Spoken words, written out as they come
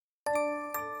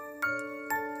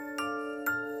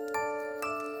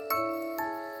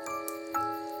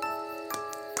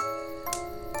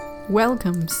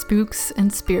Welcome, spooks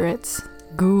and spirits,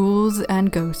 ghouls and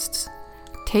ghosts.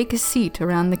 Take a seat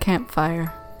around the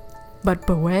campfire. But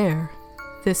beware,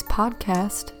 this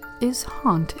podcast is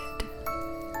haunted.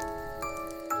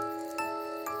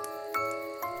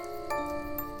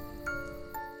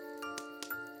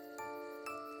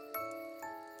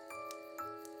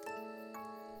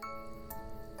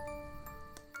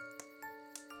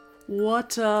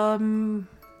 What's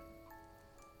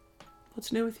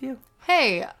new with you?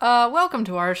 Hey, welcome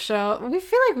to our show. We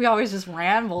feel like we always just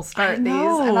ramble start these,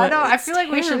 and I feel like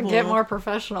we should get more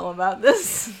professional about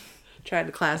this. Trying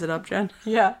to class it up, Jen.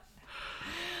 Yeah.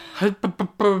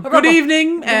 Good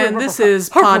evening, and this is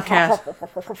podcast.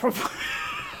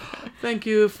 Thank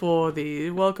you for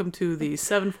welcome to the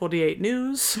 748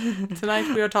 news.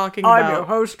 Tonight we are talking about... I'm your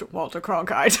host, Walter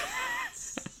Cronkite.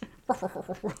 That's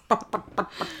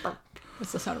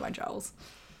the sound of my jowls.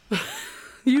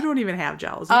 You don't even have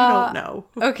jowls. You don't know.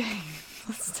 Okay,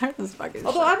 let's start this fucking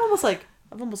Although show.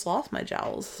 I've almost lost my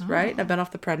jowls, right? I've been off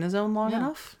the prednisone long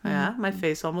enough. Yeah, my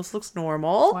face almost looks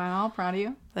normal. Wow, proud of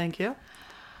you. Thank you.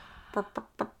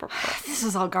 This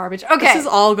is all garbage. Okay. This is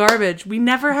all garbage. We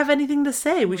never have anything to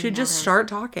say. We should just start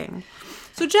talking.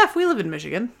 So, Jeff, we live in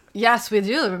Michigan. Yes, we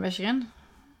do live in Michigan.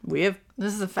 We have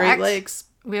This is a Great fact. Lakes.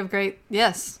 We have great...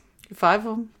 Yes. 5 of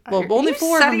them. Well, Are only you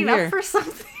 4 of them setting here. up for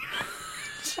something?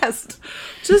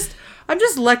 I'm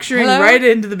just lecturing Hello? right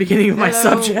into the beginning of my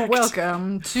Hello, subject.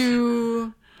 Welcome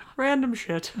to Random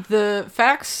shit. the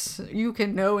facts you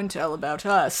can know and tell about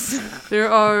us.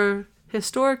 There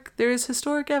is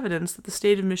historic evidence that the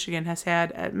state of Michigan has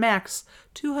had at max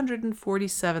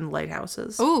 247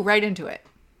 lighthouses. Ooh, right into it.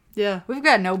 Yeah. We've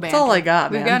got no banter. That's all I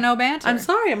got, man. We've got no banter. I'm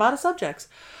sorry, I'm out of subjects.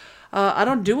 I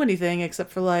don't do anything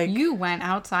except for You went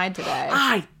outside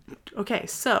today. Okay,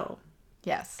 so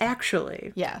Yes.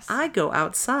 actually, Yes. I go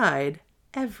outside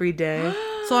every day,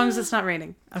 as long as it's not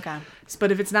raining. Okay.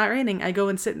 But if it's not raining, I go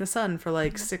and sit in the sun for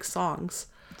like 6 songs.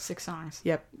 6 songs.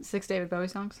 Yep. 6 David Bowie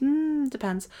songs?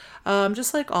 Depends.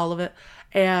 Just like all of it.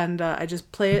 And I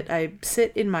just play it. I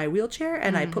sit in my wheelchair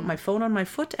and I put my phone on my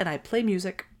foot and I play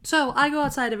music. So I go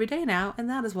outside every day now, and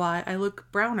that is why I look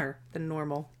browner than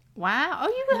normal. Wow. Oh,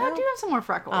 you do have some more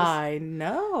freckles. I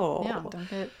know. Yeah,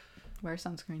 wear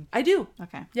sunscreen. I do.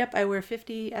 Okay. Yep, I wear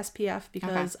 50 SPF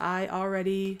because I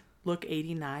already look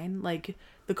 89. Like,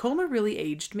 the coma really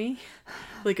aged me.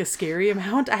 Like, a scary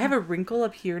amount. I have a wrinkle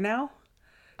up here now.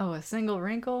 Oh, a single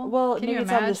wrinkle? Well, Can maybe you it's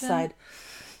imagine? on this side.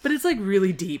 But it's, like,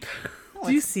 really deep.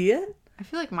 Do you see it? I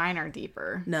feel like mine are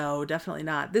deeper. No, definitely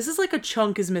not. This is like a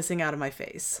chunk is missing out of my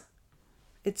face.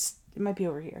 It might be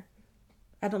over here.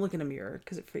 I don't look in a mirror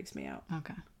because it freaks me out.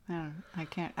 Okay. I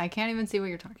can't even see what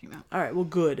you're talking about. All right, well,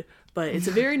 good. But it's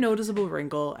a very noticeable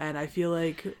wrinkle, and I feel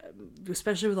like,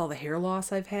 especially with all the hair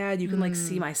loss I've had, you can like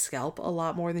see my scalp a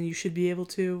lot more than you should be able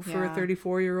to for a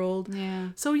 34-year-old.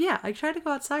 Yeah. So yeah, I try to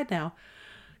go outside now.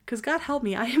 Because God help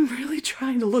me, I am really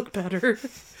trying to look better.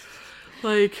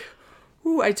 Like,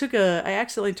 I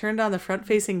accidentally turned on the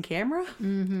front-facing camera.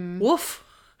 Mm-hmm. Woof.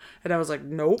 And I was like,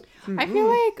 nope. Mm-mm. I feel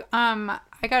like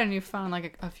I got a new phone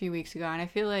like a few weeks ago, and I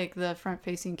feel like the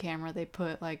front-facing camera, they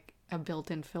put like a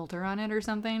built-in filter on it or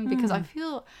something, because I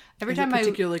feel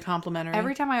particularly complimentary.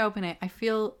 every time I open it, I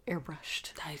feel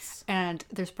airbrushed. Nice. And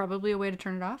there's probably a way to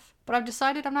turn it off, but I've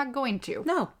decided I'm not going to.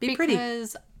 No, be pretty.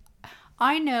 Because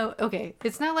I know, okay,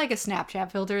 it's not like a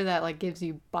Snapchat filter that like gives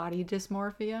you body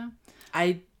dysmorphia.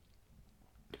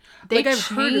 They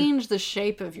change the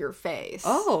shape of your face.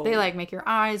 Oh. They like make your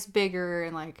eyes bigger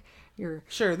and like your...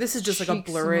 Sure, this is just like a cheeks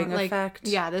blurring more, like, effect.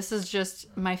 Yeah, this is just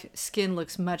my skin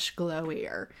looks much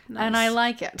glowier. Nice. And I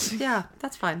like it. Yeah,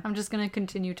 that's fine. I'm just going to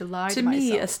continue to lie to To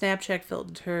me, a myself. Snapchat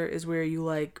filter is where you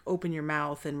like open your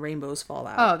mouth and rainbows fall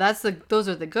out. Oh, those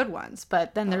are the good ones.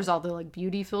 But then there's all the like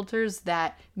beauty filters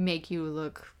that make you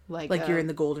look like you're in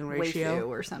the golden ratio waifu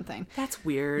or something. That's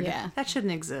weird. Yeah. That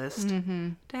shouldn't exist.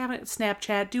 Mm-hmm. Damn it,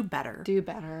 Snapchat, do better. Do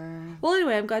better. Well,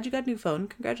 anyway, I'm glad you got a new phone.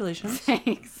 Congratulations.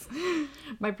 Thanks.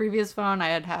 My previous phone I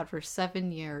had for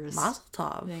 7 years. Mazel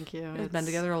tov. Thank you. We've been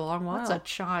together a long while. That's a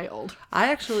child.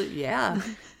 Yeah.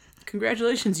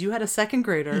 Congratulations, you had a second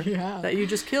grader Yeah. that you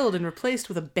just killed and replaced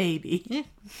with a baby. Yeah.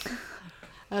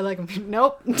 I like him.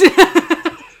 Nope.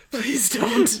 Please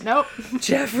don't. Nope.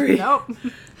 Jeffrey. Nope.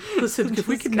 Listen, if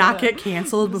we could not get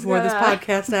canceled before this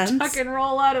podcast ends. Tuck and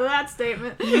roll out of that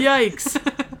statement. Yikes.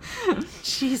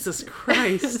 Jesus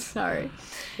Christ. Sorry.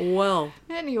 Well.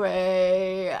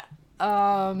 Anyway,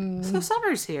 So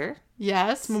summer's here.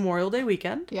 yes. Memorial Day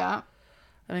weekend. Yeah.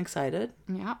 I'm excited.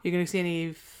 Yeah. You gonna see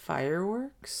any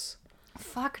fireworks?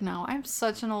 Fuck no. I'm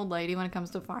such an old lady when it comes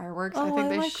to fireworks. Oh, I think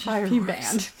they like should be fireworks.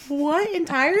 banned. What?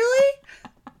 Entirely?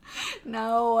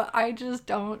 No, I just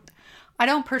don't. I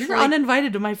don't You're personally.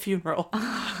 uninvited to my funeral.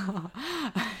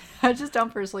 I just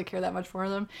don't personally care that much for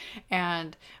them.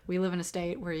 And we live in a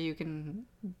state where you can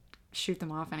shoot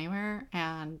them off anywhere.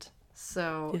 And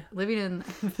so living in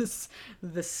this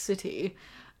city,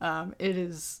 it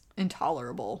is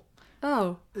intolerable.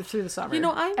 Oh, Through the summer.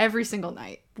 Every single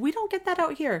night. We don't get that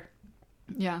out here.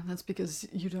 Yeah, that's because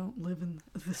you don't live in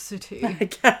the city. I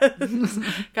guess.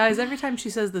 Guys, every time she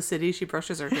says the city, she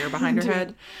brushes her hair behind her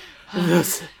head.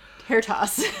 Hair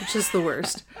toss. Which is the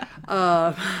worst.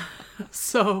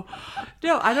 So,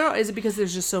 no, I don't know. Is it because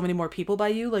there's just so many more people by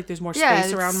you? Like, there's more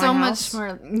space around my house? So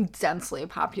much more densely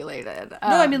populated. No,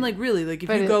 I mean, like, really. Like, if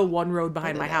you go one road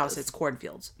behind my house, is. it's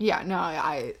cornfields. Yeah, no,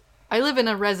 I live in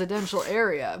a residential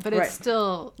area, but it's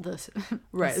still the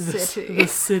city. The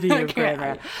city of Grand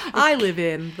Rapids. I live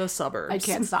in the suburbs. I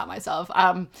can't stop myself.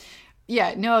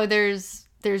 Yeah, no, there's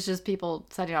just people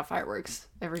setting off fireworks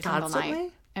every single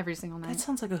night. Every single night. That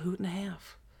sounds like a hoot and a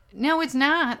half. No, it's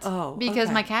not. Oh, because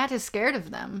okay. my cat is scared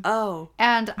of them. Oh.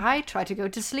 And I try to go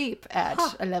to sleep at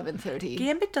 11:30.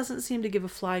 Gambit doesn't seem to give a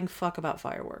flying fuck about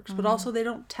fireworks, but also they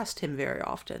don't test him very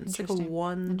often. It's like a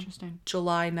one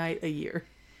July night a year.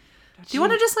 Do you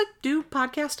want to just like do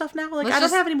podcast stuff now? Like, I don't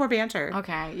have any more banter.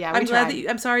 Okay, yeah.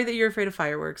 I'm sorry that you're afraid of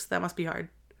fireworks. That must be hard.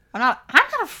 I'm not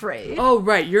afraid. Oh,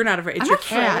 right. You're not afraid. It's your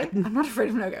cat. I'm not afraid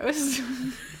of no ghosts.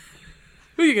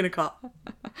 Who are you gonna call?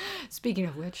 Speaking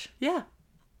of which, yeah,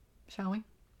 shall we?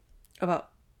 I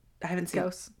haven't seen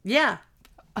ghosts. Yeah.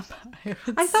 I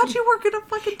thought you were gonna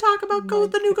fucking talk about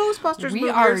the new Ghostbusters movie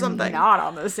or something. We are not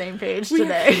on the same page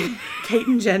today. Kate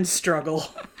and Jen struggle.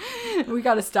 We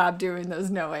gotta stop doing those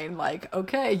knowing, like,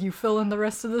 okay, you fill in the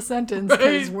rest of the sentence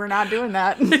because we're not doing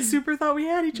that. I super thought we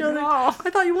had each other. No. I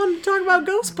thought you wanted to talk about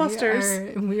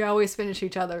Ghostbusters. We always finish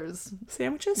each other's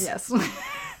sandwiches. Yes.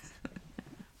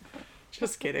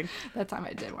 Just kidding. That time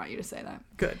I did want you to say that.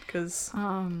 Good, because...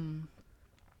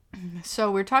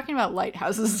 So we're talking about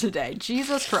lighthouses today.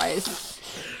 Jesus Christ.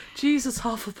 Jesus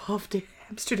Hufflepuff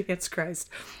Hamster Dance Christ.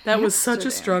 That was such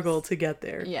a struggle to get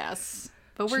there. Yes.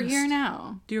 But we're here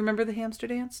now. Do you remember the hamster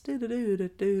dance? Yeah.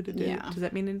 Does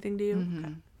that mean anything to you? Mm-hmm.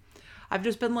 Okay. I've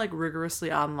just been like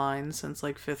rigorously online since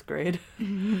like 5th grade.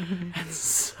 And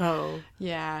so...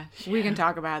 Yeah. We can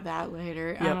talk about that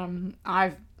later.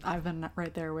 Yep. I've been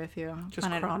right there with you. Just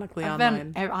chronically I've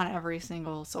online. been on every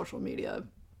single social media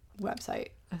website,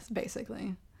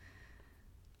 basically.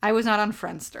 I was not on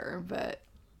Friendster, but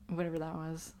whatever that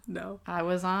was. No. I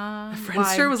was on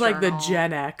Friendster was like the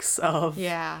Gen X of...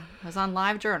 Yeah. I was on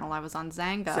LiveJournal. I was on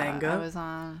Zanga. I was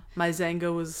on... My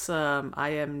Zanga was, I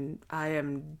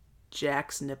am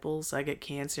Jack's nipples. I get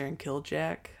cancer and kill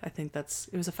Jack. I think it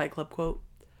was a Fight Club quote.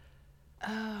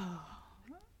 Oh.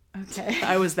 Okay.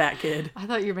 I was that kid. I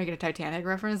thought you were making a Titanic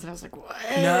reference, and I was like, what?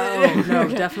 No,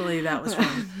 definitely that was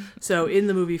from. So in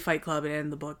the movie Fight Club and in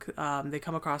the book, they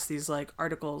come across these like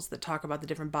articles that talk about the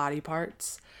different body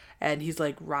parts, and he's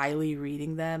like wryly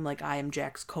reading them, like I am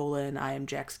Jack's colon, I am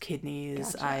Jack's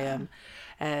kidneys, Gotcha.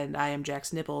 I am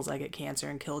Jack's nipples, I get cancer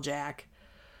and kill Jack.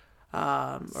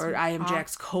 Or I am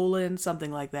Jack's colon,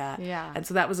 something like that. Yeah. And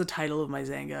so that was the title of my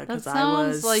Zanga because That I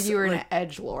was sounds like you were an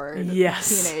edgelord.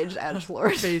 Yes. Teenage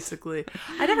edgelord. Basically.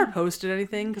 I never posted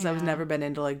anything because I was never been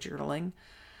into like journaling.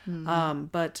 Mm-hmm.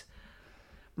 But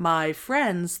my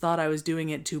friends thought I was doing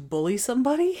it to bully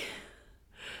somebody.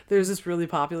 There's this really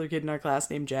popular kid in our class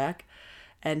named Jack,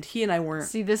 and he and I weren't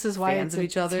See, this is why fans it's of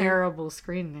each other. Terrible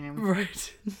screen name.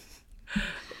 Right.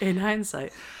 In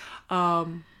hindsight.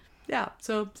 Yeah,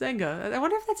 so Zanga. I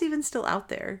wonder if that's even still out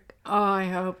there. Oh, I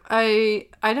hope. I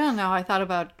don't know. I thought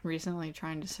about recently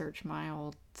trying to search my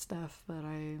old stuff, but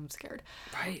I'm scared.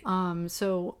 Right.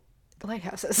 So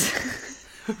lighthouses.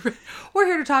 We're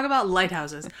here to talk about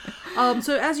lighthouses.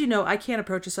 So as you know, I can't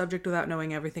approach a subject without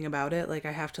knowing everything about it. Like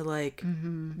I have to like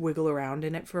wiggle around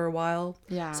in it for a while.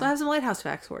 Yeah. So I have some lighthouse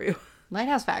facts for you.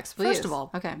 Lighthouse facts, please. First of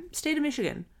all, okay. State of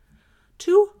Michigan.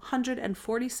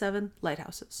 247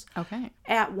 lighthouses. Okay.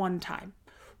 At one time.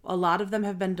 A lot of them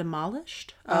have been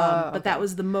demolished, but that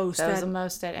was the most. That was the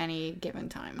most at any given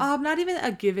time. Not even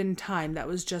a given time. That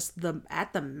was just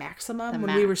at the maximum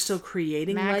when we were still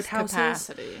creating lighthouses.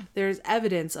 Capacity. There's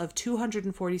evidence of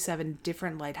 247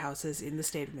 different lighthouses in the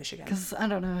state of Michigan. Because I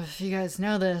don't know if you guys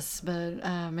know this,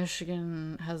 but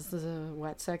Michigan has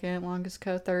the second longest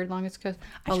coast, third longest coast.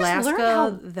 I just learned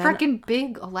how freaking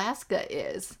big Alaska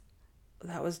is.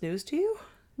 That was news to you?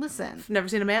 Listen. Never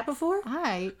seen a map before?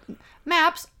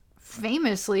 Maps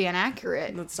famously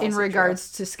inaccurate That's in also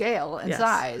regards to scale and Yes,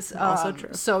 size. also true.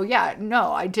 So yeah,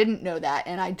 no, I didn't know that,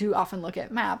 and I do often look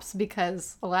at maps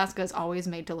because Alaska is always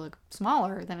made to look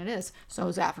smaller than it is. So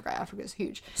is Africa. Africa is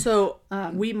huge. So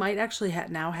we might actually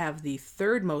now have the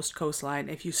third most coastline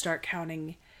if you start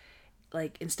counting,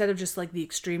 like, instead of just like the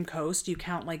extreme coast, you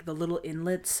count like the little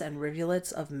inlets and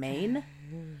rivulets of Maine.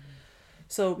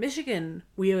 So Michigan,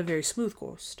 we have a very smooth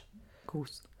coast.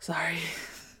 Sorry.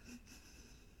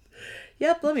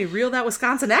 Yep, let me reel that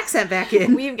Wisconsin accent back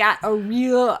in. We've got a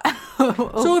real.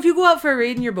 So if you go out for a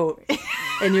raid in your boat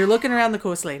and you're looking around the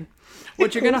coastline,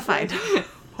 what you're gonna find?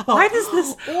 Why does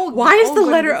this? Why is the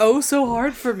letter O so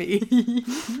hard for me?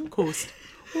 Coast.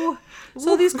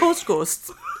 So these coast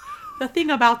ghosts. The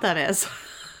thing about them is,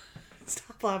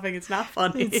 stop laughing. It's not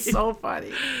funny. It's so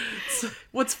funny.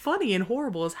 What's funny and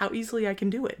horrible is how easily I can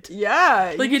do it.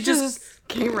 Yeah, Like, it just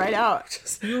came right out.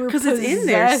 because it's in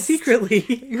there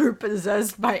secretly. You were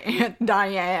possessed by Aunt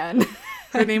Diane.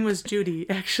 Her name was Judy,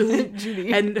 actually.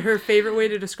 Judy. And her favorite way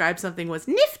to describe something was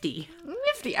nifty.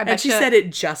 Nifty. I And bet she said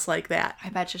it just like that. I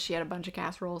bet you she had a bunch of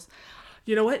casseroles.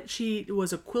 You know what? She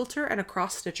was a quilter and a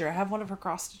cross stitcher. I have one of her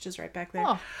cross stitches right back there.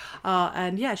 Oh.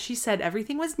 And yeah, she said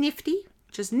everything was nifty.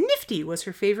 Just nifty was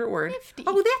her favorite word. Nifty.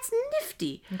 Oh, that's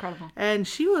nifty. Incredible. And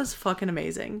she was fucking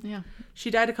amazing. Yeah.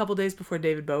 She died a couple days before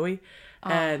David Bowie.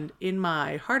 And in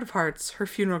my heart of hearts, her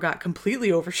funeral got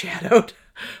completely overshadowed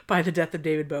by the death of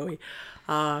David Bowie.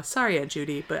 Sorry, Aunt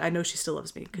Judy, but I know she still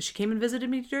loves me because she came and visited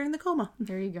me during the coma.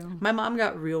 There you go. My mom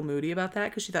got real moody about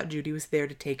that because she thought Judy was there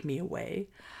to take me away.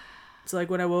 So,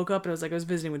 like, when I woke up and I was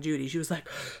visiting with Judy, she was like,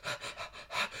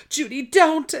 Judy,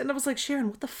 don't. And I was like, Sharon,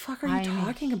 what the fuck are you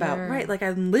talking about? Right, like,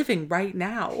 I'm living right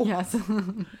now. Yes.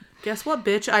 Guess what,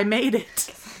 bitch? I made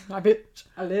it. My bitch.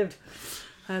 I lived.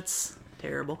 That's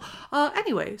terrible.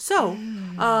 Anyway, so,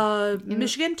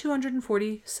 Michigan,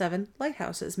 247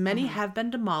 lighthouses. Many have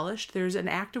been demolished. There's an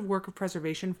active work of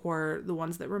preservation for the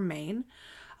ones that remain.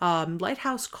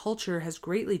 Lighthouse culture has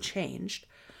greatly changed.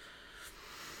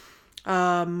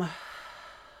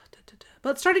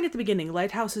 But starting at the beginning,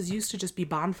 lighthouses used to just be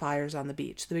bonfires on the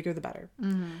beach. The bigger, the better.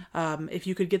 Mm-hmm. If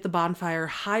you could get the bonfire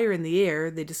higher in the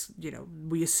air, they just,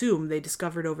 we assume they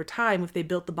discovered over time if they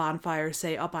built the bonfire,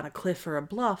 say, up on a cliff or a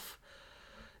bluff,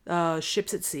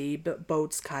 ships at sea,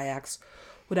 boats, kayaks,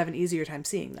 would have an easier time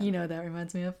seeing them. You know what that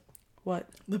reminds me of? What?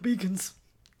 The beacons.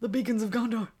 The beacons of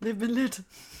Gondor. They've been lit.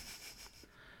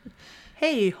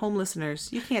 Hey, home listeners,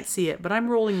 you can't see it, but I'm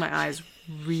rolling my eyes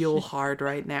real hard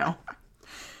right now.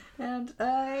 And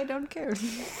I don't care.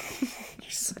 You're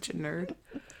such a nerd.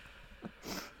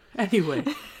 Anyway.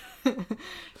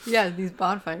 Yeah, these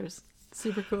bonfires.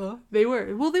 Super cool. They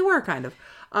were kind of.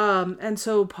 And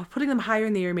so putting them higher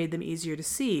in the air made them easier to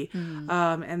see.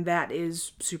 Mm-hmm. And that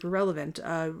is super relevant.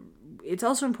 It's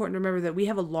also important to remember that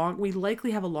we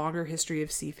likely have a longer history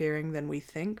of seafaring than we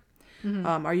think.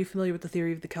 Mm-hmm. Are you familiar with the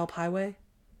theory of the Kelp Highway?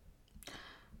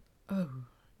 Oh,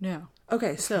 no.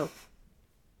 Okay, so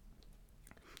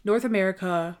North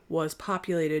America was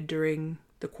populated during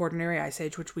the Quaternary Ice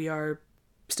Age, which we are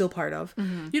still part of.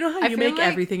 Mm-hmm. You know how you make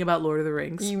everything about Lord of the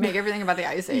Rings? You make everything about the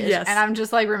Ice Age. Yes. And I'm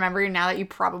just like remembering now that you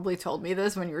probably told me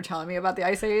this when you were telling me about the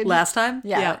Ice Age. Last time?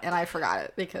 Yeah. And I forgot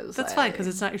it because... That's fine, because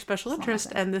it's not your special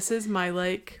interest. And this is my,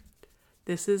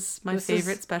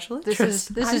 favorite special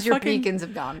interest. This is your Beacons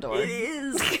of Gondor. It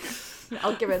is.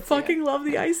 I'll give it to fucking you. love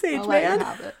the Ice Age, I'll man. let you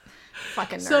have it.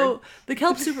 Fucking nerd. So the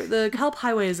Kelp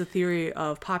Highway is a theory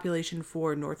of population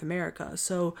for North America.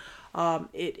 So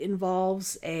it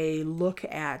involves a look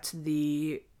at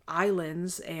the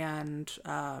islands and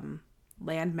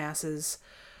land masses,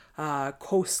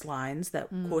 coastlines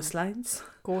that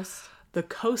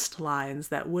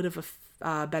would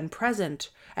have been present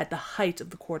at the height of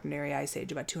the Quaternary Ice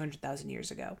Age about 200,000 years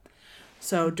ago.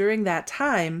 So during that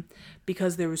time,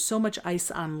 because there was so much ice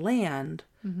on land,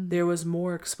 there was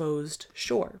more exposed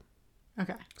shore.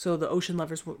 Okay. So the ocean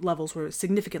levels were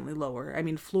significantly lower. I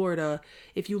mean, Florida,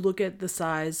 if you look at the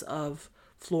size of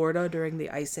Florida during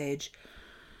the Ice Age,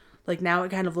 like now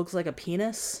it kind of looks like a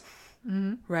penis,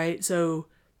 right? So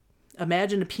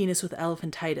imagine a penis with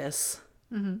elephantitis.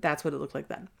 Mm-hmm. That's what it looked like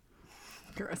then.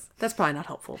 Gross. That's probably not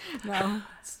helpful. No.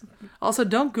 Also,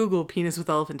 don't Google penis with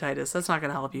elephantitis. That's not going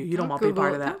to help you. You don't want to be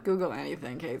part of that. Don't Google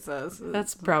anything, Kate says.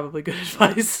 That's probably good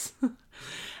advice.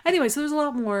 Anyway, so there's a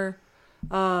lot more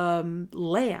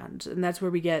land, and that's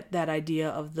where we get that idea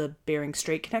of the Bering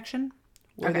Strait connection,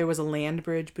 where there was a land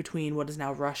bridge between what is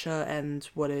now Russia and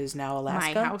what is now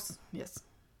Alaska. My house. Yes.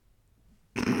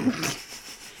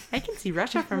 I can see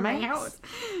Russia from my house.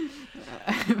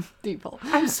 People.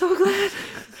 I'm so glad.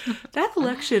 That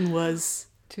election was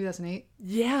 2008?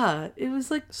 Yeah, it was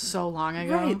like So long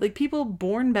ago. right. Like people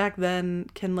born back then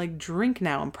can like drink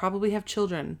now and probably have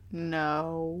children.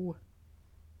 No.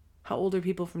 How old are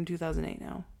people from 2008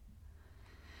 now?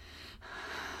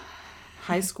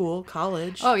 High school,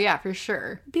 college. Oh, yeah, for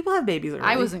sure. People have babies already.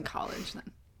 I was in college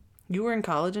then. You were in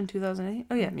college in 2008?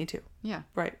 Oh, yeah, me too. Yeah.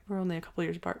 Right. We're only a couple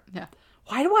years apart. Yeah.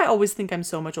 Why do I always think I'm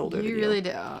so much older than You you? really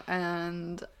do.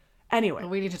 And Anyway,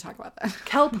 we need to talk about that.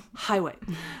 Kelp Highway.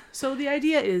 So the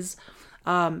idea is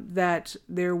that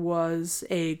there was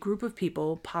a group of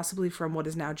people, possibly from what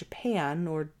is now Japan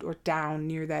or down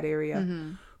near that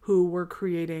area, who were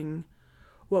creating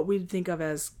what we'd think of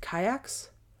as kayaks.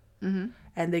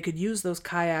 And they could use those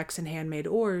kayaks and handmade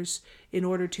oars in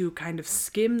order to kind of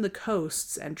skim the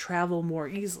coasts and travel more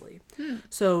easily.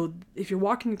 So if you're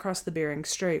walking across the Bering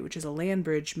Strait, which is a land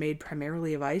bridge made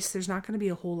primarily of ice, there's not going to be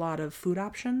a whole lot of food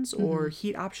options or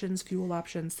heat options, fuel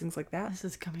options, things like that. This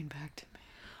is coming back to me.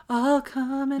 All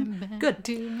coming back. Good.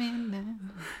 To me now.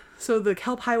 So the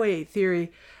Kelp Highway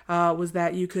theory was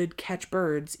that you could catch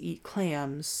birds, eat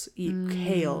clams, eat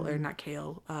kale, or not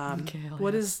kale. Kale,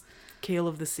 What is kale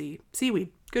of the sea? Seaweed.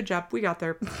 Good job. We got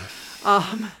there.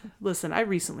 Listen, I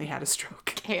recently had a stroke.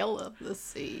 Kale of the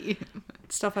sea.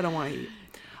 Stuff I don't want to eat.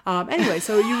 Anyway,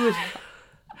 so you would...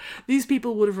 These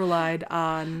people would have relied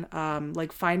on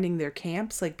like finding their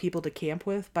camps, like people to camp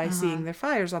with, by seeing their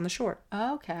fires on the shore.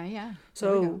 Okay, yeah.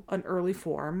 So an early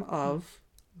form of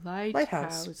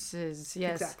Lighthouses.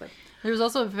 Yes. Exactly. There was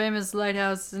also a famous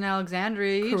lighthouse in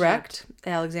Alexandria, Egypt. Correct.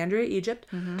 Alexandria, Egypt.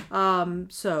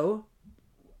 So,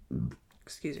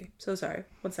 excuse me. So sorry.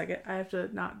 1 second. I have to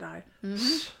not die.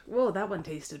 Whoa, that one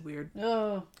tasted weird.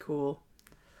 Oh. Cool.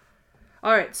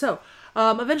 All right. So,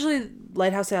 eventually,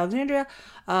 Lighthouse Alexandria.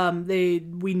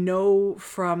 We know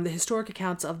from the historic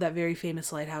accounts of that very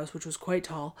famous lighthouse, which was quite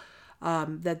tall,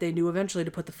 that they knew eventually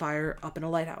to put the fire up in a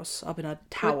lighthouse, up in a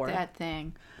tower. Put that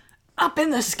thing up in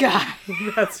the sky.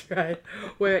 That's right.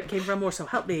 Where it came from, or so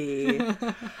help me.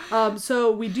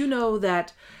 So we do know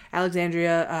that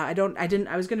Alexandria, I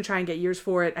was going to try and get years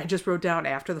for it. I just wrote down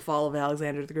after the fall of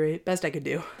Alexander the Great. Best I could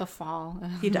do. The fall.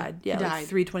 He died. Yeah, He like died.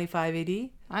 325 AD.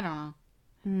 I don't know.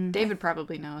 David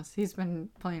probably knows. He's been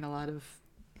playing a lot of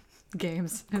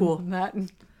games. Cool. And that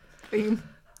theme.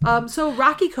 So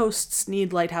rocky coasts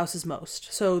need lighthouses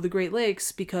most. So the Great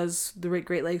Lakes, because the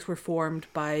Great Lakes were formed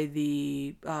by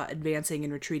the advancing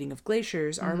and retreating of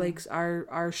glaciers,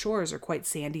 our shores are quite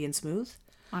sandy and smooth.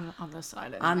 On this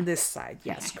side. On this side,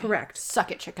 yes, correct.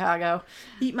 Suck it, Chicago.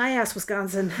 Eat my ass,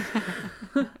 Wisconsin.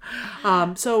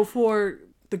 So for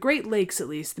the Great Lakes, at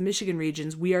least, the Michigan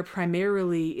regions, we are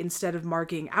primarily, instead of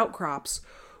marking outcrops,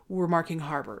 we're marking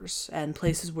harbors and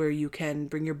places where you can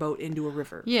bring your boat into a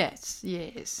river. Yes.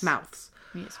 Mouths.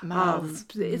 Yes, mouths.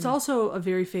 It's also a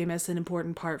very famous and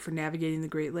important part for navigating the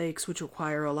Great Lakes, which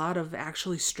require a lot of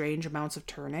actually strange amounts of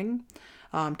turning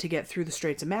to get through the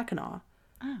Straits of Mackinac.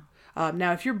 Oh.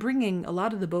 Now, if you're bringing, a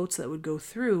lot of the boats that would go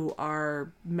through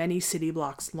are many city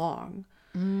blocks long.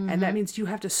 And that means you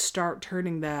have to start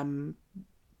turning them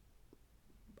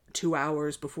 2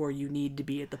 hours before you need to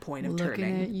be at the point of Looking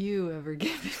turning. at you, ever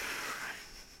given.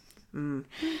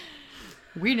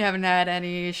 We haven't had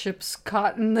any ships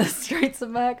caught in the Straits of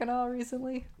Mackinac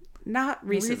recently. Not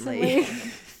recently.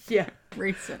 Yeah.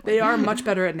 Recently. They are much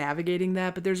better at navigating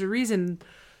that, but there's a reason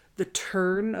the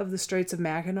turn of the Straits of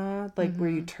Mackinac, like where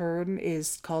you turn,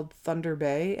 is called Thunder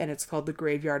Bay, and it's called the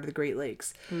Graveyard of the Great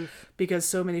Lakes. Because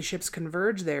so many ships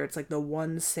converge there. It's like the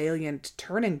one salient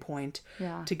turning point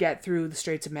to get through the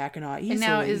Straits of Mackinac easily. And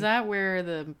now, is that where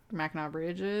the Mackinac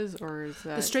Bridge is, or is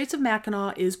that... The Straits of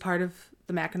Mackinac is part of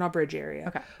the Mackinac Bridge area.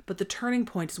 Okay. But the turning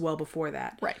point is well before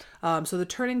that. Right. So the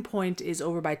turning point is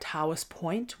over by Tawas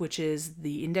Point, which is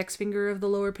the index finger of the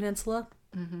Lower Peninsula.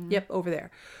 Yep, over there.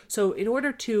 So in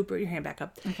order to... Put your hand back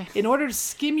up. Okay. In order to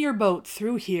skim your boat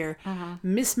through here,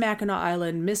 miss Mackinac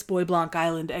Island, miss Bois Blanc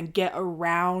Island, and get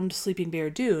around Sleeping Bear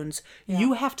Dunes,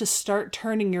 you have to start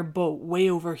turning your boat way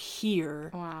over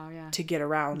here Wow, yeah. to get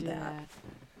around that.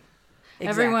 Exactly.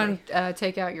 Everyone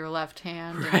take out your left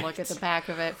hand and look at the back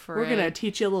of it for We're going to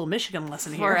teach you a little Michigan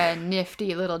lesson for here. a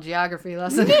nifty little geography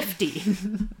lesson. Nifty.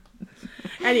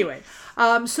 Anyway,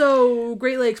 so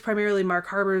Great Lakes primarily mark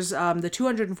harbors. The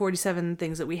 247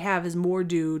 things that we have is more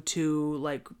due to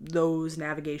like those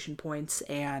navigation points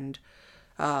and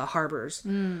harbors.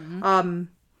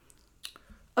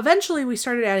 Eventually, we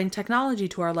started adding technology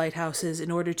to our lighthouses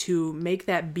in order to make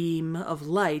that beam of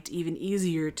light even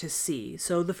easier to see.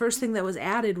 So the first thing that was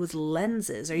added was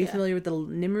lenses. Are you familiar with the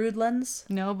Nimrud lens?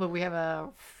 No, but we have a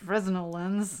Fresnel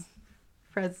lens.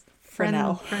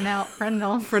 Fresnel. Fresnel.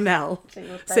 Fresnel.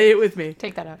 Say it with me.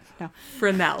 Take that out. No.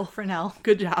 Fresnel.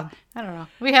 Good job. I don't know.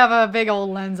 We have a big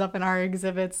old lens up in our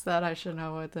exhibits that I should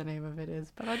know what the name of it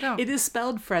is, but I don't. It is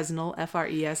spelled Fresnel,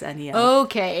 Fresnel.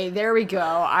 Okay, there we go.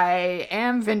 I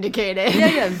am vindicated.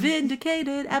 Yeah,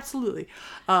 vindicated. Absolutely.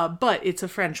 But it's a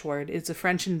French word. It's a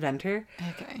French inventor.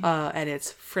 Okay. And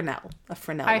it's Fresnel, a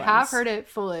Fresnel I lens. have heard it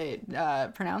fully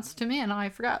pronounced to me, and I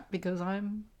forgot because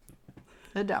I'm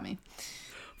a dummy.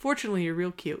 Fortunately, you're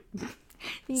real cute.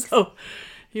 So,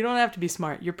 you don't have to be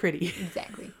smart. You're pretty.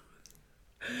 Exactly.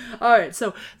 All right,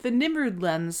 so the Nimrud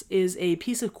lens is a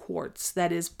piece of quartz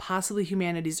that is possibly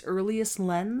humanity's earliest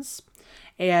lens,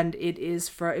 and it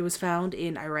was found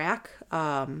in Iraq,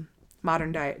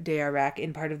 modern day Iraq,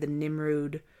 in part of the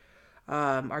Nimrud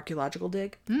archaeological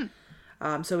dig.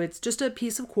 So it's just a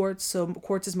piece of quartz. So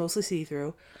quartz is mostly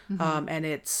see-through, and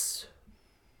it's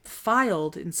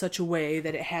filed in such a way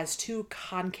that it has two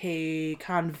convex.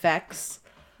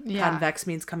 Yeah. Convex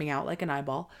means coming out like an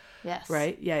eyeball. Yes.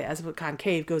 Right? Yeah, as a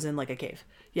concave goes in like a cave.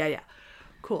 Yeah.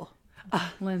 Cool.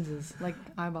 Lenses, like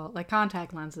eyeball, like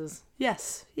contact lenses.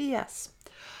 Yes.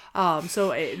 So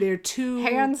they're two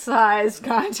hand-sized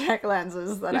contact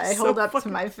lenses that I hold up to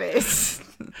my face.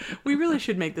 We really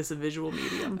should make this a visual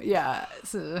medium. Yeah.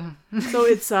 So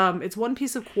it's one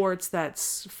piece of quartz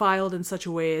that's filed in such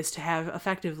a way as to have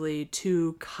effectively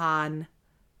two convex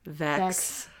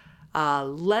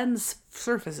lens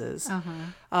surfaces.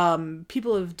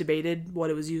 People have debated what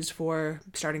it was used for: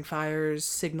 starting fires,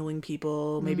 signaling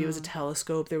people. Maybe it was a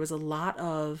telescope. There was a lot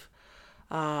of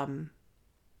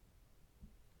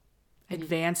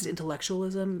advanced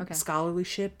intellectualism,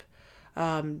 scholarlyship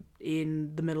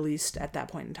in the Middle East at that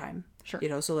point in time.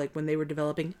 Sure. So like when they were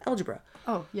developing algebra.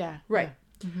 Oh, yeah. Right.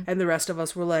 Yeah. And the rest of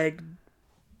us were like,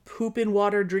 poop in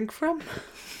water, drink from?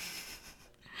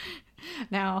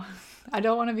 Now, I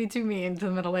don't want to be too mean to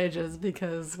the Middle Ages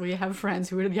because we have friends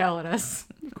who would yell at us.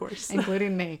 Of course.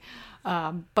 Including me.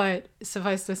 But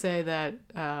suffice to say that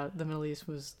the Middle East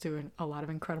was doing a lot of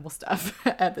incredible stuff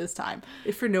at this time.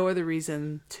 If for no other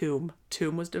reason, Toom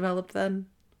was developed then.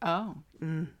 Oh.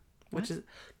 Which is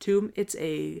Toom. It's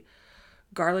a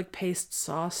garlic paste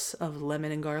sauce of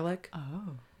lemon and garlic.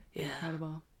 Oh. Yeah.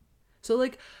 Incredible. So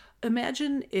like,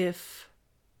 imagine if,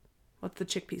 what's the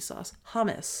chickpea sauce?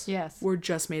 Hummus. Yes. Were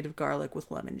just made of garlic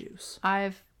with lemon juice.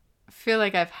 I feel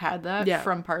like I've had that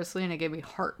from parsley and it gave me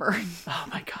heartburn. Oh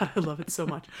my God, I love it so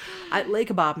much. Lei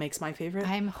Kebab makes my favorite.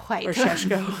 I'm white. Or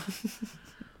Sheshko.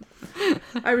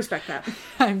 I respect that.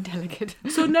 I'm delicate.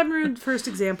 So Nimrud, first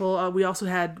example,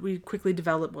 we quickly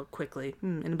developed,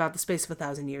 in about the space of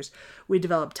 1,000 years, we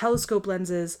developed telescope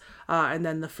lenses, and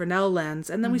then the Fresnel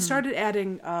lens, and then we started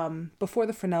adding, before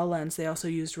the Fresnel lens, they also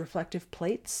used reflective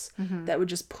plates that would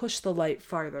just push the light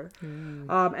farther.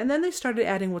 And then they started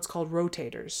adding what's called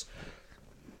rotators.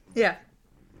 Yeah.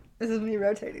 This is me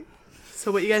rotating.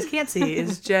 So what you guys can't see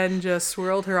is Jen just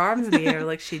swirled her arms in the air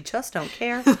like she just don't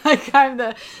care. like I'm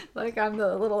the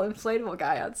little inflatable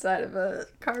guy outside of a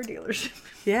car dealership.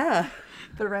 Yeah.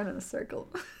 But around in a circle.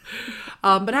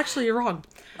 But actually you're wrong.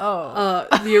 Oh.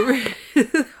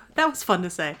 That was fun to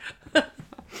say.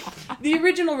 The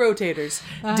original rotators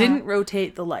didn't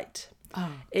rotate the light.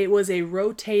 Oh. It was a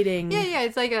rotating... Yeah,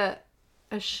 it's like a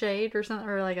shade or something,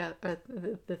 or like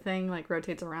the thing like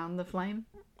rotates around the flame.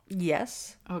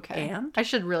 Yes. Okay. And? I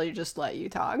should really just let you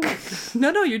talk.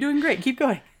 No, you're doing great. Keep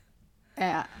going.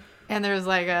 Yeah. And there's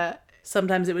like a...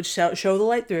 Sometimes it would show the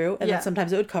light through, and then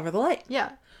sometimes it would cover the light.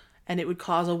 Yeah. And it would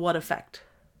cause a what effect?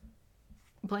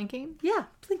 Blinking? Yeah,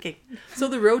 blinking. So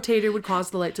the rotator would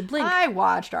cause the light to blink. I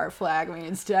watched Our Flag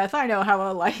Means Death. I know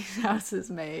how a lighthouse is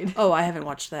made. Oh, I haven't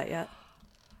watched that yet.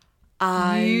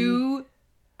 You...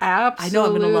 Absolutely, I know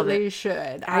I'm gonna love it.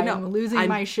 Should. I know. I'm losing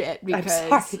my shit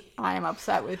because I am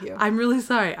upset with you. I'm really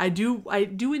sorry. I do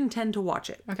intend to watch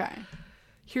it. Okay.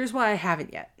 Here's why I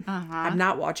haven't yet. I'm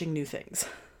not watching new things.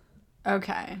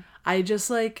 Okay.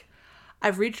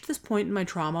 I've reached this point in my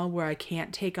trauma where I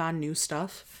can't take on new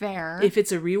stuff. Fair. If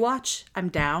it's a rewatch, I'm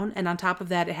down. And on top of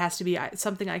that, it has to be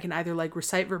something I can either like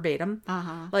recite verbatim.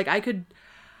 Like I could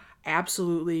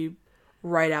absolutely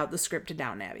write out the script to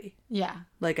Downton Abbey. Yeah.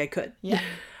 Like I could. Yeah.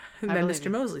 And then Mr.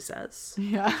 Mosley says.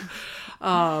 Yeah.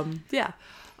 Yeah.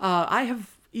 I have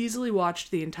easily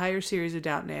watched the entire series of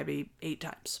Downton Abbey 8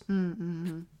 times.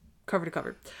 Cover to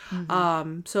cover.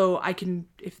 So I can,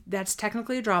 if that's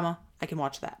technically a drama, I can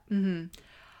watch that.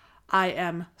 I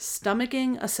am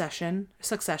stomaching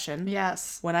Succession.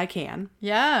 Yes. When I can.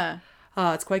 Yeah.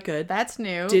 It's quite good. That's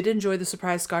new. Did enjoy the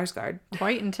surprise Skarsgård.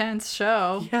 Quite intense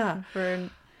show. Yeah.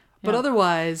 But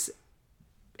otherwise,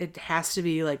 it has to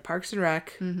be like Parks and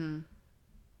Rec,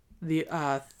 the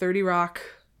 30 Rock.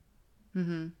 I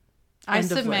End of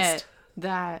submit list.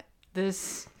 that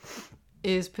this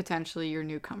is potentially your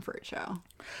new comfort show.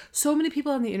 So many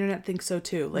people on the internet think so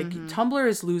too. Like Tumblr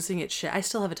is losing its shit. I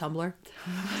still have a Tumblr.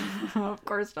 Of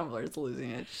course, Tumblr is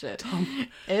losing its shit.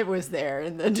 It was there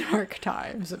in the dark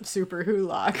times of Super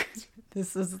Hulock.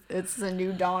 It's a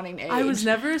new dawning age. I was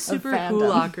never a Super fandom.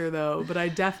 Hulocker though, but I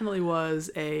definitely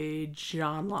was a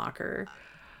John Locker.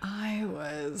 I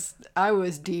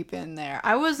was deep in there.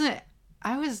 I was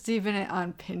deep in it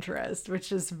on Pinterest,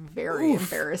 which is very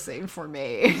embarrassing for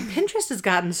me. Pinterest has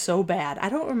gotten so bad. I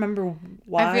don't remember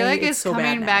why. I feel like it's so bad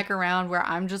coming now. back around where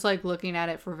I'm just like looking at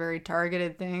it for very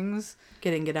targeted things.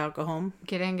 Get in, get out, go home.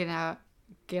 Get in, get out,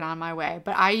 get on my way.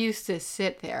 But I used to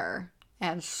sit there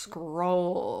and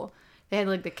scroll. They had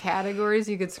like the categories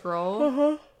you could scroll.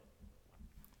 Uh-huh.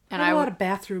 And I have a lot of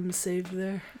bathrooms saved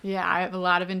there. Yeah, I have a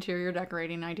lot of interior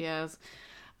decorating ideas.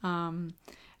 And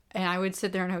I would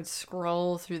sit there and I would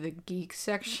scroll through the geek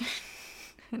section.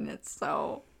 And it's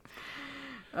so...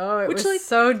 Oh, it was like,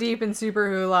 so deep in Super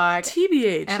Hulock.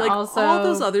 TBH. And like also, all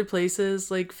those other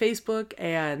places, like Facebook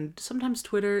and sometimes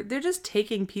Twitter, they're just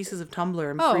taking pieces of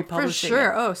Tumblr and pre-publishing for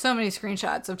sure. it. Oh, so many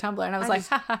screenshots of Tumblr. And I was like,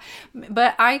 haha.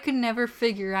 But I could never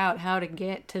figure out how to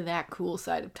get to that cool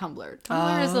side of Tumblr.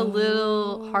 Tumblr is a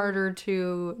little harder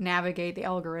to navigate the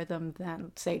algorithm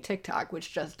than, say, TikTok,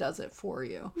 which just does it for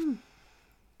you.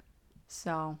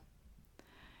 So,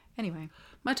 anyway.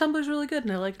 My Tumblr's really good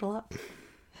and I like it a lot.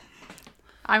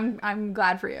 I'm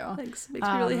glad for you. Thanks. Makes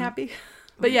me really happy.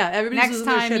 But yeah, everybody's losing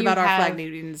their shit about our flag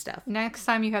nudity and stuff. Next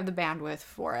time you have the bandwidth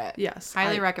for it. Yes.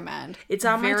 Highly recommend. It's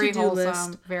on my to-do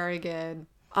list. Very good.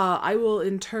 I will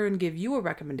in turn give you a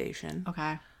recommendation.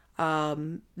 Okay.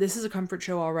 This is a comfort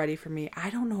show already for me. I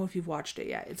don't know if you've watched it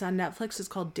yet. It's on Netflix. It's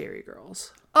called Dairy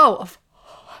Girls. Oh,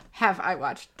 have I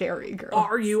watched Dairy Girls?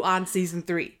 Are you on season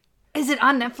 3? Is it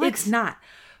on Netflix? It's not.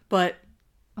 But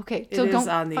okay, so don't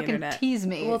on the fucking internet. Tease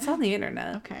me. Well, it's on the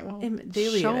internet. Okay, well,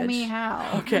 Daily show Image. me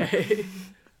how. Okay.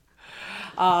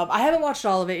 I haven't watched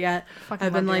all of it yet. Fucking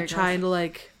I've been love like Dairy Girls. trying to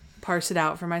like parse it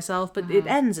out for myself, but it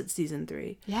ends at season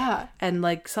 3. Yeah. And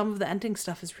like some of the ending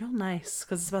stuff is real nice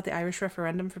because it's about the Irish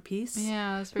referendum for peace.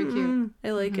 Yeah, it's very cute.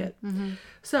 I like it.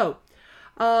 So,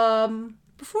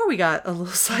 before we got a little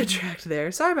sidetracked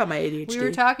there, sorry about my ADHD. We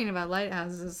were talking about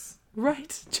lighthouses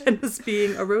Right. Jenna's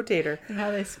being a rotator. and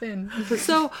how they spin.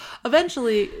 So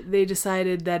eventually they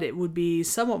decided that it would be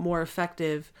somewhat more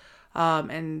effective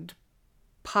and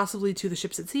possibly to the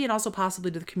ships at sea and also possibly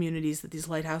to the communities that these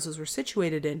lighthouses were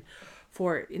situated in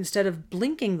for instead of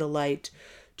blinking the light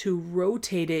to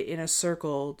rotate it in a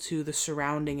circle to the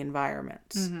surrounding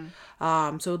environments.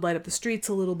 So it would light up the streets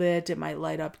a little bit. It might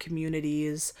light up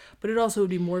communities, but it also would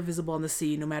be more visible on the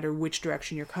sea no matter which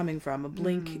direction you're coming from. A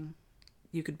blink...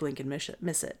 You could blink and miss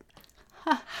it.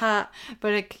 Ha.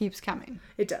 But it keeps coming.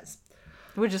 It does.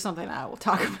 Which is something I will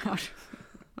talk about.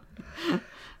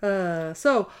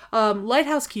 So,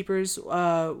 lighthouse keepers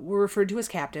were referred to as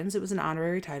captains. It was an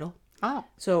honorary title. Oh.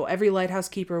 So every lighthouse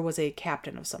keeper was a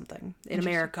captain of something in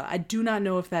America. I do not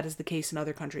know if that is the case in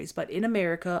other countries, but in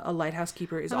America, a lighthouse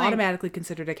keeper is automatically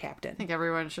considered a captain. I think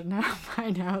everyone should know by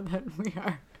now that we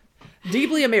are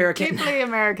Deeply American. deeply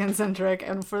American-centric,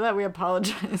 and for that we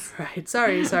apologize. Right.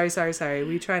 Sorry.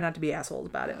 We try not to be assholes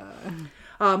about it.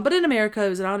 But in America, it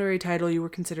was an honorary title. You were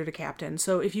considered a captain.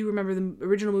 So if you remember the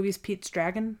original movies, Pete's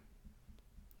Dragon?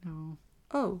 No.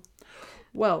 Oh.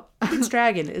 Well, Pete's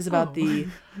Dragon is about the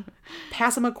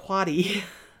Passamaquoddy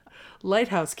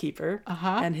lighthouse keeper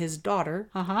and his daughter,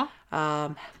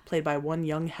 played by one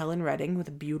young Helen Redding with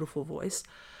a beautiful voice.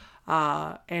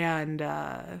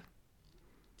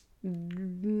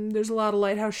 There's a lot of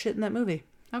lighthouse shit in that movie.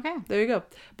 Okay. There you go.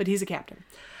 But he's a captain.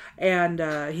 And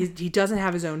he doesn't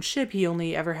have his own ship. He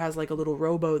only ever has like a little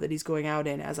rowboat that he's going out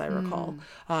in, as I recall.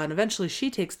 And eventually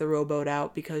she takes the rowboat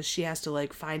out because she has to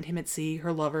like find him at sea.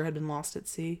 Her lover had been lost at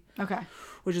sea. Okay.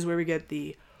 Which is where we get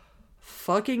the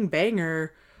fucking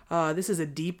banger. This is a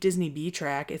deep Disney B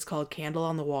track. It's called Candle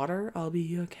on the Water. I'll be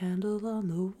your candle on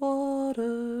the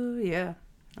water. Yeah.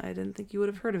 I didn't think you would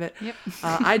have heard of it. Yep.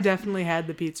 I definitely had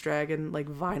the Pete's Dragon like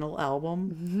vinyl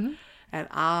album. And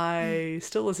I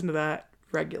still listen to that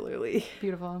regularly.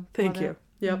 Beautiful. Thank Love you. it.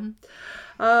 Yep.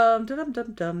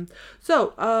 Dum-dum-dum-dum.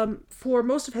 So, for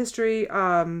most of history,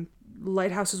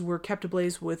 lighthouses were kept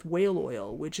ablaze with whale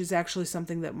oil, which is actually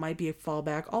something that might be a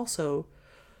fallback also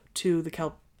to the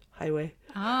Kelp Highway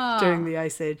during the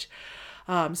Ice Age.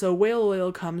 So whale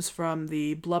oil comes from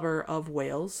the blubber of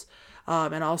whales.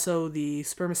 And also the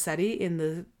spermaceti in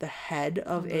the head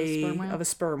of a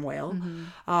sperm whale.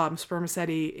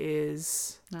 Spermaceti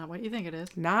is Not what you think it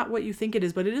is. not what you think it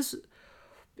is, but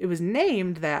it it was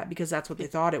named that because that's what they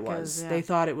thought it was. Yeah. They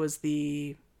thought it was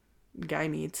the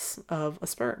gametes of a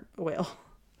sperm whale.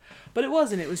 But it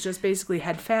wasn't. It was just basically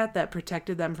had fat that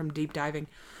protected them from deep diving.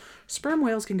 Sperm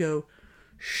whales can go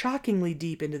shockingly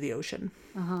deep into the ocean.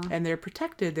 And they're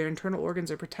protected. Their internal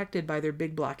organs are protected by their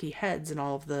big blocky heads and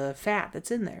all of the fat that's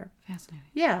in there. Fascinating.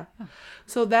 Yeah. Oh.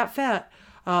 So that fat,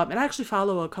 and I actually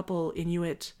follow a couple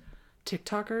Inuit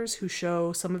TikTokers who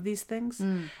show some of these things,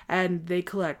 and they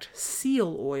collect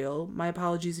seal oil. My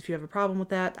apologies if you have a problem with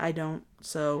that. I don't.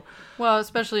 So, well,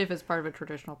 especially if it's part of a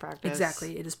traditional practice.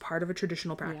 Exactly. It is part of a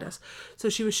traditional practice. Yeah. So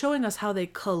she was showing us how they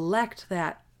collect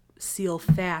that seal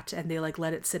fat and they like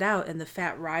let it sit out and the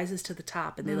fat rises to the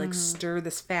top and they like stir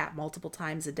this fat multiple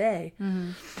times a day.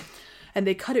 And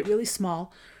they cut it really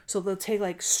small. So they'll take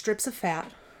like strips of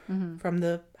fat from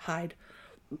the hide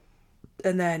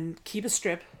and then keep a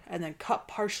strip and then cut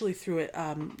partially through it.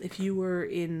 If you were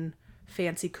in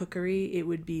fancy cookery, it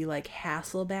would be like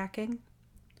hasselbacking.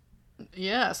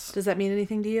 Yes. Does that mean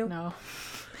anything to you? No.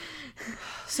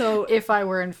 So if I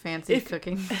were in fancy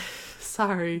cooking.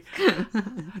 Sorry.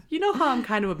 You know how I'm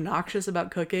kind of obnoxious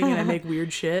about cooking and I make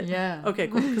weird shit? Yeah. Okay,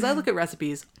 cool. Because I look at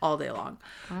recipes all day long.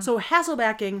 So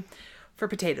hasselbacking for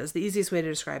potatoes. The easiest way to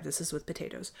describe this is with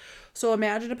potatoes. So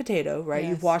imagine a potato, right? Yes.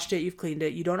 You've washed it, you've cleaned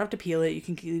it. You don't have to peel it. You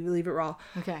can leave it raw.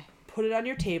 Okay. Put it on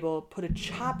your table. Put a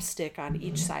chopstick on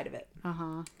each side of it.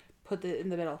 Put it in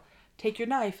the middle. Take your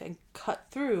knife and cut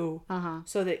through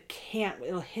so that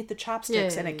it'll hit the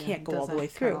chopsticks and it can't go all the way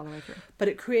through. But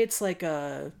it creates like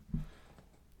a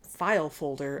file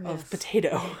folder of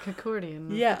potato. Like accordion.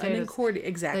 Yeah, an accordion,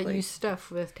 exactly. That you stuff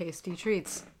with tasty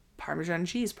treats. Parmesan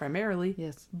cheese primarily.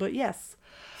 Yes. But yes.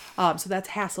 So that's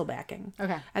hasselbacking.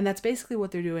 Okay. And that's basically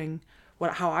what they're doing,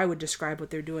 how I would describe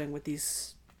what they're doing with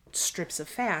these strips of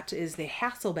fat is they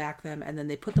hasselback them and then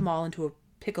they put them all into a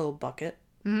pickle bucket.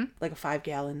 Like a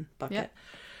 5-gallon bucket. Yep.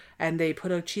 And they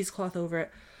put a cheesecloth over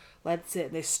it, let it sit,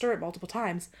 and they stir it multiple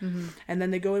times. And then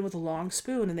they go in with a long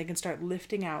spoon and they can start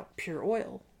lifting out pure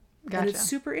oil. Gotcha. And it's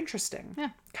super interesting. Yeah.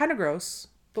 Kind of gross,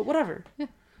 but whatever. Yeah.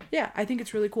 Yeah, I think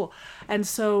it's really cool. And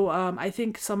so I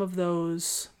think some of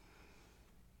those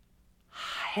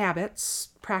habits,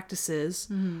 practices,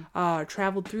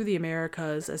 traveled through the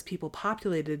Americas as people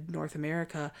populated North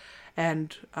America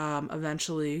and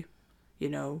eventually,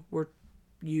 were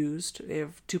used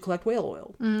to collect whale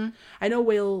oil. I know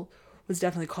whale was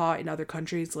definitely caught in other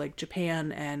countries like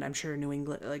Japan and I'm sure New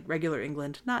England, like regular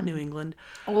England, not New England.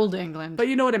 Old England. But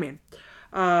you know what I mean.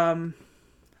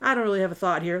 I don't really have a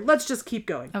thought here. Let's just keep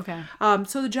going. Okay.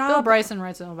 So the job... Bill Bryson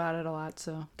writes about it a lot,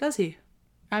 so... Does he?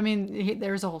 I mean,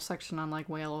 there's a whole section on like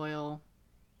whale oil.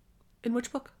 In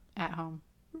which book? At Home.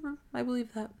 I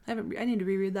believe that. I need to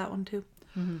reread that one too.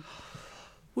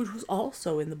 Which was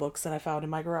also in the books that I found in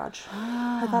my garage.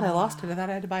 I thought I lost it. I thought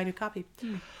I had to buy a new copy.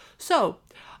 So,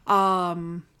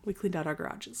 we cleaned out our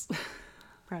garages.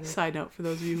 Side note for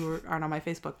those of you who aren't on my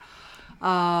Facebook.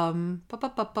 What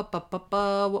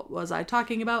was I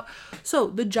talking about? So,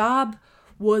 the job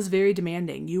was very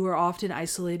demanding. You were often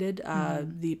isolated.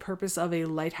 The purpose of a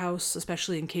lighthouse,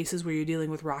 especially in cases where you're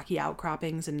dealing with rocky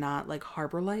outcroppings and not like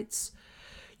harbor lights,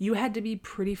 you had to be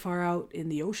pretty far out in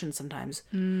the ocean sometimes.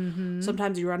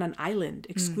 Sometimes you were on an island,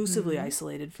 exclusively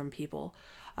isolated from people.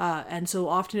 And so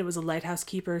often it was a lighthouse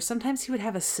keeper. Sometimes he would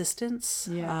have assistants,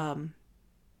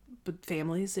 but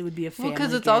families, it would be a family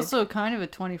because it's gig. also kind of a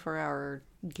 24-hour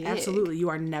gig. Absolutely. You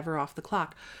are never off the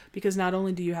clock. Because not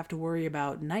only do you have to worry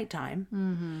about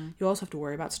nighttime, you also have to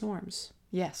worry about storms.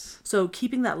 Yes. So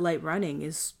keeping that light running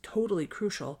is totally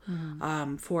crucial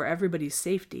for everybody's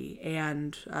safety.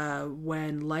 And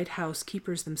when lighthouse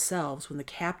keepers themselves, when the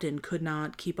captain could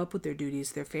not keep up with their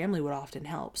duties, their family would often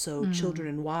help. So children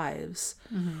and wives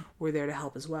were there to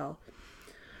help as well.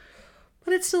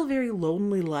 But it's still a very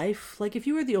lonely life. Like if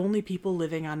you were the only people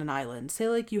living on an island, say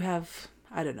like you have...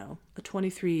 I don't know, a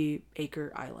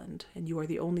 23-acre island, and you are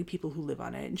the only people who live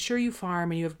on it. And sure, you farm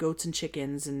and you have goats and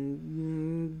chickens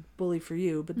and bully for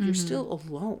you, but you're still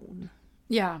alone.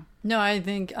 Yeah. No, I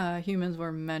think humans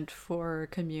were meant for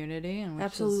community. And which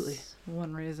Absolutely. Is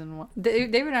one reason why.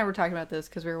 David and I were talking about this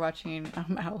because we were watching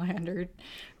Outlander.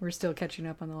 We're still catching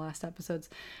up on the last episodes.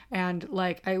 And,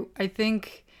 like, I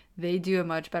think they do a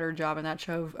much better job in that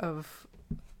show of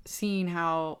seeing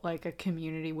how like a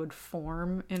community would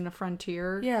form in the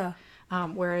frontier. Yeah.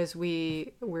 Whereas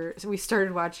we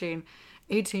started watching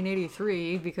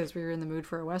 1883 because we were in the mood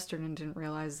for a Western and didn't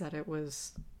realize that it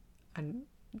was I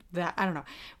don't know.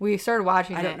 We started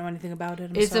watching it. I don't know anything about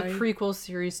it. It's a prequel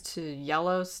series to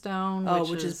Yellowstone.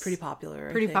 Which is pretty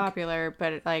popular. Popular,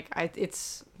 but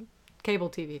it's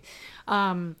cable TV.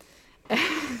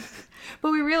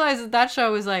 But we realized that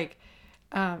show was like,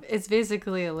 it's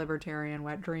basically a libertarian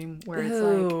wet dream where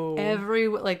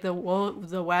it's like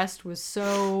the West was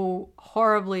so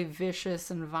horribly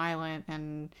vicious and violent,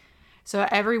 and so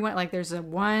everyone, like, there's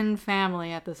one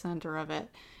family at the center of it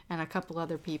and a couple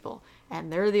other people,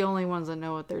 and they're the only ones that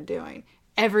know what they're doing.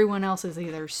 Everyone else is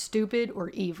either stupid or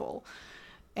evil.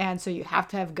 And so you have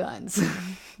to have guns.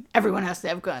 Everyone has to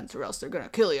have guns, or else they're gonna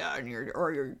kill you, and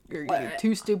you're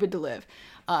too stupid to live.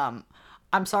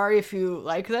 I'm sorry if you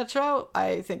like that show.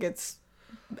 I think it's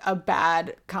a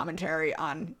bad commentary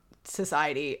on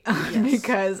society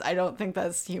because I don't think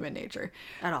that's human nature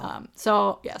at all.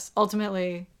 So yes,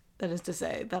 ultimately, that is to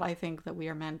say that I think that we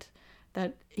are meant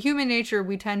that human nature,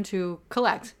 we tend to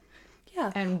collect. Yeah.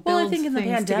 And well, I think in the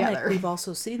pandemic together. we've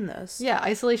also seen this. Yeah,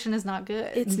 isolation is not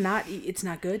good. It's not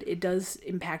good. It does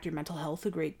impact your mental health a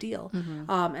great deal.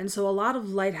 And so a lot of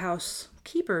lighthouse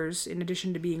keepers, in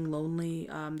addition to being lonely,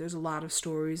 there's a lot of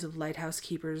stories of lighthouse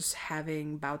keepers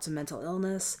having bouts of mental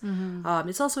illness.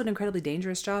 It's also an incredibly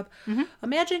dangerous job.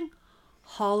 Imagine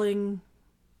hauling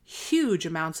huge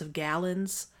amounts of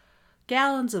gallons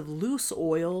of loose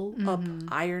oil up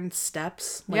iron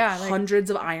steps, like hundreds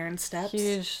of iron steps.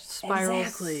 Huge spiral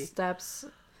steps.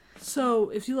 So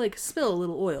if you spill a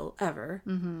little oil ever,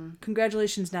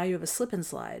 congratulations, now you have a slip and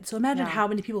slide. So imagine how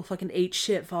many people fucking ate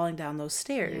shit falling down those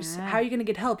stairs. How are you going to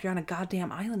get help? You're on a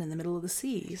goddamn island in the middle of the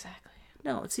sea. Exactly.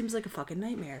 No, it seems like a fucking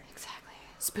nightmare. Exactly.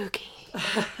 Spooky.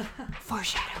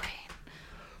 Foreshadowing.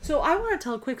 So I want to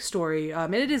tell a quick story,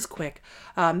 and it is quick.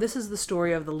 This is the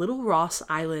story of the Little Ross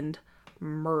Island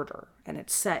murder, and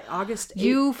it's set August 8th.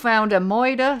 You found a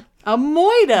moida. A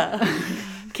moida.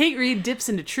 Kate Reed dips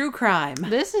into true crime.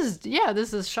 This is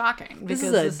shocking. This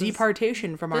is a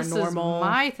departation from our normal. This is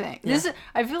my thing. Yeah.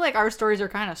 I feel like our stories are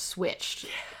kind of switched. Yeah.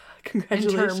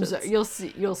 Congratulations. In terms of,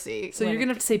 you'll see. So you're gonna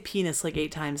have to say penis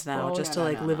 8 times now,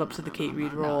 live up to the Kate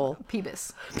Reed role.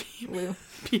 Peebus.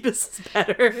 Peebus is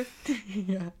better.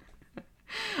 Yeah.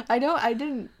 I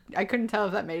couldn't tell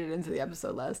if that made it into the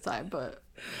episode last time, but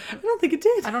I don't think it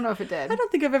did. I don't know if it did. I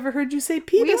don't think I've ever heard you say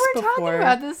Peebus before. We were talking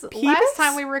about this last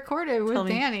time we recorded with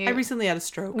Danny. I recently had a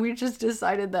stroke. We just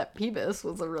decided that Peebus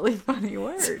was a really funny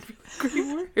word. Great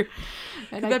word.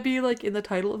 Could that be in the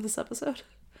title of this episode?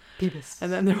 Peebus.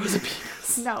 And then there was a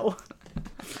Peebus. No.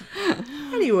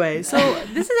 Anyway, so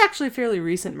this is actually a fairly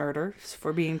recent murder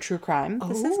for being true crime.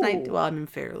 This is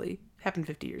fairly. Happened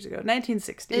 50 years ago.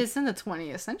 1960. It's in the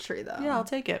 20th century, though. Yeah, I'll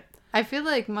take it. I feel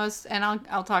like most, and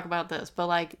I'll talk about this,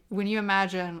 but when you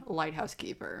imagine lighthouse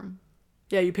keeper.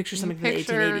 Yeah, you picture something from the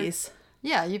 1880s.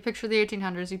 Yeah, you picture the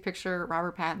 1800s. You picture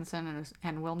Robert Pattinson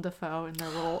and Willem Dafoe in their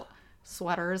little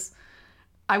sweaters.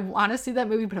 I want to see that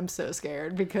movie, but I'm so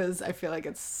scared because I feel like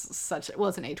it's it's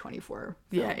an A24 film.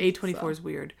 Yeah, A24 is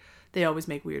weird. They always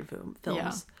make weird films.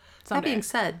 Yeah. That being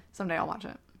said, someday I'll watch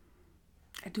it.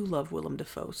 I do love Willem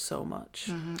Dafoe so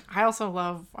much. I also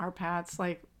love our Pats,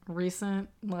 recent,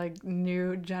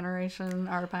 new generation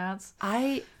our Pats.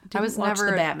 I was watch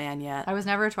the Batman yet. I was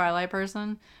never a Twilight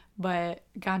person, but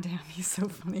goddamn, he's so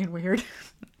funny and weird.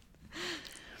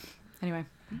 Anyway.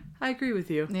 I agree with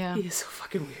you. Yeah. He is so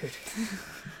fucking weird.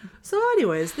 So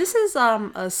anyways, this is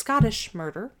a Scottish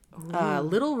murder.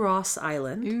 Little Ross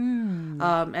Island.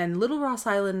 And Little Ross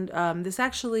Island, this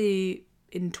actually...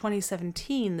 In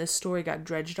 2017, this story got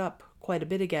dredged up quite a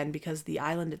bit again because the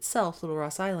island itself, Little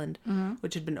Ross Island,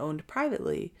 which had been owned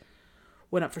privately,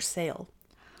 went up for sale.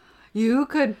 You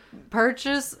could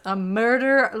purchase a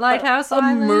murder lighthouse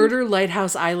island? A murder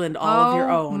lighthouse island all of your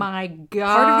own. Oh my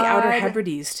God. Part of the Outer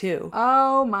Hebrides, too.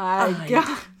 Oh my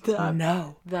God.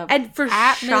 And for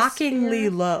shockingly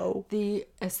low. The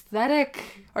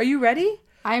aesthetic. Are you ready?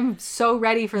 I'm so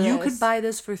ready for this. You could buy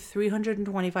this for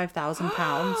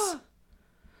 £325,000.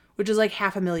 Which is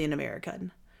 $500,000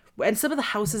 American. And some of the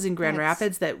houses in Grand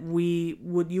Rapids that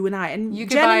you and I, and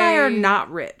Jen and I are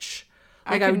not rich.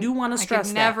 I do want to stress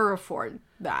that. I could never afford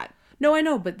that. No, I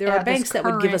know, but there are banks that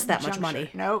would give us that much money.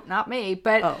 Nope, not me,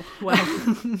 but... Oh,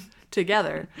 well,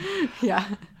 together.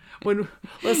 Yeah. When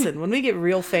we get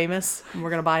real famous and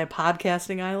we're going to buy a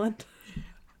podcasting island.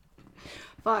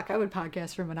 Fuck, I would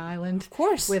podcast from an island. Of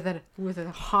course. With a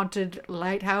haunted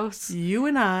lighthouse. You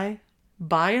and I...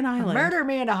 Buy an island. Murder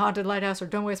me in a haunted lighthouse or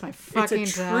don't waste my fucking time.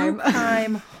 It's a true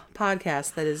crime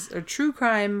podcast that is a true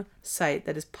crime site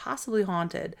that is possibly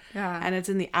haunted. Yeah. And it's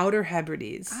in the Outer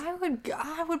Hebrides. I would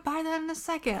buy that in a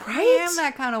second. Right? I am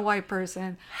that kind of white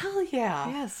person. Hell yeah.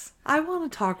 Yes. I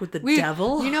want to talk with the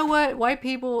devil. You know what? White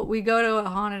people, we go to a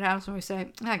haunted house and we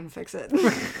say, I can fix it.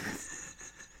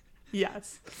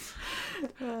 Yes.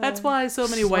 That's why so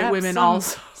many white women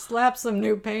also slap some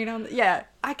new paint on. Yeah,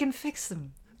 I can fix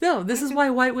them. No, this is why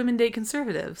white women date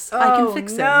conservatives. I can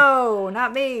fix it. No,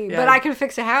 not me. Yeah. But I can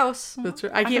fix a house. That's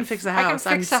right. I can't fix a house.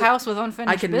 I can fix a house with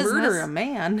unfinished I can business. murder a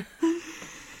man.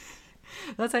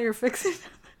 That's how you're fixing.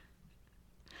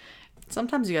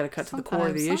 Sometimes you got to cut to the core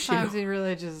of the issue. Sometimes you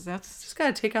really just got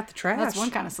to take out the trash. that's one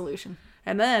kind of solution.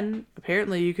 And then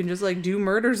apparently you can just like do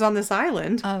murders on this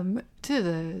island. To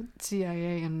the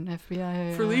CIA and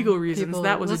FBI For legal reasons, people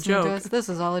that was a listening to joke. us, this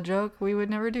is all a joke. We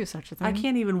would never do such a thing. I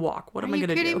can't even walk. What am I going to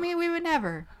do? Are you kidding me? We would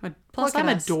never. Plus, Look at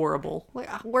I'm us. adorable. We're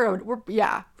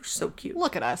We're so cute.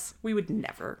 Look at us. We would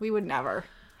never. We would never.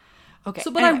 Okay.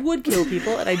 So, but I would kill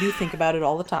people, and I do think about it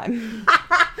all the time.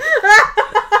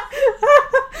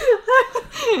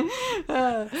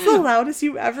 It's the loudest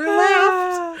you ever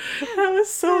laughed. That was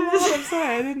so loud. I'm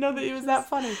sorry. I didn't know that it was that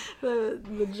funny.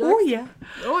 the joke. Oh yeah.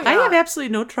 I have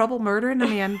absolutely no trouble murdering a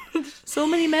man. So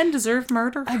many men deserve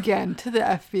murder. Again, to the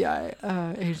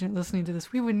FBI agent listening to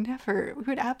this, we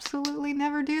would absolutely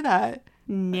never do that.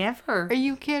 Never. Are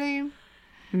you kidding?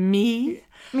 Me?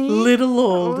 Me? Little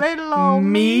old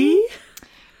me?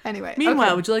 Anyway. Meanwhile,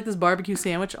 okay. would you like this barbecue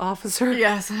sandwich, officer?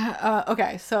 Yes.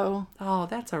 Okay, so... Oh,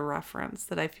 that's a reference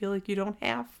that I feel like you don't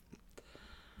have.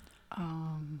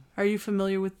 Are you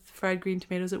familiar with fried green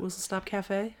tomatoes at Whistle Stop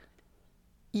Cafe?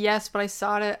 Yes, but I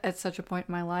saw it at such a point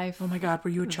in my life. Oh my god, were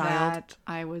you a child? That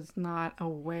I was not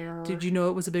aware. Did you know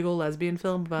it was a big old lesbian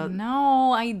film about...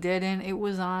 No, I didn't. It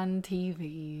was on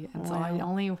TV, and so I Wow.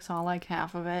 only saw like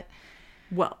half of it.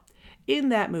 Well, in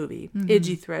that movie,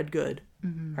 Idgie Threadgood,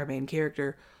 our main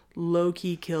character,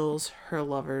 low-key kills her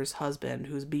lover's husband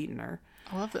who's beaten her.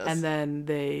 I love this. And then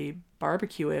they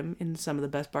barbecue him in some of the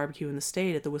best barbecue in the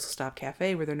state at the Whistle Stop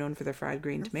Cafe, where they're known for their fried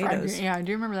green tomatoes. Yeah, I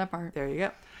do remember that part. There you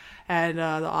go. And the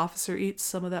officer eats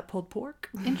some of that pulled pork.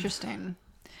 Interesting.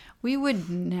 We would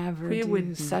never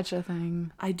do such a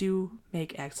thing. I do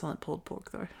make excellent pulled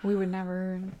pork, though. We would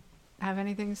never have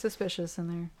anything suspicious in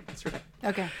there. That's right.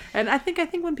 Okay. And I think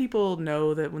when people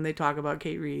know that when they talk about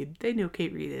Kate Reid, they know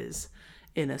Kate Reid is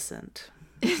innocent.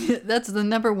 That's the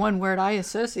number one word I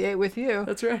associate with you.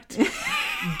 That's right.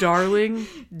 Darling,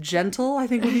 gentle, I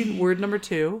think would be word number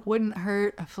 2. Wouldn't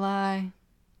hurt a fly.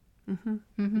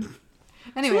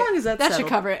 Anyway, As long as that's that should settled.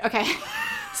 cover it. Okay.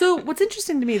 So what's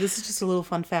interesting to me, this is just a little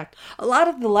fun fact, a lot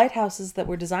of the lighthouses that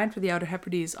were designed for the Outer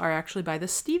Hebrides are actually by the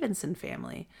Stevenson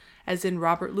family, as in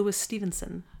Robert Louis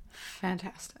Stevenson.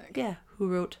 Fantastic. Yeah, who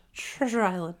wrote Treasure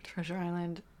Island. Treasure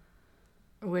Island,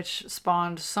 which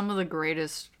spawned some of the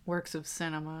greatest works of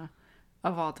cinema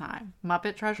of all time.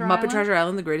 Muppet Treasure Island. Muppet Treasure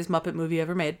Island, the greatest Muppet movie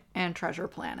ever made. And Treasure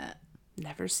Planet.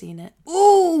 Never seen it.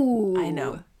 Ooh! I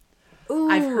know. Ooh.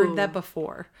 I've heard that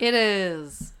before. It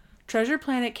is. Treasure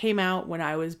Planet came out when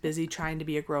I was busy trying to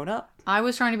be a grown-up. I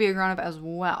was trying to be a grown-up as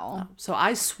well. So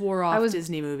I swore off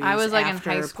Disney movies I was like after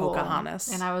in high school. Pocahontas.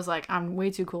 And I was like, I'm way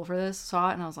too cool for this. Saw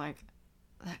it and I was like,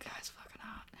 that guy's fucking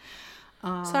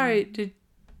hot. Sorry, did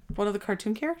one of the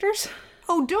cartoon characters?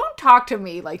 Oh, don't talk to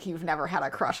me like you've never had a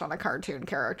crush on a cartoon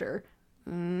character.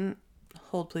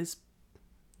 Hold, please.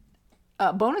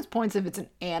 Bonus points if it's an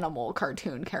animal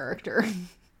cartoon character.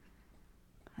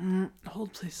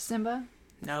 Hold, please. Simba?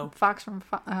 No. Fox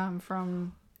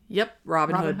from Yep,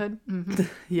 Robin Hood. Mm-hmm.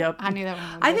 Yep. I knew that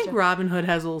one. I think Robin Hood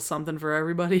has a little something for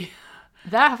everybody.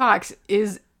 That fox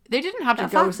is... They didn't have to go...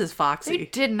 Fox is foxy. They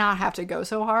did not have to go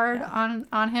so hard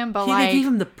on him, but They gave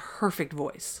him the perfect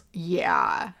voice.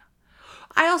 Yeah.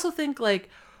 I also think, like,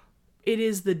 it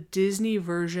is the Disney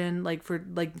version,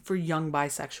 for young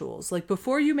bisexuals. Like,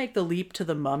 before you make the leap to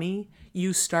the Mummy,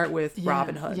 you start with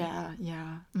Robin Hood. Yeah.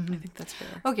 I think that's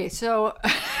fair. Okay, so...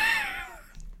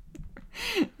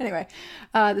 Anyway,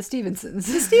 the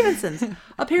Stevensons. The Stevensons.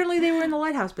 Apparently they were in the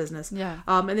lighthouse business. Yeah.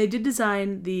 And they did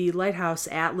design the lighthouse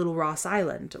at Little Ross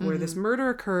Island, where this murder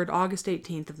occurred August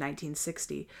 18th of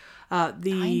 1960.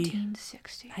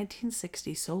 1960.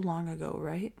 1960, so long ago,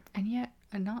 right? And yet,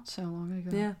 not so long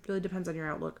ago. Yeah, really depends on your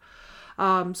outlook.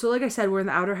 So like I said, we're in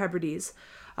the Outer Hebrides.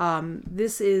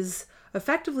 This is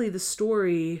effectively the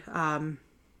story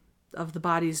of the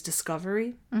body's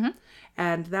discovery. Mm-hmm.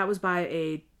 And that was by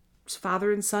a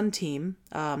father and son team,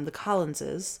 the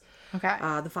Collinses. Okay.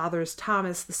 The father is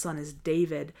Thomas, the son is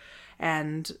David.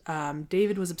 And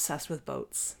David was obsessed with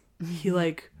boats. Mm-hmm.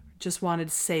 He just wanted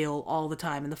to sail all the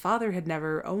time. And the father had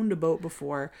never owned a boat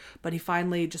before, but he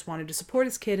finally just wanted to support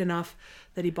his kid enough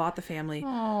that he bought the family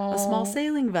a small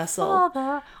sailing vessel.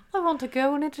 Father, I want to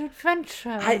go on an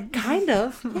adventure. Kind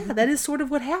of. Yeah, that is sort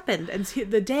of what happened. And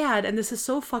the dad, and this is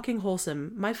so fucking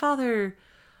wholesome, my father's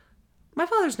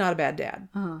not a bad dad.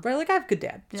 Right? Like, I have a good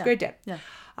dad. He's a great dad. Yeah.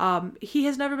 He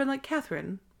has never been like,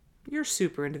 Catherine, you're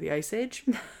super into the Ice Age.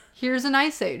 Here's an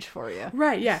Ice Age for you.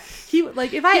 Right, yeah. He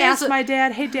like if I Here's asked my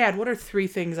dad, "Hey dad, what are 3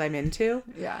 things I'm into?"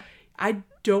 Yeah. I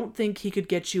don't think he could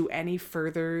get you any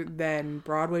further than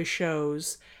Broadway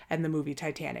shows and the movie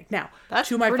Titanic. Now, That's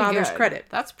to my pretty father's good. credit,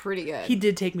 That's pretty good. he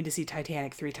did take me to see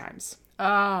Titanic 3 times.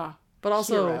 Ah. But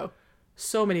also Hero.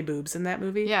 so many boobs in that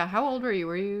movie. Yeah. How old were you?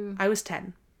 Were you? I was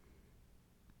 10.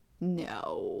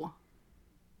 No.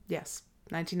 Yes,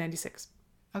 1996.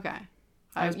 Okay.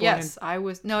 I was born yes, I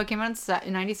was. No, it came out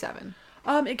in 97.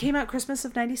 It came out Christmas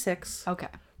of 96 Okay.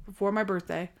 before my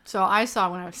birthday. So I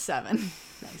saw when I was 7.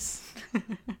 Nice.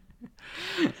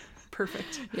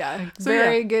 Perfect. Yeah. So,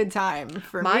 Very yeah. good time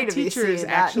for My me to be teachers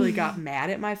seeing actually that. got mad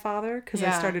at my father because I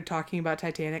Yeah. started talking about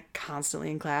Titanic constantly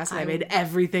in class, and I made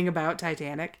everything about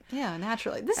Titanic. Yeah,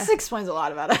 naturally. This explains a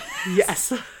lot about it.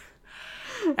 Yes.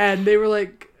 And they were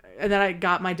like, and then I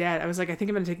got my dad. I was like, I think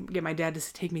I'm going to get my dad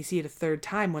to take me see it a 3rd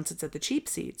time once it's at the cheap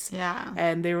seats. Yeah.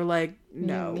 And they were like,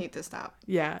 no. You need to stop.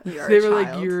 Yeah. You're they a were like,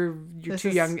 child. you're This too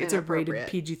is young. It's a rated inappropriate.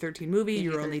 PG-13 movie.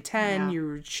 You're only 10. Yeah.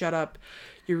 You shut up.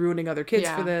 You're ruining other kids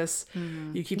Yeah. for this.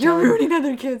 You keep You're telling ruining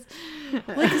other kids. like,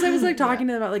 because I was like talking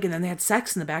to them about like, and then they had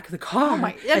sex in the back of the car,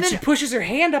 my- and and she then- pushes her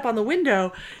hand up on the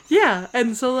window. Yeah,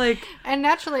 and so like, And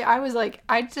naturally, I was like,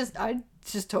 I just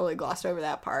totally glossed over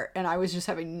that part, and I was just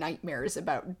having nightmares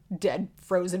about dead,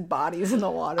 frozen bodies in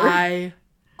the water. I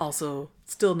also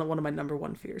still one of my number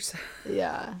 1 fears.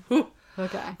 Yeah. Whew.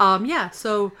 Okay. Yeah,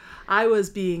 so I was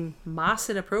being moss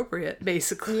inappropriate,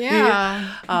 basically.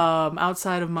 Yeah.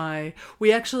 Outside of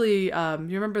we actually, you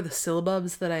remember the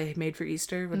syllabubs that I made for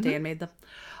Easter when Dan made them?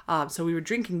 So we were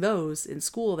drinking those in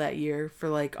school that year for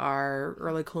like our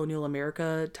early colonial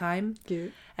America time.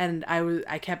 Cute. And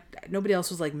nobody else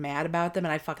was like mad about them,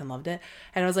 and I fucking loved it.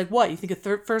 And I was like, what, you think a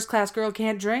first class girl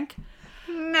can't drink?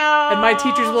 No. And my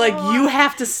teachers were like, you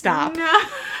have to stop. No.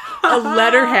 A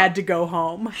letter had to go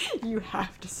home. You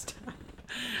have to stop.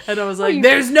 And I was like,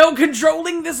 there's no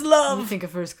controlling this You love. think a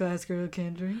first class girl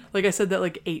can't drink? Like I said that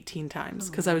like 18 times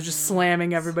because I was just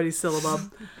slamming everybody's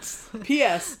syllabub.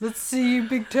 P.S. Let's see you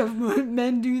big tough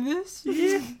men do this.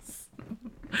 Yes.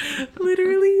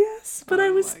 Literally, yes. But I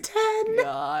was 10.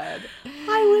 God.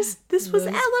 This was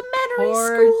Those elementary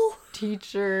poor school.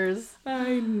 Teachers.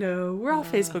 I know. We're all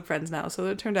Facebook friends now, so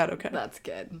it turned out okay. That's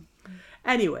good.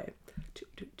 Anyway.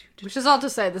 Which is all to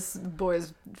say, this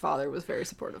boy's father was very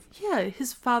supportive Yeah,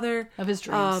 his father of his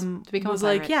dreams to become was a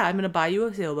pirate. like, yeah, I'm going to buy you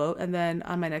a sailboat, and then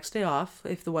on my next day off,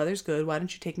 if the weather's good, why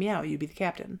don't you take me out? You be the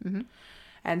captain. Mm-hmm.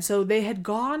 And so they had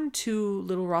gone to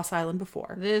Little Ross Island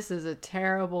before. This is a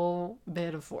terrible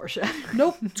bit of foreshadowing.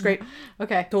 Nope, it's great.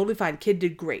 Okay. Totally fine. Kid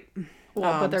did great.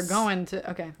 Well, but they're going to...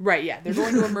 Okay. Right, yeah. They're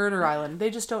going to a murder island.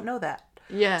 They just don't know that.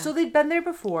 Yeah. So they'd been there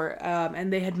before,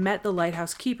 and they had met the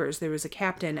lighthouse keepers. There was a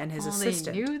captain and his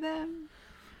assistant. They knew them?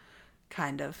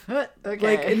 Kind of.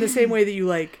 Okay. Like, in the same way that you,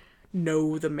 like,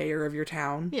 know the mayor of your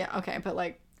town. Yeah, okay. But,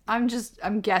 like, I'm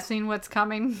guessing what's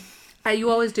coming.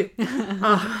 You always do.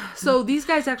 So these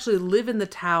guys actually live in the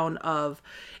town of...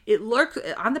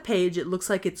 on the page, it looks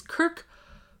like it's Kirk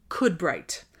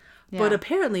Cudbright. Yeah. But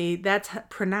apparently, that's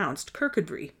pronounced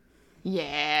Kirkcudbright.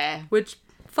 Yeah. Which,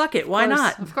 fuck it, why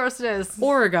not? Of course it is.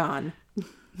 Oregon.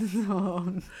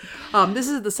 This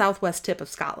is the southwest tip of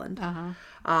Scotland.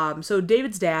 So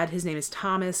David's dad, his name is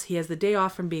Thomas. He has the day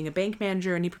off from being a bank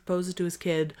manager, and he proposes to his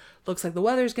kid. Looks like the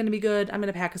weather's going to be good. I'm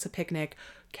going to pack us a picnic.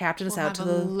 Captain us out to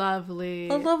the lovely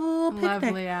little picnic.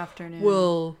 lovely afternoon.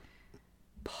 We'll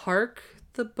park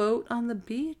the boat on the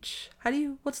beach.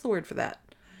 What's the word for that?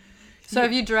 So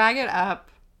if you drag it up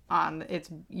on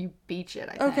you beach it,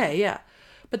 I think. Okay, yeah.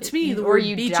 But to me, the or word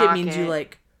you beach it dock means you it.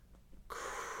 like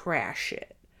crash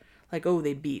it. Like, oh,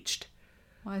 they beached.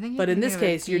 Well, I think But in this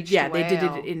case, they did it whale.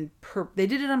 they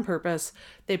did it on purpose.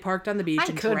 They parked on the beach I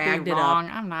and could dragged be it wrong.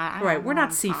 up. I'm not. I Right, don't we're know not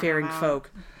what I'm seafaring talking about.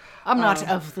 folk. I'm not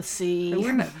of the sea.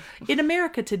 We're not, in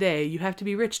America today, you have to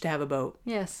be rich to have a boat.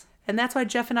 Yes. And that's why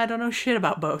Jeff and I don't know shit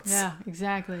about boats. Yeah,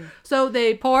 exactly. So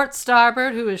they... Port,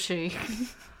 starboard, who is she?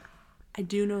 I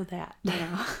do know that.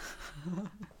 Yeah.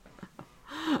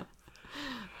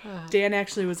 Dan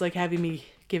actually was like having me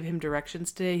give him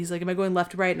directions today. He's like, am I going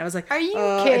left or right? And I was like, Are you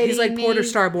and he's like, kidding port or me?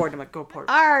 starboard. And I'm like, go port.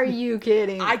 Are you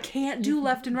kidding? I can't do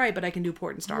left and right, but I can do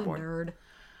port and You're a starboard. nerd.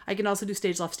 I can also do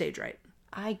stage left, stage right.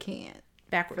 I can't.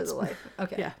 Backwards. For the life.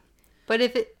 Okay. Yeah. But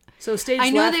if it... So stage I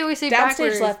know left, they always say downstage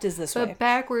backwards, left is this but way.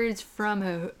 backwards from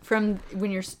when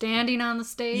you're standing on the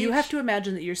stage. You have to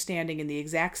imagine that you're standing in the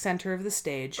exact center of the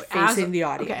stage, facing the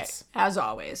audience. Okay, as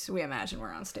always, we imagine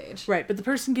we're on stage. Right, but the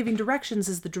person giving directions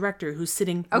is the director who's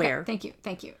sitting Okay, where? thank you,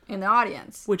 in the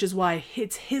audience. Which is why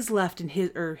it's his left and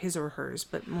his or hers.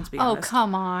 But let's be Oh, honest.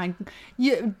 come on,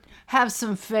 you have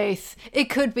some faith.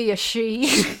 It could be a she.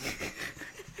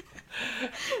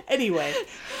 Anyway,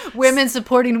 Women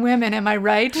supporting women. Am I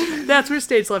right? that's where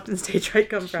stage left and stage right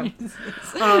come from.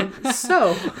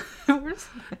 So,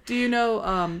 do you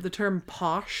know the term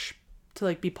posh? To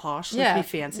like be posh, like be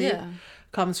fancy,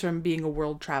 comes from being a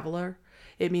world traveler.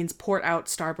 It means port out,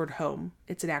 starboard home.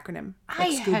 It's an acronym.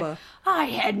 Like scuba. I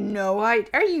had no idea.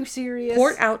 Are you serious?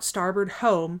 Port out, starboard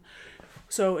home.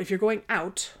 So if you're going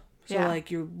out, so Yeah. like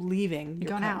you're leaving,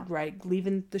 Going out. right?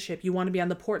 Leaving the ship. You want to be on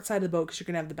the port side of the boat because you're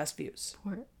gonna have the best views.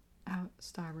 Port out,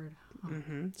 starboard.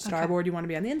 Starboard, you want to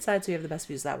be on the inside, so you have the best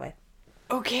views that way.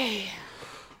 Okay.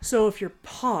 So if you're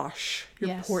posh,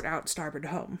 you're Yes. port out, starboard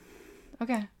home.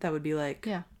 Okay. That would be like,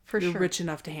 Yeah, for you're sure. rich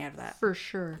enough to handle that. For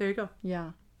sure. There you go.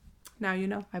 Yeah, Now you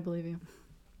know. I believe you.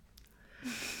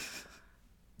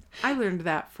 I learned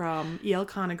that from E.L.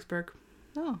 Konigsberg.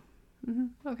 Oh.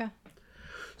 Okay.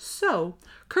 So,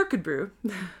 Kirkcudbright.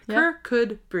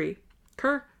 Kirkcudbright.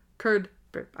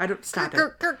 Kirkcudbright. I don't stop it.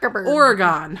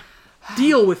 Oregon.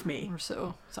 Deal with me. We're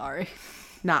so sorry.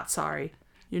 Not sorry.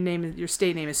 Your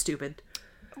state name is stupid.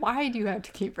 Why do you have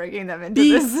to keep breaking them into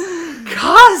this?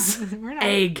 Cause We're not-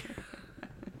 egg.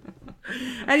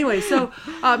 Anyway, so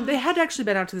they had actually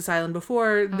been out to this island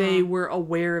before. They were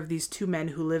aware of these two men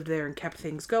who lived there and kept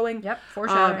things going. Yep,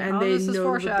 foreshadowing. And Oh, they this is know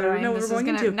foreshadowing. what This we're is going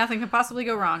into. nothing could possibly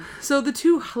go wrong. So the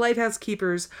two lighthouse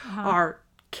keepers are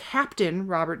Captain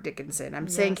Robert Dickinson. I'm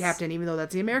saying Yes. captain, even though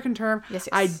that's the American term. Yes, yes.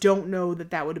 I don't know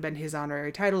that would have been his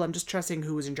honorary title. I'm just trusting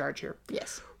who was in charge here.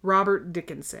 Yes. Robert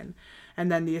Dickinson.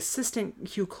 And then the assistant,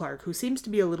 Hugh Clark, who seems to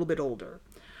be a little bit older.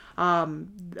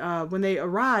 When they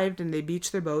arrived and they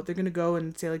beached their boat, they're going to go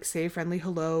and say a friendly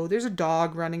hello. There's a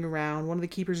dog running around. One of the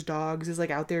keeper's dogs is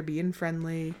like out there being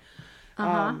friendly.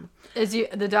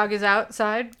 The dog is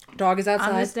outside Dog is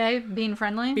outside. on this day being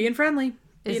friendly? Being friendly.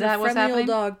 Is Being that a what's friendly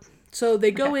happening? old dog. So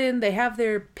they go in, they have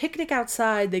their picnic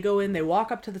outside, they go in, they walk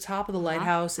up to the top of the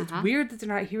lighthouse. It's weird that they're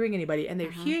not hearing anybody, and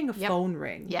they're hearing a phone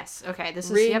ring. Yes. Okay. This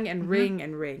Ring is and ring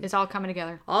and ring. It's all coming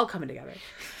together. All coming together.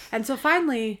 And so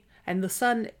finally, and the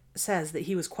son says that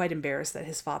he was quite embarrassed that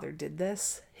his father did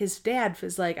this. His dad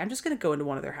is like, I'm just going to go into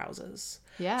one of their houses.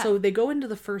 Yeah. So they go into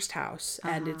the first house,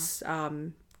 and it's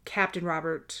Captain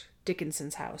Robert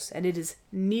Dickinson's house, and it is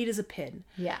neat as a pin.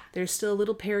 Yeah. There's still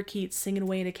little parakeets singing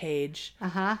away in a cage.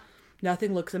 Uh-huh.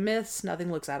 Nothing looks amiss.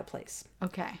 Nothing looks out of place.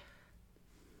 Okay.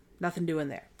 Nothing doing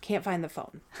there. Can't find the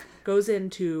phone. Goes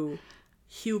into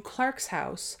Hugh Clark's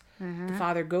house. The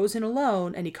father goes in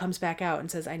alone, and he comes back out and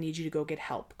says, I need you to go get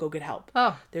help. Go get help.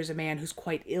 Oh. There's a man who's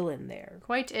quite ill in there.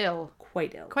 Quite ill.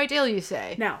 Quite ill. Quite ill, you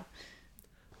say. Now,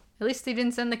 At least they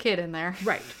didn't send the kid in there.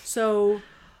 right. So,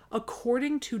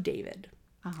 according to David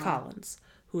Collins,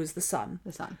 who is the son,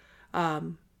 The son.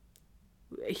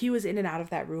 he was in and out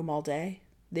of that room all day.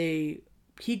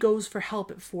 He goes for help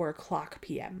at 4:00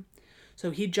 p.m. So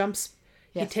he jumps,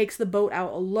 he takes the boat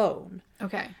out alone,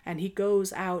 Okay. and he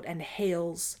goes out and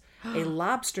hails a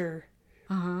lobster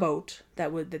boat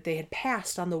that they had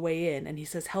passed on the way in, and he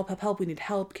says, help, help, help, we need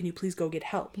help. Can you please go get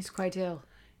help? He's quite ill.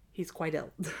 He's quite ill.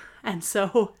 And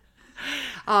so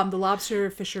the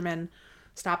lobster fishermen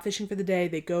stop fishing for the day.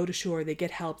 They go to shore. They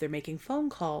get help. They're making phone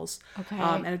calls. Okay.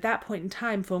 And at that point in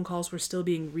time, phone calls were still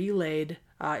being relayed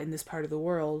in this part of the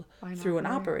world through an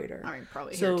operator. I mean,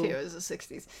 probably So- here too. It was the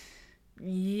 60s.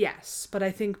 Yes, but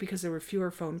I think because there were fewer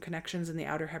phone connections in the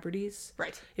Outer Hebrides,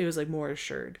 Right. it was like more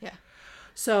assured. Yeah.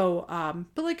 So,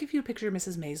 but like if you picture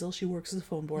Mrs. Maisel, she works as a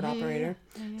phone board operator.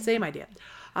 Same idea.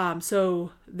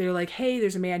 So they're like, hey,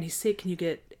 there's a man, he's sick. Can you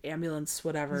get ambulance,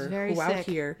 whatever, He's very out sick.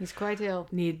 here? He's quite ill.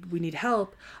 We need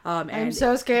help. And I'm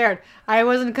so scared. I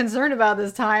wasn't concerned about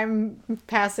this time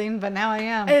passing, but now I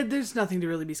am. there's nothing to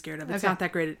really be scared of. It's Okay. not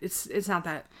that great. It's not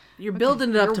that you're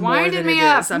building it up You're to more winding than me it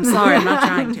up. is. I'm sorry, I'm not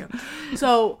trying to.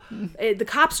 So the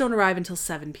cops don't arrive until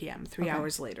 7 p.m. 3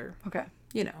 hours later. Okay.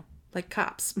 You know, like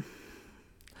cops.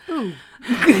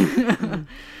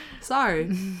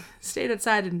 Sorry. Stayed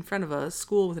outside in front of a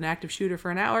school with an active shooter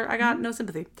for an hour. I got no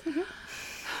sympathy.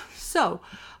 So,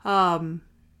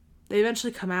 they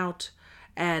eventually come out,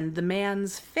 and the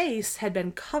man's face had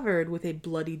been covered with a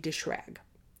bloody dish rag.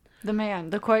 The man,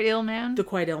 the quite ill man. The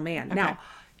quite ill man. Now,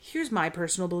 here's my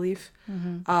personal belief.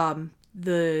 According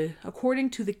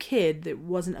to the kid, that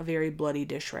wasn't a very bloody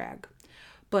dish rag.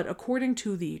 But according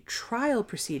to the trial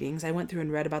proceedings, I went through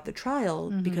and read about the trial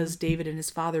because David and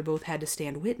his father both had to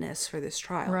stand witness for this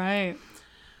trial. Right.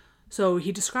 So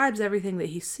he describes everything that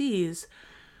he sees,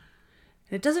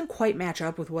 and it doesn't quite match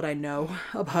up with what I know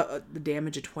about the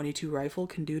damage a .22 rifle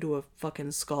can do to a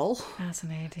fucking skull.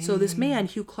 Fascinating. So this man,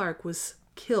 Hugh Clark, was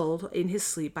killed in his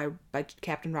sleep by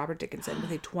Captain Robert Dickinson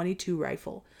with a .22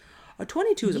 rifle. A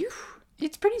 .22 is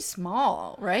it's pretty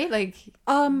small, right? Like,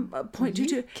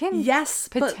 .22. can Yes,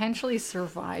 but potentially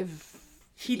survive.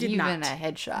 he did even not. a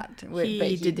headshot.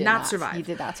 He did not survive. He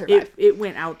did not survive. It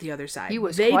went out the other side. He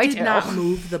was They quite did not ill.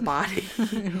 move the body.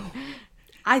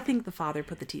 I think the father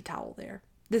put the tea towel there.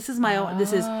 This is my own.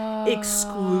 This is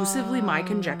exclusively my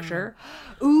conjecture.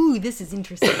 Ooh, this is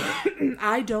interesting.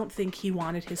 I don't think he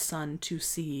wanted his son to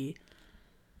see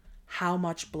how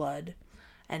much blood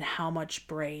and how much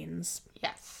brains.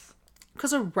 Yes.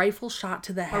 Because a rifle shot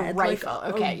to the head. A rifle.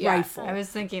 Like Okay, a yeah. rifle. I was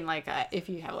thinking like if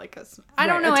you have like I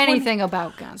don't Right, know a 20 anything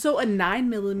about guns. So a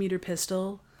 9mm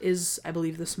pistol is, I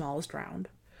believe, the smallest round.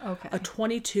 Okay. A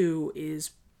 .22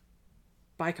 is,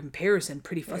 by comparison,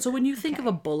 pretty fun. So when you think of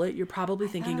a bullet, you're probably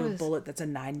thinking of a bullet that's a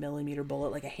 9mm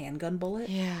bullet, like a handgun bullet.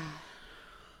 Yeah.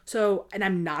 So, and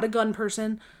I'm not a gun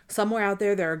person. Somewhere out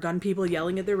there are gun people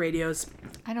yelling at their radios.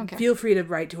 I don't care. Feel free to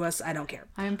write to us. I don't care.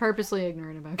 I am purposely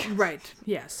ignorant about guns. Right.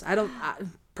 Yes. I don't.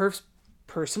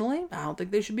 Personally, I don't think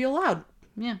they should be allowed.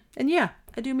 Yeah. And yeah,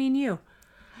 I do mean you.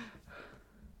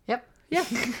 Yep. Yeah.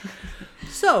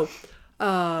 So,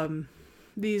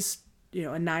 these, a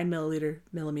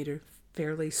 9mm,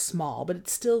 fairly small, but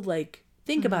it's still like,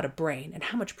 think about a brain and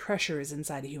how much pressure is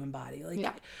inside a human body.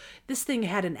 Like, this thing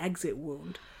had an exit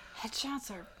wound. Headshots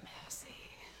are messy.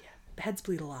 Heads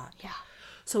bleed a lot. Yeah.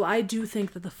 So I do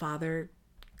think that the father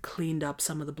cleaned up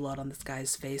some of the blood on this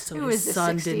guy's face so It his was the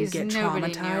son 60s. didn't get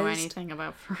Nobody traumatized. knew anything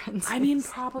about forensics. I mean,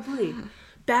 probably.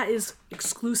 That is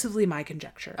exclusively my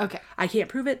conjecture. Okay. I can't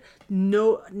prove it.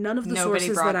 No, none of the Nobody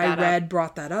sources brought that I that read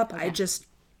brought that up. I just,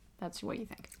 that's what you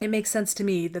think. it makes sense to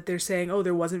me that they're saying, oh,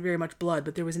 there wasn't very much blood,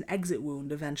 but there was an exit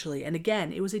wound eventually. And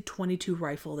again, it was a .22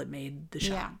 rifle that made the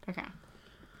shot. Yeah. Okay.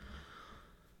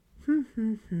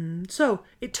 So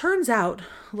it turns out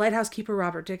lighthouse keeper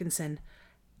Robert Dickinson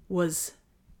was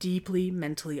deeply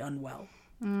mentally unwell.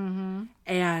 Mm-hmm.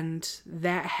 And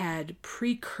that had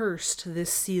precursed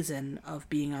this season of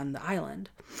being on the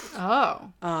island.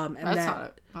 Oh. And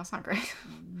That's not great.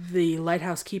 the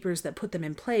lighthouse keepers that put them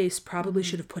in place probably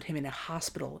should have put him in a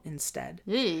hospital instead.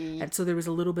 Yeah. And so there was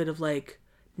a little bit of like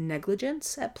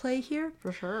negligence at play here.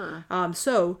 For sure.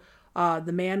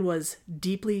 The man was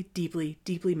deeply, deeply,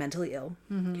 deeply mentally ill.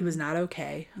 Mm-hmm. He was not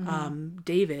okay. Mm-hmm.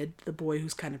 David, the boy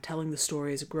who's kind of telling the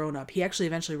story as a grown-up, he actually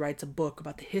eventually writes a book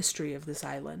about the history of this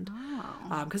island.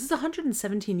 Because it's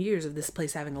 117 years of this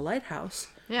place having a lighthouse.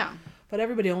 Yeah. But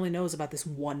everybody only knows about this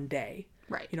one day.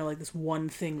 Right. Like this one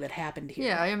thing that happened here.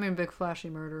 Yeah, I mean, big flashy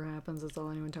murder happens. That's all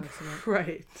anyone talks about.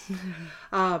 Right.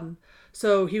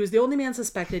 So he was the only man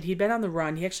suspected. He'd been on the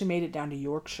run. He actually made it down to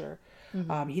Yorkshire.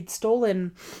 Mm-hmm. He'd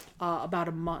stolen about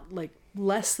a month, like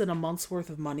less than a month's worth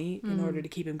of money in order to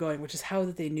keep him going, which is how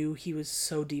that they knew he was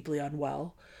so deeply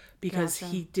unwell, because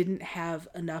he didn't have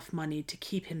enough money to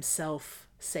keep himself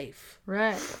safe.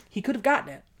 Right. He could have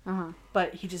gotten it,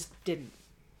 but he just didn't.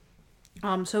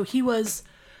 So he was,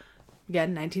 again,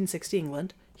 1960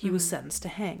 England, he was sentenced to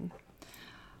hang.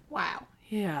 Wow.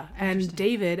 Yeah, and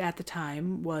David at the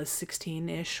time was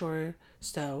 16-ish or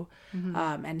so,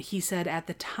 and he said, at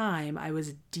the time, I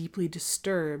was deeply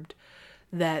disturbed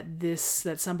that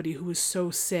somebody who was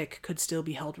so sick could still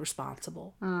be held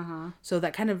responsible. So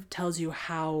that kind of tells you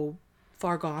how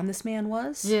far gone this man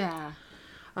was. Yeah.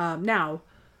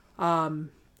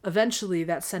 Eventually,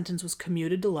 that sentence was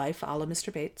commuted to life, a la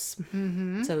Mr. Bates.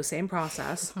 Mm-hmm. So same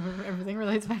process. Everything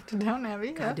relates back to Downton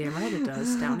Abbey. Goddamn right it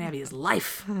does. Downton Abbey is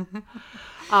life.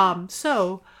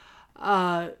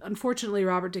 Unfortunately,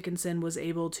 Robert Dickinson was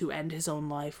able to end his own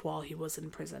life while he was in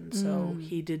prison. So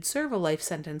he did serve a life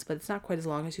sentence, but it's not quite as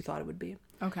long as you thought it would be.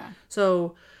 Okay.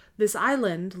 So this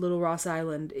island, Little Ross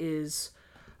Island, is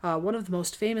one of the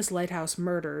most famous lighthouse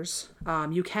murders.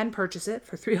 You can purchase it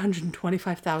for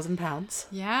 £325,000.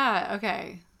 Yeah,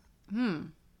 okay.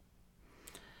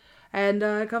 And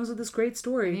it comes with this great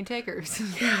story. Any takers?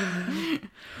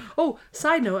 Oh,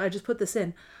 side note, I just put this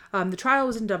in. The trial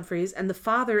was in Dumfries, and the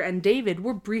father and David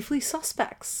were briefly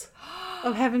suspects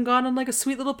of having gone on like a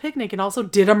sweet little picnic and also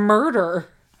did a murder.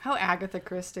 How Agatha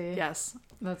Christie. Yes.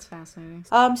 That's fascinating.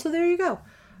 So there you go.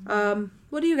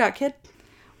 What do you got, kid?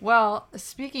 Well,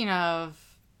 speaking of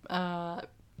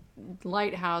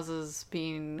lighthouses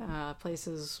being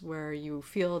places where you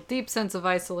feel a deep sense of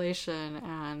isolation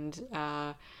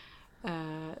and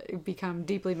become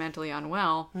deeply mentally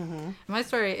unwell. Mm-hmm. My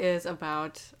story is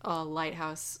about a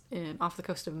lighthouse off the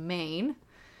coast of Maine.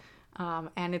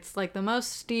 And it's like the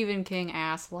most Stephen King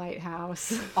ass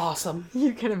lighthouse. Awesome.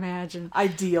 You can imagine.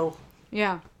 Ideal.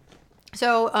 Yeah.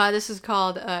 So this is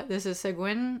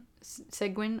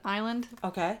Seguin Island.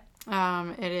 Okay.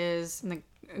 It is in the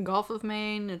Gulf of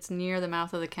Maine. It's near the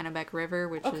mouth of the Kennebec River,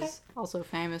 which is also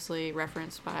famously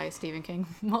referenced by Stephen King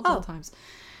multiple times.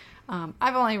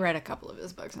 I've only read a couple of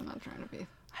his books. I'm not trying to be.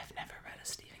 I've never read a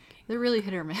Stephen King. They're really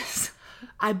hit or miss.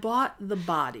 I bought The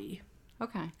Body.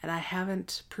 Okay. And I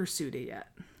haven't pursued it yet.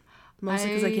 Mostly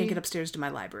because I can't get upstairs to my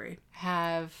library.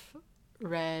 Have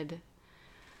read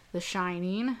The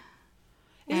Shining.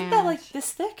 Isn't that like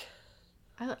this thick?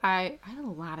 I had a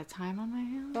lot of time on my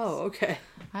hands. Oh, okay.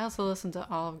 I also listened to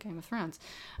all of Game of Thrones.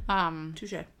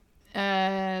 Touche.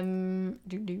 I've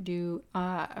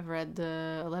read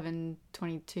the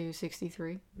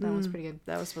 11/22/63. That one's pretty good.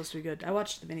 That was supposed to be good. I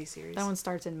watched the miniseries. That one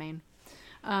starts in Maine.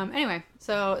 Anyway,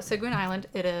 so Seguin Island,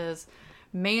 it is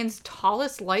Maine's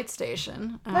tallest light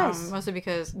station. Nice. Mostly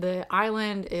because the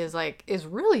island is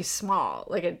really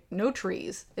small. No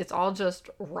trees. It's all just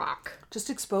rock. Just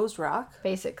exposed rock?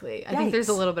 Basically. I think there's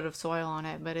a little bit of soil on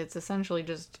it, but it's essentially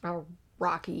just a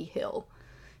rocky hill.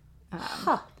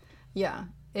 Yeah.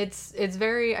 It's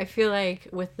very, I feel like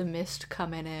with the mist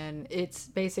coming in, it's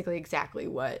basically exactly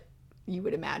what you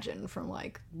would imagine from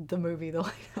the movie The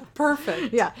Lighthouse.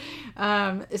 Perfect. Yeah.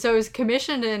 So it was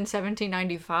commissioned in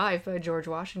 1795 by George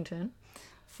Washington.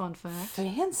 Fun fact.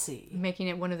 Fancy. Making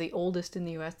it one of the oldest in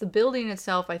the U.S. The building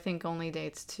itself, I think, only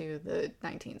dates to the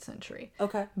 19th century.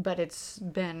 Okay. But it's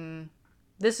been...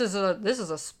 This is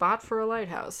a spot for a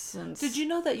lighthouse since... Did you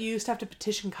know that you used to have to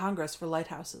petition Congress for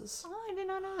lighthouses? Oh, I did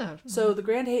not know that. So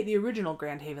the original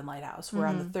Grand Haven Lighthouse, we're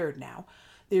on the third now.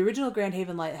 The original Grand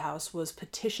Haven Lighthouse was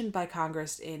petitioned by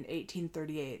Congress in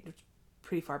 1838,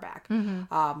 pretty far back.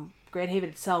 Mm-hmm. Grand Haven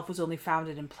itself was only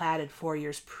founded and platted 4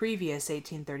 years previous,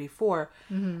 1834.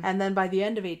 Mm-hmm. And then by the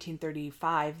end of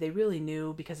 1835, they really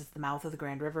knew, because it's the mouth of the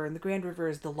Grand River, and the Grand River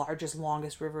is the largest,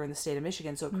 longest river in the state of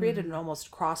Michigan, so it created an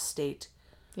almost cross-state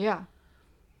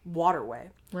waterway.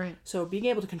 Right. So being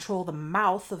able to control the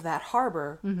mouth of that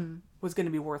harbor was going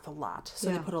to be worth a lot. So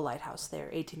they put a lighthouse there,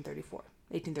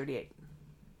 1838.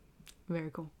 Very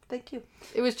cool. Thank you.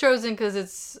 It was chosen because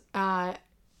it's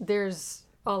there's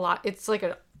a lot. It's like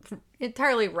a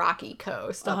entirely rocky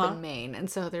coast up in Maine, and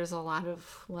so there's a lot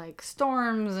of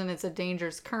storms, and it's a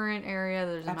dangerous current area.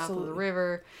 There's a mouth of the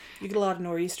river. You get a lot of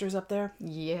nor'easters up there.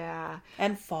 Yeah.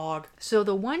 And fog. So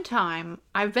the one time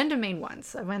I've been to Maine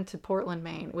once, I went to Portland,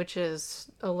 Maine, which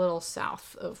is a little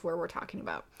south of where we're talking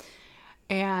about.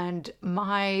 And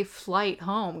my flight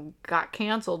home got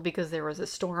canceled because there was a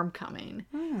storm coming.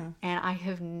 And I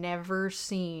have never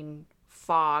seen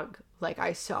fog like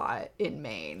I saw it in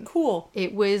Maine. Cool.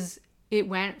 It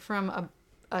went from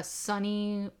a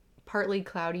sunny, partly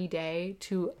cloudy day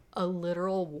to a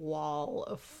literal wall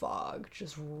of fog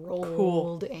just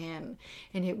rolled in.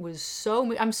 And it was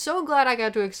I'm so glad I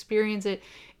got to experience it,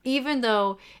 even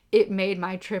though it made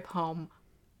my trip home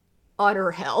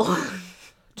utter hell.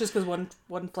 Just because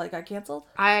one flight got canceled?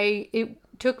 It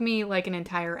took me an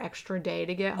entire extra day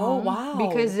to get home. Oh, wow.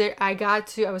 Because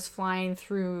I was flying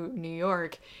through New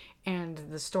York, and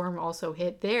the storm also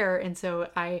hit there. And so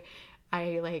I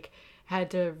had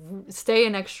to stay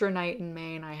an extra night in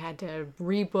Maine. I had to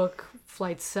rebook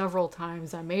flights several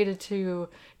times. I made it to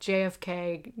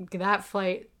JFK. The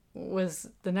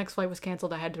next flight was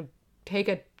canceled. I had to take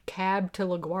a cab to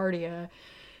LaGuardia,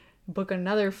 book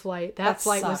another flight. That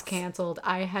flight was canceled.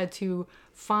 I had to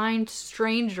find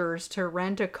strangers to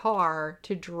rent a car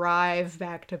to drive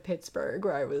back to Pittsburgh,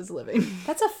 where I was living.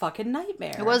 That's a fucking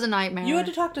nightmare. It was a nightmare. You had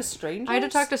to talk to strangers? I had to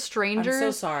talk to strangers. I'm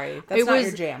so sorry. That's not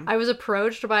your jam. I was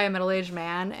approached by a middle-aged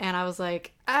man, and I was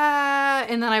like,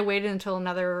 and then I waited until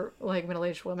another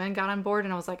middle-aged woman got on board,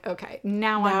 and I was like, okay,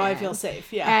 now I feel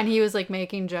safe. Yeah. And he was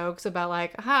making jokes about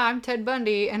hi, I'm Ted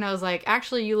Bundy, and I was like,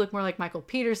 actually, you look more like Michael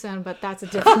Peterson, but that's a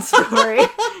different story.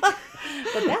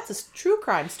 But that's a true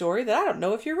crime story that I don't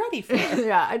know if you're ready for.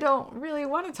 Yeah, I don't really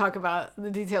want to talk about the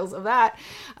details of that.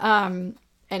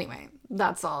 Anyway,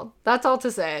 that's all. That's all to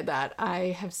say that I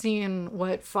have seen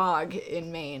what fog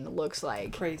in Maine looks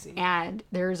like. Crazy. And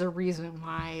there's a reason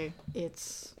why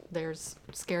there's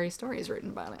scary stories written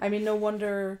about it. I mean, no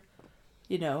wonder,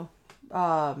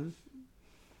 not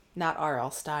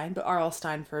R.L. Stine, but R.L.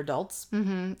 Stine for adults.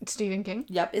 Mm-hmm. Stephen King.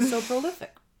 Yep, it's so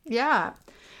prolific. Yeah.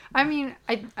 I mean,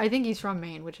 I think he's from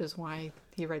Maine, which is why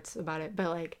he writes about it.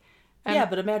 But yeah,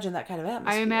 but imagine that kind of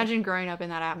atmosphere. I imagine growing up in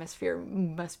that atmosphere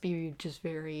must be just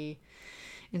very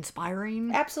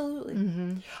inspiring.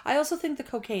 Absolutely. I also think the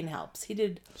cocaine helps. He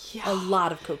did a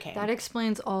lot of cocaine. That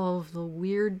explains all of the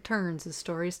weird turns his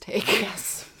stories take.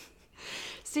 Yes.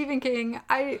 Stephen King,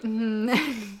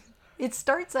 it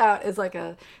starts out as like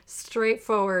a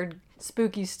straightforward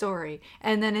spooky story,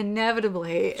 and then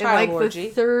inevitably in like the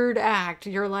third act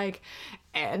you're like,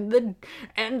 and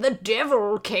the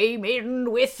devil came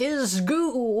in with his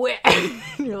goo. And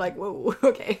you're like, whoa,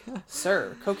 okay.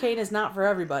 Sir, cocaine is not for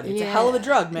everybody. It's a hell of a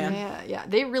drug, man. Yeah.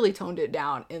 They really toned it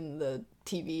down in the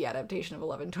TV adaptation of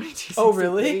 11/22. Oh,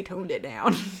 really? They toned it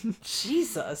down.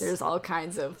 Jesus. There's all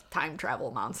kinds of time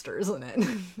travel monsters in it.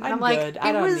 And I'm like, good.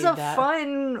 I don't need that.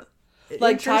 Fun,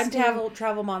 like time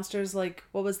travel monsters. Like,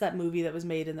 what was that movie that was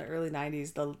made in the early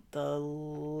 90s? The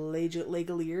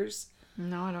Legaliers?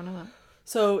 No, I don't know that.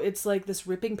 So it's like this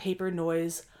ripping paper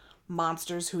noise,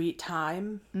 monsters who eat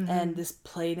time, and this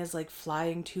plane is like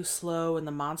flying too slow and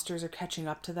the monsters are catching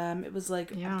up to them. It was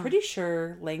like, I'm pretty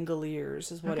sure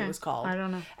Langoliers is what it was called. I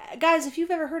don't know. Guys, if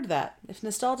you've ever heard of that, if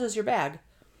nostalgia is your bag,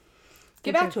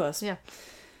 get back to us. Yeah.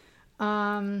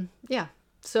 Yeah.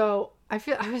 So I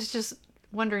was just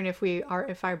wondering if I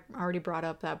already brought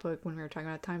up that book when we were talking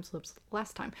about time slips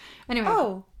last time. Anyway.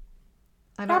 Oh.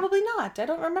 Probably not. I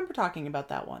don't remember talking about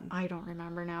that one. I don't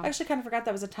remember now. I actually kind of forgot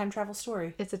that was a time travel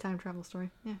story. It's a time travel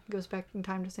story. Yeah. It goes back in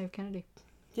time to save Kennedy.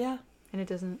 Yeah. And it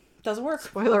doesn't work.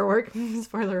 Spoiler alert.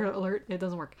 It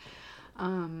doesn't work.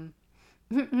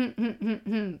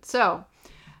 So,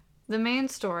 the main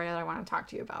story that I want to talk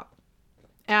to you about.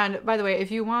 And by the way,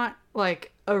 if you want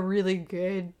like a really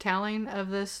good telling of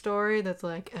this story that's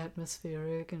like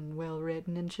atmospheric and well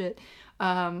written and shit,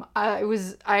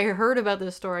 I heard about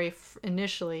this story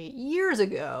initially years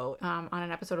ago on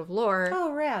an episode of Lore.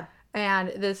 Oh, rad! And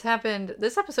this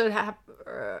episode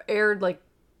aired like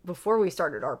before we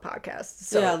started our podcast.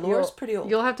 So yeah, Lore's pretty old.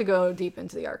 You'll have to go deep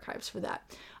into the archives for that.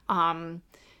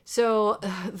 So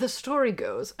the story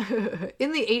goes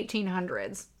in the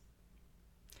 1800s.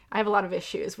 I have a lot of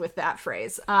issues with that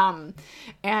phrase.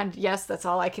 And yes, that's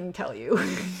all I can tell you.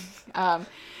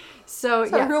 So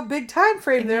it's a real big time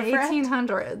frame there, in the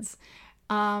 1800s.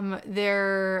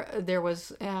 There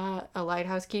was a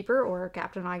lighthouse keeper or a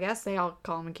captain, I guess. They all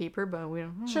call him a keeper, but we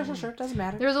don't. Sure. Doesn't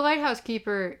matter. There was a lighthouse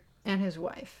keeper and his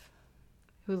wife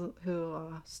who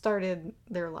started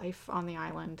their life on the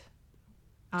island.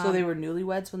 So they were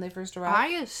newlyweds when they first arrived? I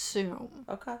assume.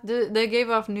 Okay. They gave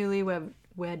off newlywed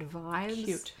vibes.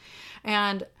 Cute.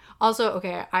 And also,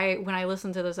 okay, when I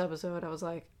listened to this episode, I was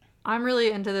like, I'm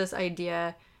really into this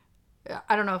idea.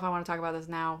 I don't know if I want to talk about this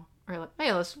now or like,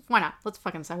 hey, why not? Let's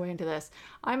fucking segue into this.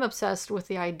 I'm obsessed with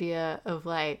the idea of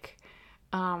like,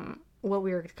 what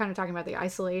we were kind of talking about, the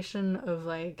isolation of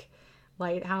like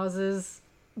lighthouses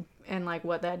and like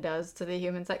what that does to the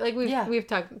human psyche. Like we've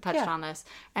touched on this.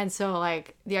 And so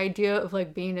like the idea of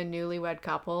like being a newlywed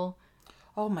couple.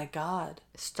 Oh my God.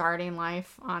 Starting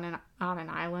life on an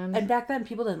island. And back then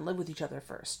people didn't live with each other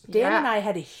first. Dan and I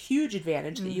had a huge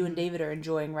advantage that you and David are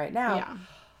enjoying right now. Yeah.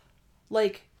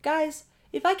 Like, guys,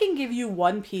 if I can give you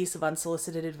one piece of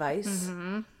unsolicited advice,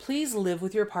 please live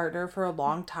with your partner for a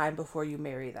long time before you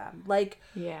marry them. Like,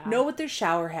 know what their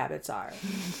shower habits are.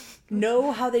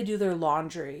 Know how they do their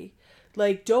laundry.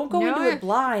 Like, don't go into it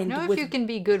blind. Know if you can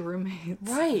be good roommates.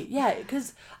 Right, yeah,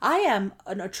 because I am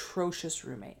an atrocious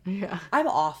roommate. Yeah. I'm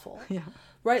awful. Yeah.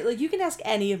 Right? Like, you can ask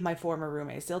any of my former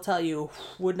roommates. They'll tell you,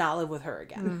 would not live with her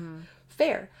again.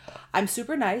 Fair. I'm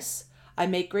super nice. I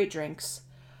make great drinks.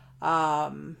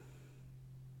 There's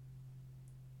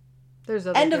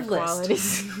other end good of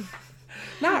qualities. List.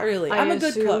 Not really. I'm a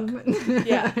good cook.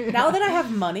 Yeah. Now that I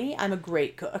have money, I'm a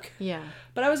great cook. Yeah.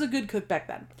 But I was a good cook back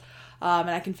then. And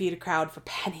I can feed a crowd for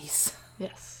pennies.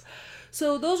 Yes.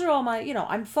 So those are all my,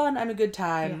 I'm fun. I'm a good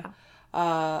time.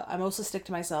 Yeah. I mostly stick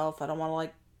to myself. I don't want to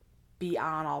like be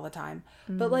on all the time.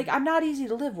 But like, I'm not easy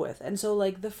to live with. And so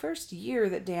like the first year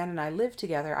that Dan and I lived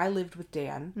together, I lived with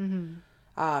Dan.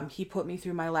 He put me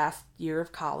through my last year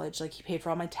of college. Like, he paid for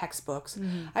all my textbooks.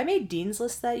 I made Dean's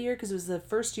List that year because it was the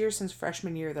first year since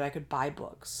freshman year that I could buy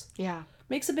books. Yeah.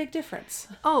 Makes a big difference.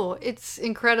 Oh, it's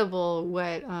incredible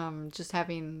what just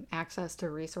having access to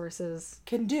resources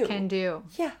can do.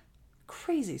 Yeah.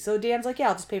 Crazy. So Dan's like, yeah,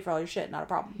 I'll just pay for all your shit. Not a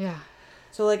problem. Yeah.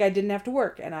 So, like, I didn't have to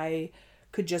work, and I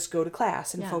could just go to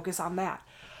class and focus on that.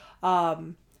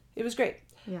 It was great.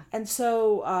 Yeah. And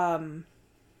so...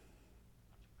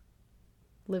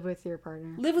 live with your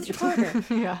partner. Live with your partner.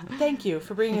 Yeah. Thank you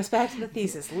for bringing us back to the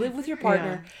thesis. Live with your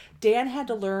partner. Yeah. Dan had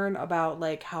to learn about,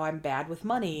 like, how I'm bad with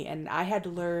money, and I had to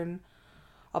learn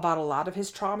about a lot of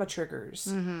his trauma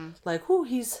triggers. Like,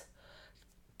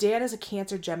 Dan is a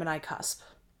Cancer Gemini cusp.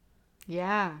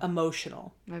 Yeah.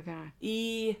 Emotional.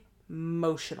 Okay.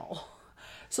 Emotional.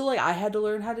 So, like, I had to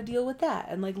learn how to deal with that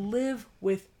and, like, live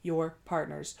with your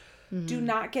partners. Do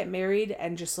not get married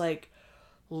and just, like,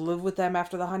 live with them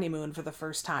after the honeymoon for the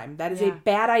first time. That is a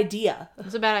bad idea.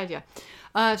 It's a bad idea.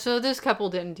 So this couple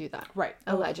didn't do that. Right.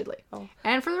 Allegedly. Oh.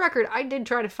 And for the record, I did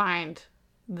try to find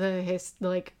the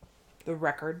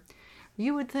record.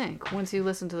 You would think, once you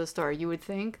listen to the story, you would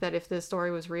think that if this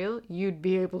story was real, you'd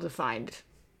be able to find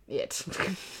it.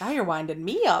 Now you're winding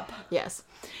me up. Yes.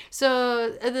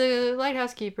 So the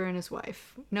lighthouse keeper and his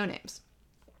wife, no names,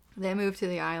 they move to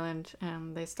the island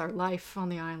and they start life on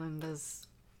the island as,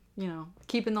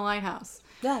 keeping the lighthouse.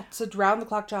 Yeah, it's a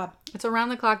round-the-clock job. It's a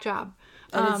round-the-clock job.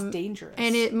 And it's dangerous.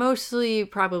 And it mostly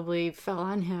probably fell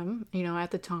on him,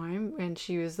 at the time. And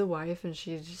she was the wife and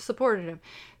she just supported him.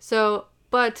 So,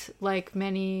 but like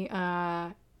many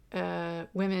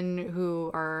women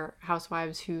who are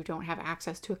housewives who don't have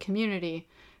access to a community,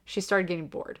 she started getting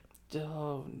bored.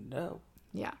 Oh, no.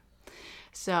 Yeah.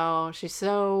 So she's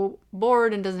so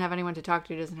bored and doesn't have anyone to talk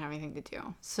to, doesn't have anything to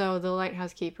do. So the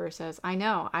lighthouse keeper says, I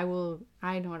know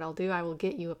what I'll do. I will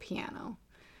get you a piano.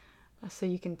 So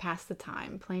you can pass the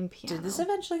time playing piano. Did this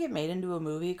eventually get made into a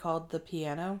movie called The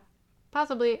Piano?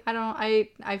 Possibly.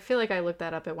 I feel like I looked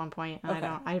that up at one point. And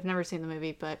okay. I've never seen the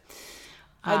movie, but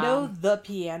I know The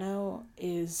Piano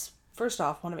is, first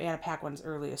off, one of Anna Paquin's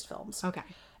earliest films. Okay.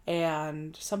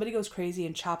 And somebody goes crazy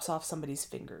and chops off somebody's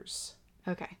fingers.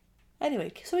 Okay.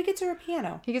 Anyway, so he gets her a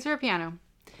piano. He gets her a piano.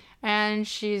 And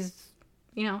she's,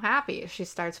 happy. She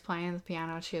starts playing the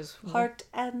piano. She has heart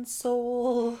and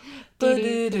soul.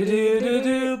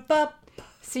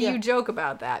 See, you joke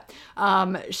about that.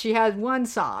 She had one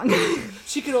song.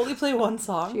 She could only play one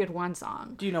song? She had one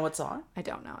song. Do you know what song? I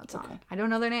don't know what song. Okay. I don't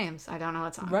know their names. I don't know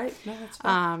what song. Right. No, that's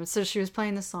fine. So she was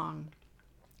playing the song,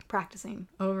 practicing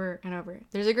over and over.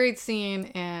 There's a great scene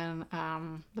in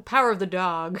The Power of the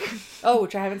Dog. Oh,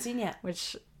 which I haven't seen yet.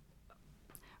 Which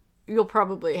you'll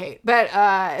probably hate. But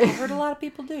I've heard a lot of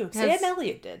people do. Sam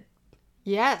Elliott did.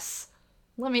 Yes.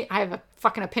 I have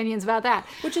fucking opinions about that.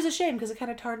 Which is a shame because it kind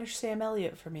of tarnished Sam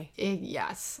Elliott for me.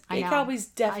 Yes. I know. Cowboys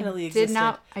definitely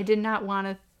existed. I did not want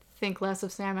to think less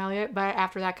of Sam Elliott, but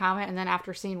after that comment and then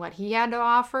after seeing what he had to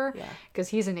offer, because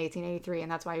he's in 1883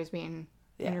 and that's why he was being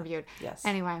interviewed. Yes.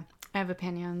 Anyway, I have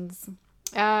opinions.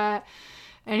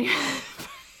 Anyway.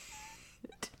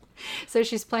 So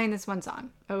she's playing this one song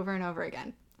over and over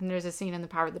again. And there's a scene in The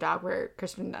Power of the Dog where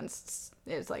Kirsten Dunst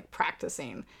is like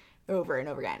practicing over and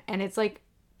over again. And it's like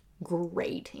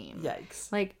grating.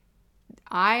 Yikes. Like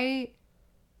I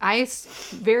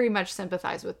very much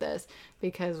sympathize with this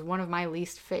because one of my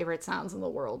least favorite sounds in the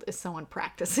world is someone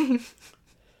practicing.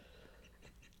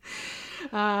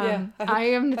 I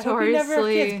am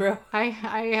notoriously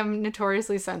I am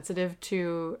notoriously sensitive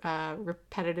to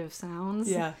repetitive sounds.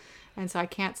 Yeah. And so I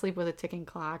can't sleep with a ticking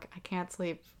clock. I can't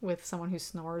sleep with someone who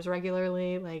snores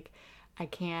regularly. Like I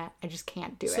just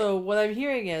can't do it. So what I'm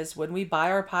hearing is when we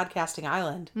buy our podcasting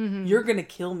island, you're going to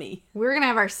kill me. We're going to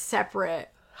have our separate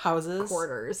houses,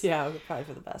 quarters. Yeah, probably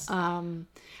for the best. And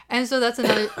so that's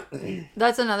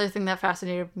another thing that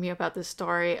fascinated me about this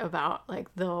story about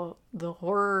like the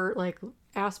horror like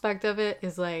aspect of it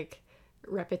is like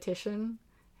repetition.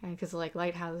 Because like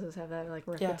lighthouses have that like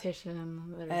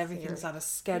repetition. Yeah. Everything's on a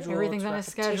schedule. Everything's on a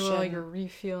schedule. You're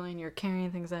refueling. You're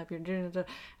carrying things up. You're doing it, and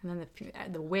then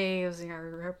the waves are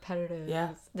repetitive. Yeah.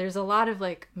 There's a lot of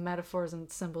like metaphors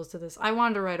and symbols to this. I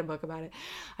wanted to write a book about it.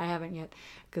 I haven't yet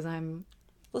because I'm.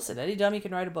 Listen, any dummy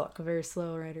can write a book. A very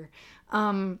slow writer.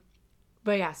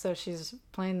 But yeah, so she's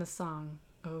playing the song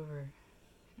over,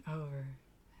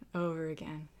 over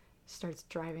again. Starts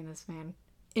driving this man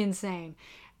insane.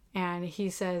 And he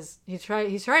says, he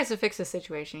tries to fix the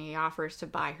situation. He offers to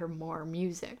buy her more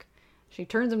music. She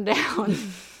turns him down.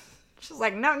 She's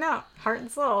like, no, heart and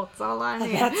soul. That's all I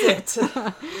need. That's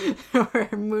it. Or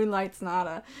Moonlight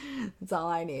Sonata. That's all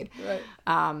I need. Right.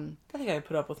 I think I would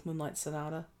put up with Moonlight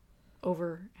Sonata.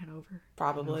 Over and over.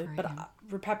 Probably. And over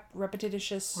but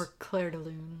repetitious. Or Claire de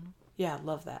Lune. Yeah,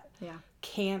 love that. Yeah.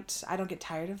 I don't get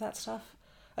tired of that stuff.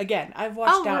 Again, I've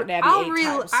watched Downton Abbey 8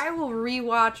 times. I will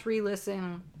rewatch,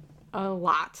 re-listen a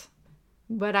lot,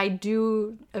 but I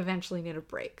do eventually need a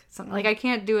break. Something like I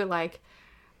can't do it like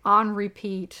on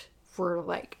repeat for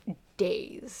like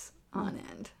days on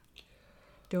end.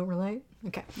 Don't relate?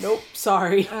 Okay. Nope.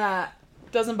 Sorry.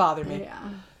 Doesn't bother me. Yeah.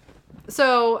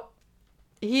 So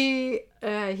he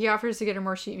offers to get her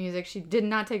more sheet music. She did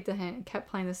not take the hint and kept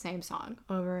playing the same song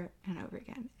over and over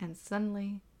again. And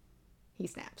suddenly he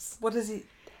snaps. What is he?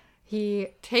 He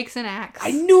takes an axe.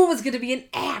 I knew it was going to be an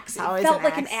axe. It Always felt an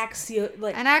like axe. an axe.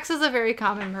 Like, An axe is a very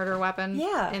common murder weapon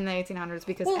Yeah. in the 1800s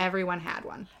because everyone had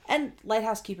one. and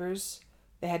lighthouse keepers,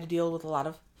 they had to deal with a lot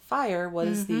of fire. What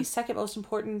is the second most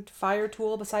important fire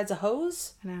tool besides a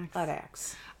hose? An axe. An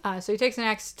axe. So he takes an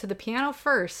axe to the piano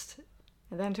first,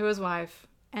 and then to his wife,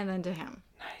 and then to him.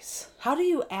 Nice. How do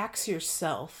you axe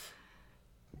yourself?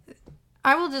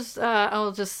 I will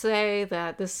just say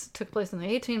that this took place in the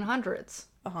 1800s,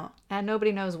 and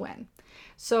nobody knows when.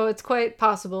 So it's quite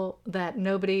possible that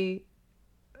nobody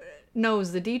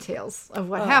knows the details of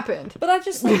what happened. But I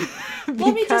just let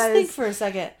me just think for a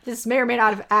second. This may or may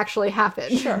not have actually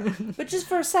happened. Sure, but just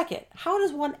for a second, how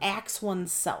does one axe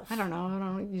oneself? I don't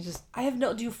know. You just... I have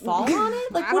no. Do you fall on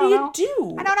it? Like, I what don't do know. you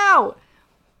do? I don't know.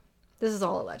 This is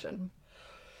all a legend.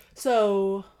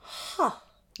 So,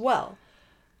 well,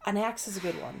 an axe is a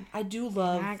good one. I do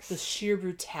love axe. the sheer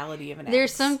brutality of an axe.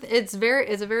 There's some... It's a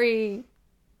very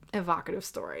evocative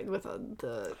story with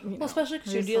the... Well, especially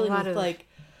because you're there's a dealing lot with of- like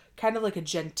kind of like a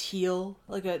genteel,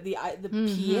 like the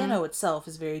piano itself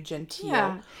is very genteel.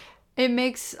 Yeah. It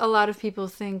makes a lot of people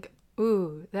think,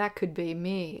 ooh, that could be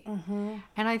me.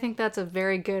 And I think that's a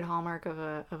very good hallmark of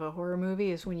a horror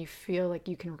movie is when you feel like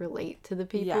you can relate to the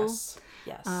people.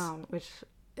 Yes.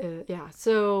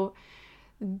 So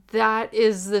that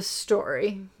is the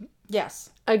story. Yes.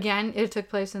 Again, it took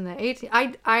place in the 18...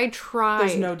 I tried...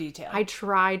 There's no detail. I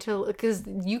tried to... Because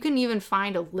you can even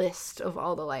find a list of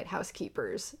all the lighthouse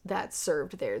keepers that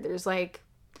served there. There's like...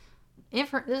 This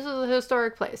is a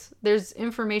historic place. There's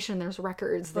information, there's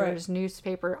records, there's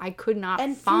newspaper. I could not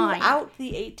find... throughout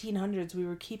the 1800s, we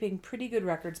were keeping pretty good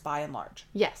records by and large.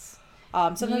 Yes.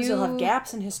 Sometimes you'll have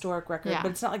gaps in historic record, Yeah.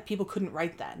 but it's not like people couldn't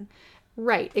write then.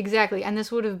 Right, exactly. And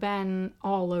this would have been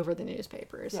all over the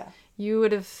newspapers. Yeah. You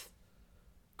would have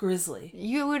Grisly.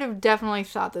 definitely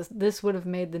thought this would have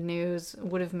made the news,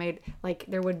 would have made, like,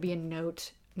 there would be a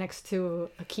note next to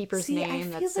a keeper's name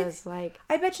that says, like...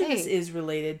 I bet you hey, this is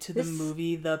related to the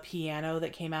movie The Piano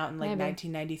that came out in, like,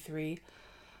 1993.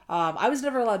 I was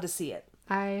never allowed to see it.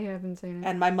 I haven't seen it.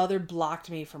 And my mother blocked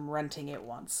me from renting it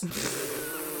once.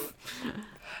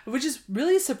 Which is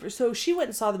really super. So she went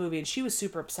and saw the movie and she was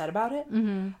super upset about it.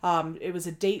 It was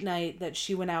a date night that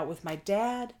she went out with my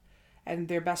dad and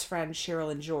their best friend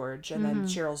Cheryl and George, and then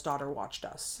Cheryl's daughter watched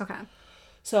us. Okay.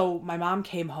 So my mom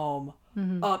came home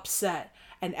upset,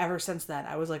 and ever since then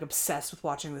I was like obsessed with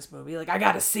watching this movie. Like, I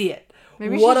gotta see it.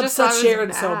 Maybe What she just thought upset it was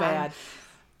Sharon so bad. bad?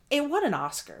 It won an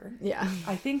Oscar. Yeah.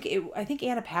 I think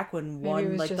Anna Paquin it won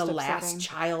was like just the upsetting. Last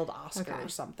Child Oscar or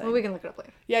something. Well, we can look it up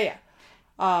later. Yeah.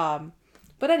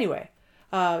 But anyway,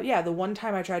 the one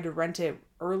time I tried to rent it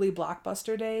early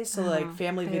Blockbuster days, so like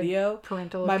Family they had Video,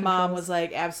 parental my mom controls. was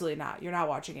like, absolutely not. You're not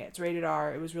watching it. It's rated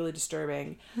R. It was really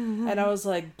disturbing. And I was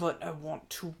like, but I want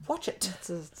to watch it. It's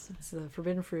the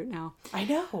forbidden fruit now. I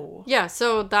know. Yeah,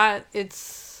 so I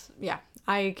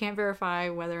can't verify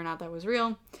whether or not that was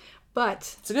real,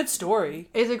 but It's a good story.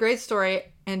 it's a great story,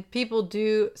 and people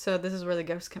do, so this is where the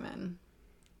ghosts come in.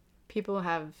 People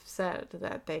have said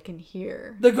that they can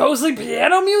hear The ghostly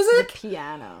piano the music?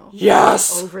 piano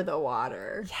Yes. over the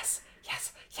water, Yes.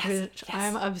 which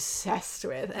I'm obsessed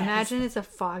with. Imagine it's a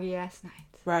foggy ass night.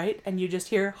 Right? And you just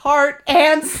hear heart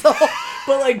and soul,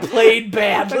 but like played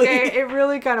badly. Okay, it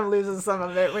really kind of loses some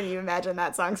of it when you imagine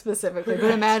that song specifically.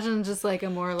 But imagine just like a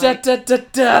more Da, like... da, da,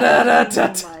 da, da, da, da,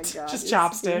 Oh my god. just it's being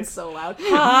chopsticks. so loud.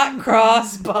 Hot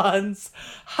cross buns.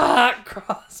 Hot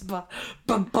cross buns.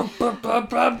 Bum, bum, bum, bum,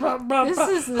 bum, bum, bum, This bum.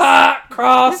 is the- Hot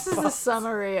cross This is the buns.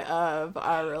 summary of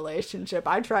our relationship.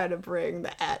 I try to bring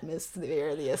the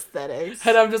atmosphere, the aesthetics.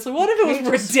 And I'm just like, what if it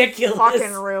was Just ridiculous?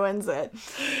 Fucking ruins it.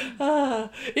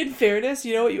 In fairness,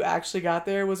 you know what you actually got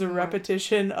there was a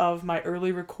repetition of my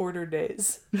early recorder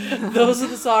days. Those are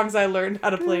the songs I learned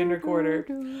how to play in recorder.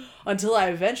 Until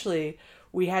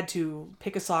we had to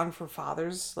pick a song for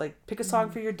fathers, like pick a song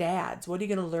for your dads. What are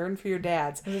you going to learn for your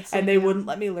dads? And they wouldn't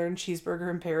let me learn Cheeseburger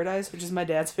in Paradise, which is my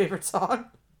dad's favorite song.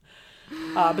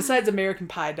 Besides American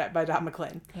Pie by Don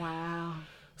McLean. Wow.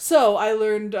 So I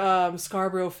learned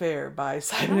Scarborough Fair by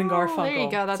Simon and Garfunkel. There you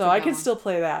go. That's so a I good can one. still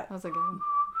play that. That was a good one.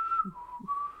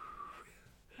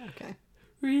 Okay.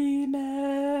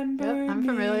 Remember Yep, I'm me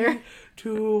familiar.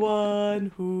 to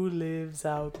one who lives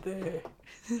out there.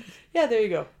 Yeah, there you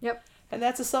go. Yep. And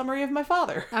that's a summary of my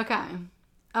father. Okay.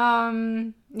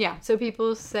 Yeah, so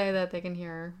people say that they can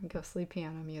hear ghostly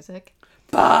piano music.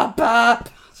 Bop, bop.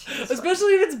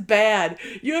 Especially if it's bad.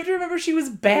 You have to remember she was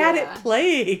bad Yeah. at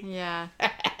playing. Yeah.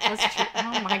 That's true.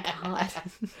 Oh my god.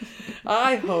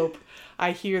 I hope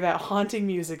I hear that haunting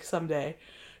music someday.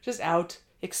 Just out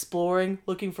exploring,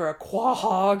 looking for a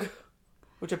quahog.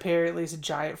 which apparently is a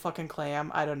giant fucking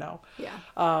clam. I don't know.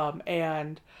 Yeah.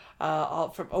 And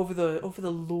from over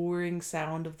the luring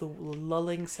sound of the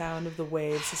lulling sound of the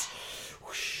waves. This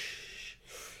whoosh,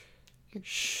 Do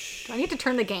I need to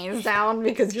turn the gains down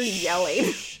because you're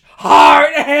yelling?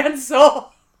 Heart and soul.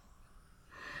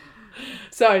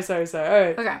 Sorry. All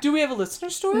right. Okay. Do we have a listener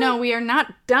story? No, we are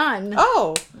not done.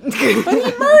 Oh. But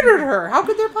he murdered her. How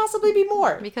could there possibly be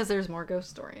more? Because there's more ghost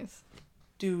stories.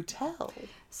 Do tell.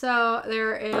 So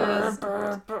there is...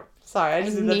 Sorry, I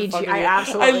just did that to fuck with you. I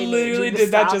absolutely literally need you to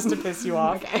did that stop. just to piss you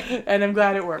off. Okay. And I'm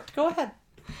glad it worked. Go ahead.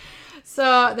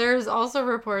 So there's also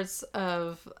reports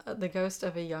of the ghost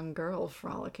of a young girl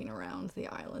frolicking around the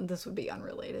island. This would be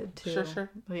unrelated to Sure.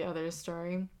 the other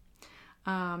story.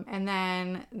 And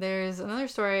then there's another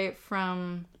story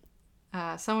from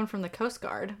someone from the Coast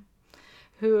Guard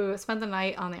who spent the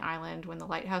night on the island when the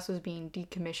lighthouse was being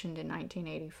decommissioned in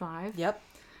 1985. Yep.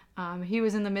 He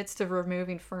was in the midst of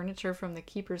removing furniture from the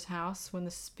keeper's house when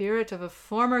the spirit of a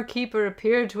former keeper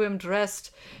appeared to him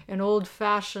dressed in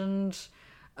old-fashioned...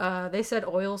 they said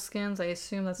oilskins. I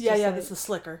assume that's just that's the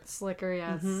slicker. Slicker,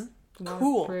 yeah. Mm-hmm. It's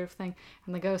Cool. waterproof thing.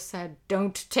 And the ghost said,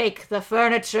 "Don't take the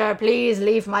furniture. Please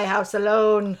leave my house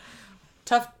alone."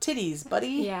 Tough titties, buddy.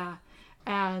 Yeah.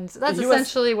 And that's He was-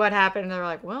 essentially what happened. They were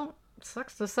like, well,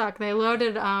 sucks to suck. They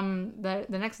loaded, the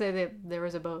next day there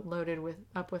was a boat loaded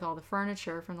up with all the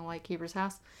furniture from the lightkeeper's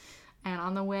house. And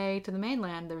on the way to the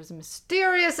mainland, there was a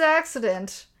mysterious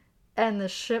accident. And the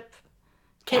ship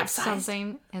hit Capsized.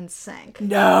 something and sank.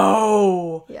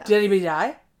 No. Yeah. Did anybody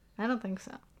die? I don't think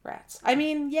so. Rats. I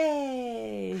mean,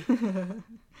 yay.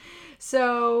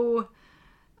 So,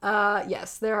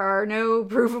 yes, there are no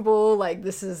provable, like,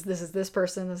 this is this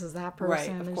person, this is that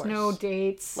person. Right, of There's course. no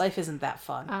dates. Life isn't that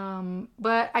fun.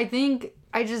 But I think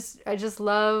I just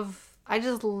love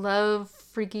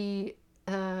freaky,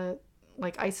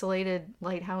 like, isolated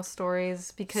lighthouse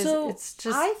stories because it's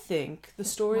just... I think the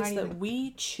stories Why do that you-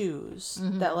 we choose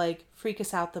that, like, freak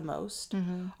us out the most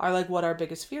are, like, what our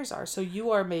biggest fears are. So you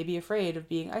are maybe afraid of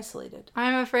being isolated.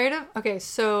 I'm afraid of... Okay,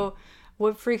 so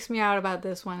what freaks me out about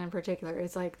this one in particular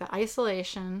is, like, the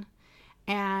isolation,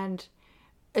 and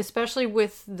especially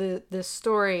with this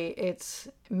story, it's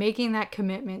making that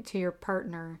commitment to your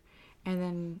partner and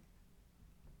then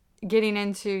getting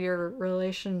into your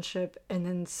relationship and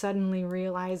then suddenly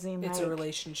realizing It's like, a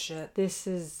relationship. this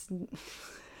is...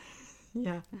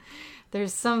 Yeah.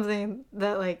 There's something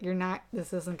that, like,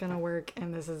 this isn't going to work,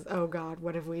 and this is, oh God,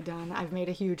 what have we done? I've made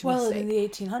a huge Well, mistake. in the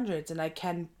 1800s, and I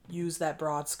can use that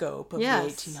broad scope of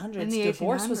Yes, the 1800s, in the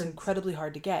divorce was 1800s. incredibly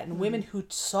hard to get. And women who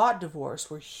sought divorce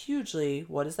were hugely,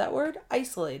 what is that word?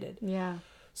 Isolated. Yeah.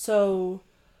 So,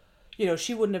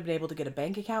 she wouldn't have been able to get a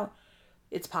bank account.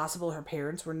 It's possible her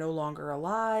parents were no longer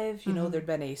alive. There'd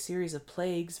been a series of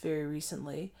plagues very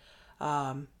recently,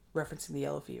 referencing the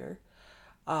yellow fever.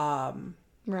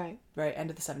 Right. Right, end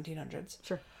of the 1700s.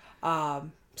 Sure.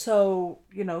 So,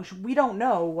 we don't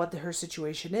know what her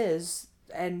situation is.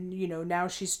 And, now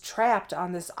she's trapped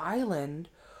on this island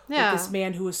Yeah. with this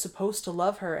man who was supposed to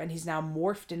love her, and he's now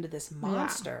morphed into this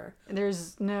monster.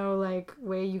 There's no, like,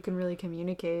 way you can really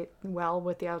communicate well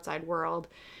with the outside world.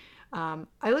 I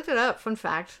looked it up. Fun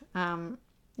fact.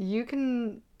 You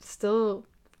can still,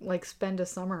 like, spend a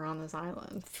summer on this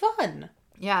island. Fun!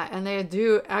 Yeah, and they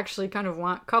do actually kind of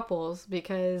want couples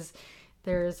because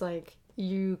there's, like,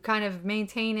 you kind of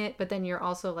maintain it, but then you're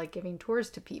also, like, giving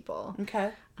tours to people. Okay.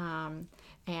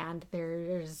 And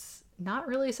there's not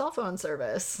really cell phone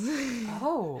service.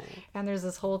 Oh. And there's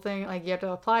this whole thing, like, you have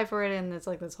to apply for it, and it's,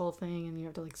 like, this whole thing, and you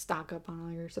have to, like, stock up on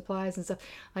all your supplies and stuff.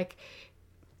 Like,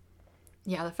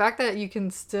 yeah, the fact that you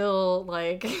can still,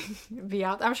 like, be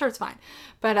out, I'm sure it's fine.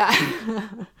 But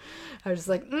I was just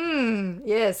like,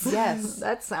 yes. Yes.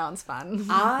 That sounds fun.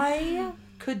 I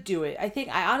could do it.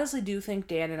 I honestly do think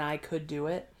Dan and I could do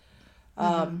it.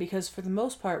 Because for the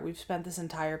most part, we've spent this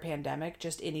entire pandemic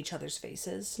just in each other's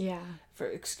faces. Yeah. For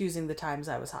excusing the times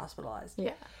I was hospitalized.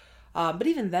 Yeah. But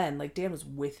even then, like, Dan was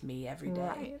with me every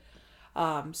day.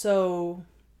 Right. So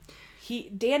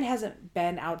Dan hasn't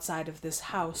been outside of this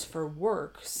house for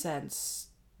work since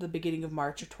the beginning of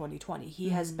March of 2020. He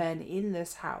has been in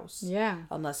this house. Yeah.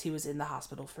 Unless he was in the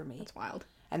hospital for me. That's wild.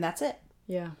 And that's it.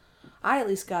 Yeah. I at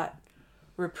least got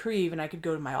reprieve and I could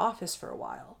go to my office for a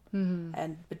while.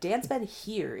 But Dan's been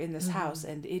here in this house,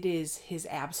 and it is his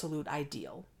absolute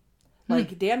ideal.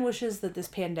 Like, Dan wishes that this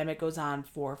pandemic goes on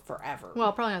for forever.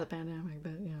 Well, probably not the pandemic,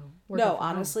 but, No,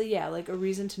 honestly, yeah, like a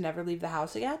reason to never leave the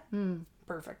house again.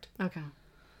 Perfect. Okay.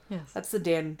 Yes. That's the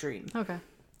Dan dream. Okay.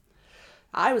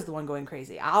 I was the one going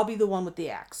crazy. I'll be the one with the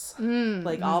axe.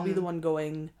 I'll be the one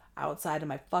going outside of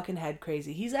my fucking head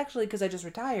crazy. He's actually, because I just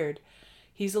retired,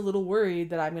 he's a little worried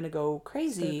that I'm going to go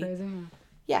crazy. Go crazy.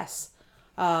 Yes.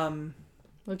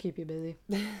 We'll keep you busy.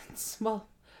 Well,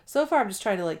 so far I'm just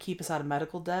trying to like keep us out of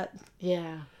medical debt.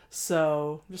 Yeah.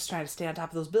 So I'm just trying to stay on top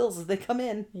of those bills as they come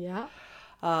in. Yeah.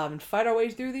 And fight our way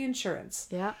through the insurance.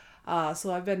 Yeah.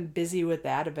 So I've been busy with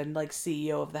that. I've been like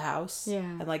CEO of the house. Yeah.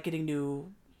 And like getting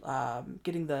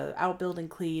the outbuilding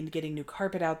cleaned, getting new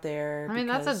carpet out there. I mean,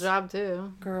 that's a job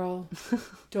too. Girl,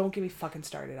 don't get me fucking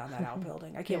started on that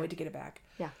outbuilding. I can't wait to get it back.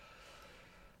 Yeah.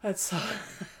 That's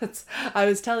I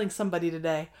was telling somebody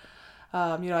today,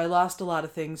 I lost a lot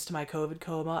of things to my COVID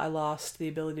coma. I lost the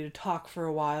ability to talk for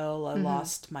a while. I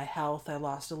lost my health. I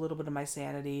lost a little bit of my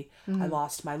sanity. I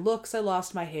lost my looks. I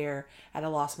lost my hair. And I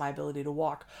lost my ability to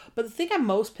walk. But the thing I'm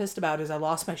most pissed about is I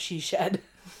lost my she shed.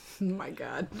 Oh my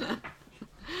God.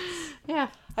 Yeah.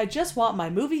 I just want my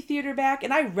movie theater back,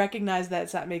 and I recognize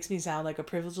that makes me sound like a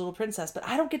privileged little princess, but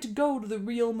I don't get to go to the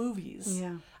real movies.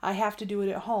 Yeah. I have to do it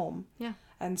at home. Yeah.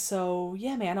 And so,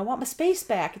 yeah, man, I want my space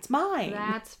back. It's mine.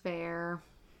 That's fair.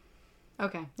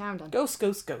 Okay, now I'm done. Ghosts.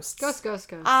 Ghosts.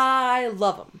 I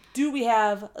love them. Do we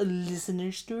have a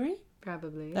listener story?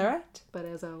 Probably. All right. But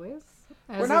as always,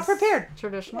 we're not prepared.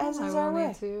 Traditional. As is I our will way.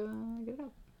 need to get it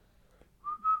up.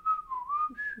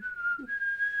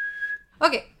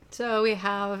 Okay, so we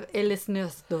have a listener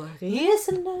story.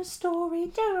 Listener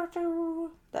story.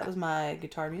 That was my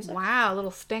guitar music. Wow, a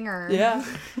little stinger. Yeah.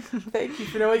 Thank you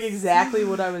for knowing exactly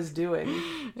what I was doing.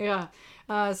 Yeah.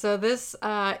 So this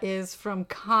is from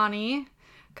Connie.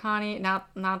 Connie,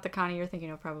 not the Connie you're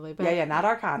thinking of probably, but Yeah, not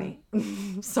our Connie.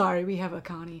 sorry, we have a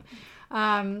Connie.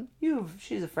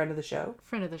 She's a friend of the show.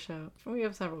 Friend of the show. We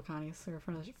have several Connies. Who are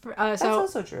friend of the show. That's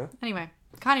also true. Anyway,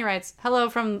 Connie writes, "Hello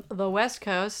from the West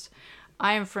Coast.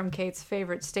 I am from Kate's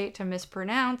favorite state to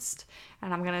mispronounce,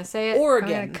 and I'm gonna say it. Oregon.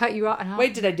 I'm gonna cut you off.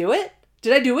 Wait, did I do it?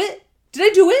 Did I do it? Did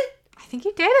I do it? I think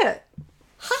you did it.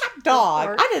 Hot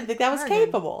dog. I didn't think that was Oregon.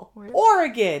 capable.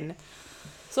 Oregon.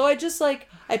 So I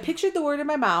pictured the word in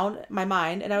my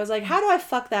mind, and I was like, how do I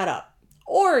fuck that up?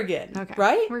 Oregon. Okay.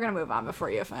 Right? We're gonna move on before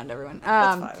you offend everyone.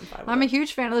 That's fine. I'm fine with I'm a it.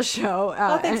 huge fan of the show.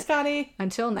 Oh, thanks, Connie.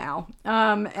 Until now.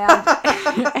 And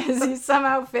as you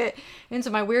somehow fit into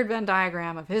my weird Venn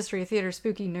diagram of history, theater,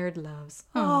 spooky, nerd loves.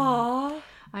 Aww.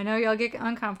 I know y'all get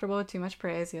uncomfortable with too much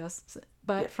praise, yes.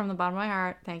 But from the bottom of my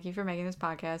heart, thank you for making this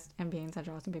podcast and being such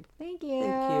awesome people. Thank you.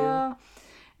 Thank you.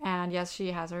 And yes,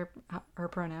 she has her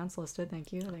pronouns listed.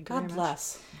 Thank you. Thank you God very much.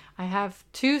 bless. I have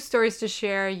 2 stories to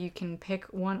share. You can pick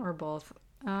one or both.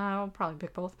 I'll probably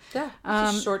pick both. Yeah.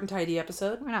 It's a short and tidy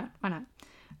episode. Why not?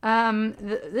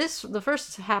 The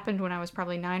first happened when I was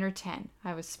probably 9 or 10.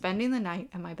 I was spending the night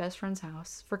at my best friend's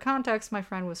house. For context, my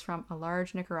friend was from a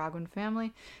large Nicaraguan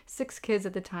family, 6 kids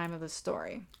at the time of the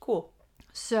story. Cool.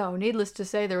 So, needless to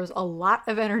say, there was a lot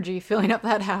of energy filling up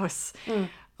that house.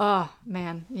 Oh,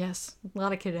 man, yes, a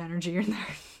lot of kid energy in there.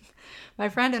 My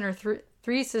friend and her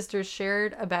 3 sisters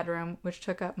shared a bedroom, which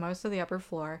took up most of the upper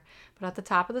floor, but at the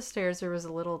top of the stairs there was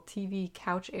a little TV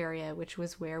couch area, which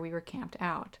was where we were camped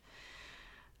out.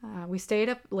 We stayed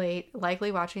up late,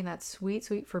 likely watching that sweet,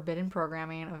 sweet forbidden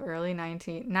programming of early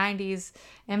 1990s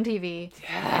MTV,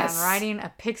 and riding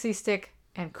a pixie stick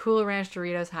and Cool Ranch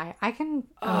Doritos high. I can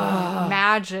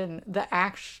imagine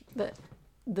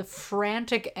the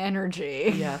frantic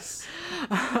energy Yes.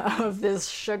 of this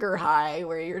sugar high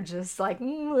where you're just like,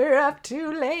 we're up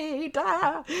too late.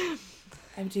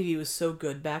 MTV was so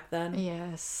good back then.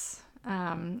 Yes.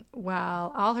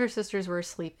 While all her sisters were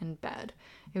asleep in bed.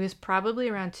 It was probably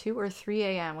around 2 or 3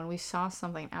 a.m. when we saw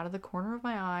something out of the corner of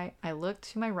my eye. I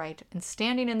looked to my right, and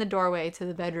standing in the doorway to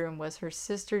the bedroom was her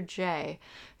sister Jay,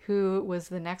 who was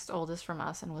the next oldest from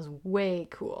us and was way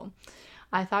cool.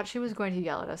 I thought she was going to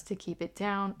yell at us to keep it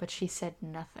down, but she said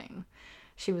nothing.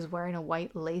 She was wearing a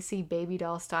white lacy baby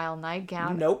doll style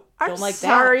nightgown. Nope. Don't like that.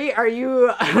 Sorry, are you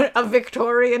a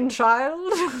Victorian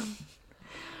child?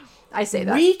 I say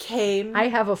that. We came I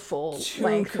have a full to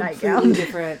length nightgown.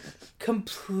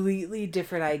 completely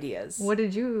different ideas. What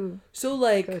did you So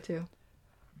like go to?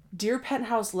 Dear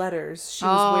Penthouse letters she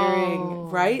was wearing,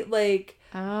 right? Like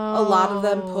a lot of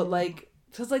them put like,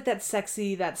 so it's like that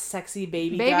sexy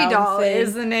baby gown doll thing.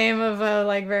 is the name of a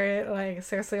like very like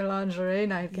sexy lingerie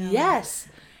nightgown. Yes.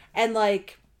 And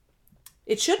like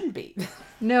it shouldn't be.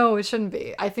 No, it shouldn't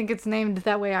be. I think it's named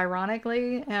that way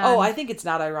ironically. And I think it's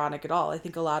not ironic at all. I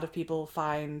think a lot of people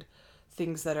find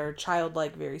things that are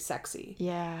childlike very sexy.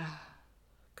 yeah.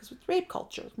 Because with rape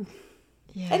culture.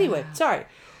 Yeah. Anyway, sorry.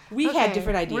 We had Okay,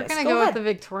 different ideas. We're gonna go with the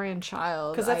Victorian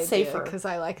child 'Cause that's idea, safer. Because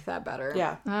I like that better.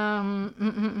 Yeah.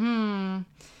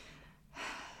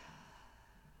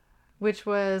 Which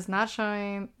was not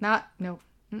showing. Take out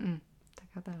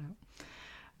that out.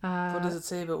 What does it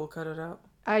say, but we'll cut it out?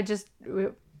 I just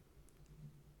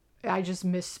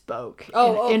misspoke in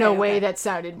Oh, a way that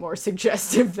sounded more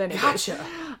suggestive than it is. Gotcha.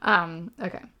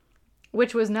 Okay.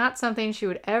 Which was not something she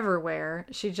would ever wear.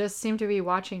 She just seemed to be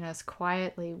watching us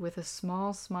quietly with a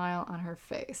small smile on her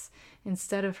face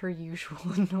instead of her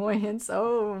usual annoyance.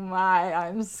 Oh my,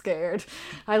 I'm scared.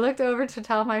 I looked over to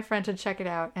tell my friend to check it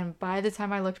out, and by the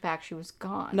time I looked back, she was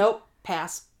gone. Nope.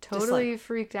 Pass. Totally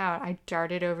freaked out. I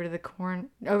darted over to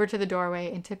the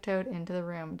doorway and tiptoed into the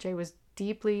room. Jay was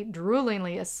deeply,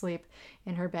 droolingly asleep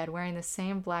in her bed, wearing the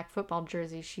same black football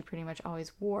jersey she pretty much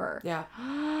always wore. Yeah.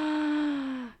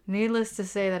 Needless to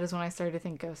say, that is when I started to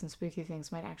think ghosts and spooky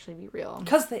things might actually be real.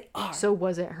 Because they are. So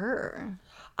was it her?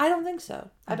 I don't think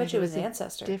so. I bet you it was an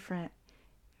ancestor. Different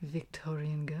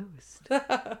Victorian ghost.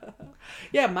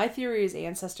 Yeah, my theory is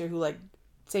ancestor who, like,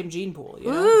 same gene pool,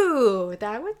 you know? Ooh,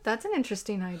 that's an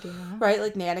interesting idea. Right,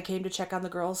 like Nana came to check on the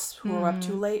girls who were up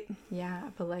too late. Yeah,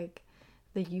 but like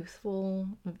the youthful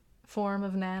form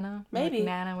of Nana. Maybe. Like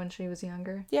Nana when she was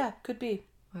younger. Yeah, could be.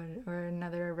 Or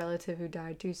another relative who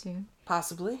died too soon.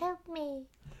 Possibly. Help me.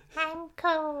 I'm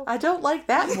cold. I don't like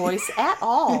that voice at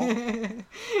all.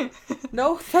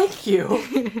 No, thank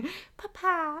you.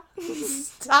 Papa.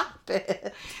 Stop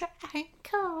it. I'm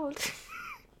cold.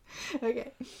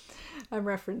 Okay. I'm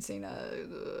referencing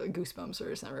Goosebumps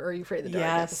or something, or Are You Afraid of the Dark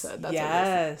Yes, episode. That's yes. what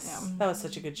it is. Yeah. That was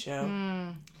such a good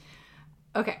show.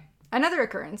 Okay. Another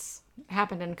occurrence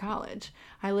happened in college.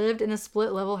 I lived in a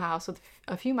split-level house with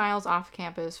a few miles off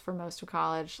campus for most of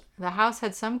college. The house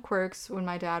had some quirks when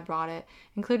my dad bought it,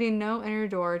 including no inner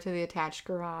door to the attached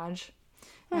garage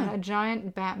and a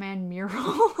giant Batman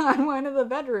mural on one of the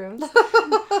bedrooms.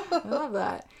 I love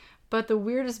that. But the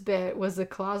weirdest bit was the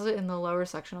closet in the lower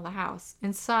section of the house.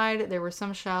 Inside, there were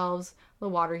some shelves, the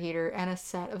water heater, and a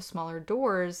set of smaller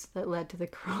doors that led to the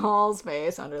crawl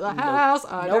space under the house.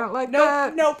 I don't like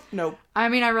that. Nope. I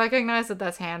mean, I recognize that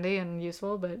that's handy and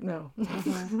useful, but no.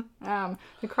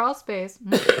 The crawl space...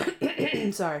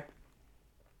 Sorry.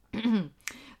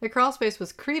 The crawl space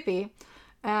was creepy,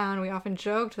 and we often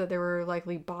joked that there were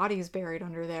likely bodies buried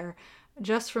under there,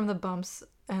 just from the bumps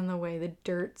and the way the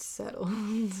dirt settled.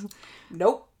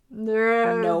 Nope.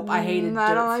 Nope, I hated I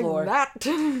dirt don't floor. like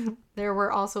that. There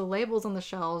were also labels on the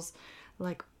shelves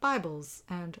like Bibles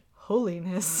and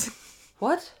holiness.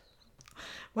 What?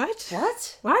 What?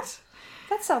 What? What?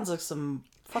 That sounds like some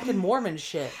fucking Mormon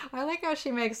shit. I like how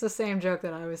she makes the same joke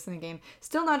that I was thinking.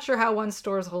 Still not sure how one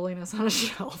stores holiness on a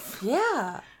shelf.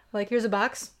 Yeah. Like, here's a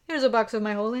box. Here's a box of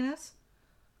my holiness.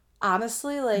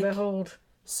 Honestly, like, Behold.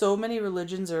 so many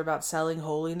religions are about selling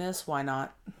holiness. Why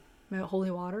not?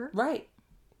 Holy water. Right.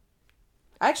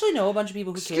 I actually know a bunch of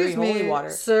people who carry holy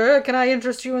water. Sir, can I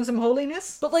interest you in some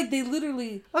holiness? But, like, they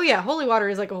literally... Oh, yeah, holy water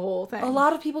is like a whole thing. A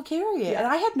lot of people carry it, and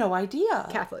I had no idea.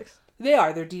 Catholics. They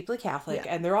are. They're deeply Catholic,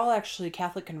 and they're all actually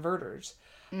Catholic converters.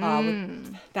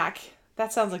 That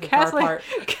sounds like a car part.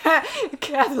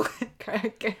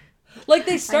 Catholic. Like,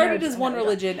 they started as one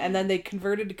religion, and then they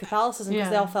converted to Catholicism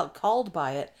because they all felt called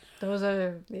by it. Those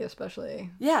are especially.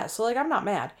 Yeah, so, like, I'm not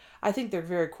mad. I think they're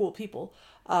very cool people.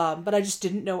 But I just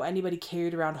didn't know anybody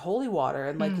carried around holy water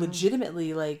and, like,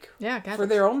 legitimately, like, for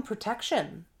their own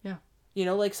protection. Yeah. You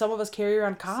know, like, some of us carry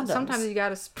around condoms. Sometimes you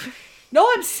gotta... No,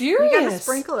 I'm serious. You gotta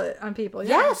sprinkle it on people.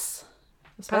 Yeah. Yes.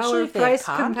 Especially if Christ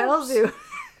compels you.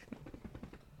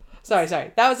 Sorry.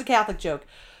 That was a Catholic joke.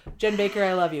 Jen Baker,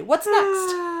 I love you. What's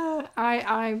next?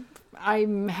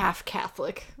 I'm half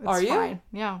Catholic. It's Are you? Fine.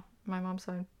 Yeah, my mom's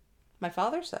side. My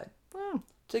father's side. Oh,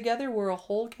 Together, we're a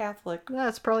whole Catholic.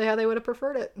 that's probably how they would have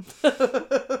preferred it.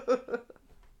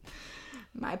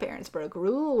 My parents broke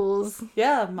rules.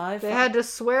 Yeah, They had to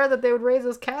swear that they would raise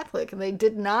us Catholic, and they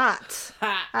did not.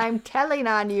 I'm telling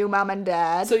on you, Mom and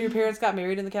Dad. So your parents got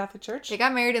married in the Catholic Church? They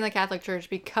got married in the Catholic Church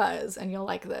because, and you'll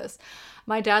like this,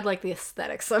 my dad liked the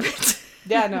aesthetics of it.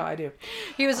 Yeah, no, I do.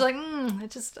 He was like, I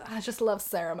just love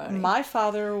ceremony. My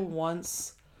father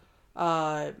once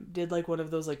did like one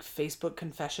of those like Facebook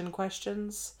confession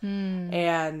questions,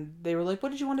 and they were like,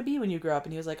 "What did you want to be when you grew up?"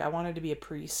 And he was like, "I wanted to be a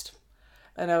priest."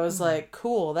 And I was like,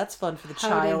 "Cool, that's fun for the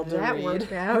child to read."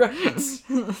 Work out? Right.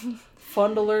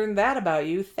 Fun to learn that about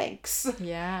you. Thanks.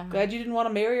 Yeah. Glad you didn't want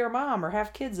to marry your mom or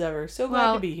have kids ever. So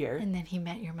glad to be here. And then he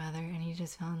met your mother, and he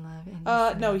just fell in love.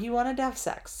 And No, he wanted to have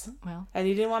sex. Well. And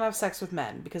he didn't want to have sex with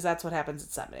men because that's what happens at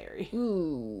seminary.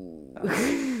 Ooh.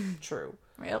 True.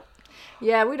 Well.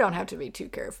 Yeah, we don't have to be too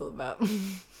careful about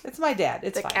It's my dad.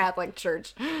 It's the fine. Catholic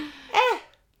Church.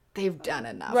 They've done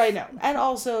enough. Right, no. And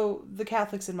also, the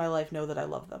Catholics in my life know that I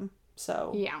love them.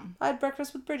 So, Yeah. I had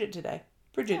breakfast with Bridget today.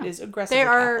 Bridget is aggressively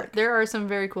Catholic. There are some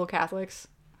very cool Catholics.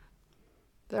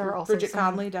 There are also Bridget some,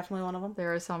 Conley, definitely one of them.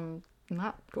 There are some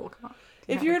not cool.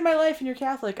 If you're in my life and you're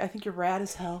Catholic, I think you're rad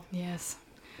as hell. Yes.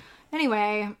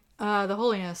 Anyway, the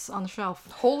holiness on the shelf.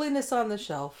 Holiness on the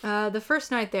shelf. The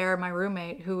first night there, my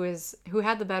roommate, who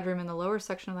had the bedroom in the lower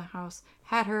section of the house,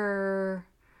 had her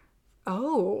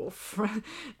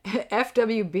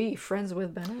FWB, Friends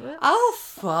with Benefits. Oh,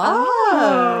 fun.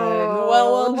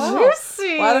 Well,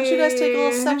 juicy. Why don't you guys take a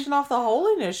little section off the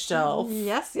holiness shelf?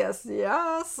 Yes.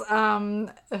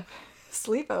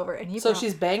 Sleepover, and So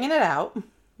she's banging it out.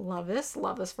 love this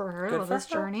for her. Good love for this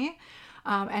her. journey.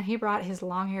 And he brought his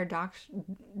long-haired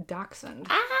dachshund.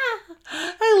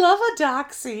 I love a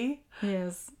doxy.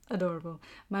 Yes, adorable.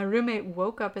 My roommate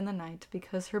woke up in the night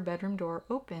because her bedroom door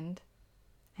opened,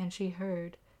 and she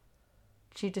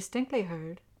distinctly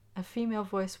heard a female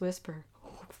voice whisper,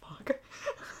 "Oh, fuck."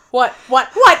 What?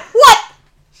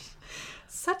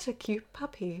 Such a cute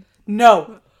puppy.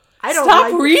 No. I don't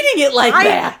Stop like reading it like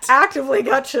that. I actively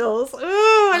got chills. Ooh,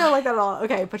 I don't like that at all.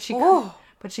 Okay, but Oh.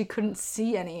 she couldn't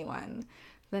see anyone.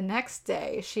 The next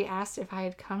day, she asked if I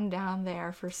had come down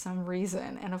there for some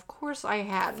reason, and of course I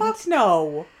hadn't. Fuck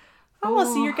no. I want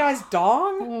to see your guy's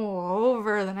dong. Oh,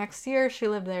 over the next year she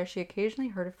lived there, she occasionally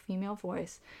heard a female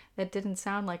voice that didn't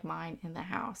sound like mine in the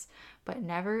house, but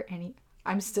never any.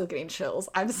 I'm still getting chills.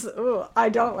 I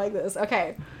don't like this.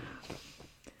 Okay.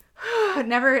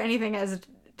 Never anything as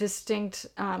distinct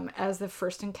as the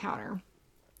first encounter.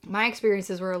 My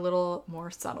experiences were a little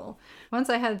more subtle. Once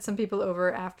I had some people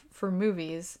over for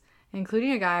movies,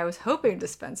 including a guy I was hoping to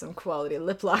spend some quality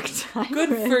lip lock time Good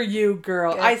with. for you,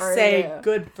 girl. Good I for say you.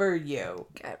 good for you.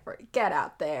 Get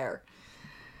out there.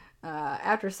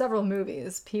 After several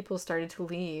movies, people started to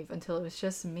leave until it was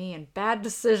just me and Bad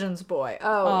Decisions Boy.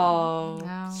 Oh,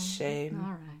 no. shame.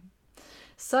 All right.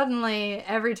 Suddenly,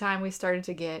 every time we started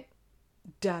to get ...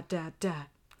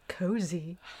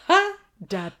 cozy ...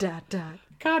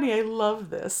 Connie, I love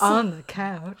this. on the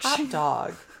couch, Hot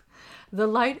dog. the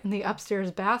light in the upstairs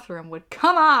bathroom would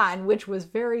come on, which was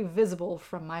very visible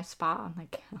from my spot on the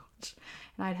couch,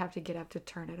 and I'd have to get up to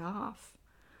turn it off.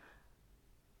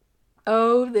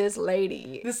 Oh, this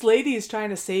lady. This lady is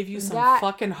trying to save you some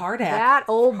fucking heart act. That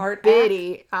old heart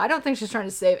biddy. I don't think she's trying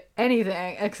to save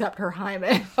anything except her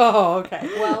hymen. Oh, okay.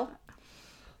 Well,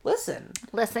 listen.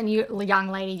 Listen, you young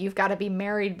lady, you've got to be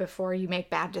married before you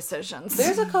make bad decisions.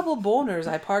 There's a couple boners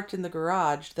I parked in the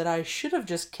garage that I should have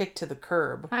just kicked to the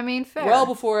curb. I mean, fair. Well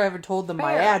before I ever told them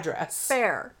my Fair. address.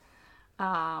 Fair.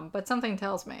 But something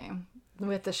tells me,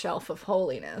 with the shelf of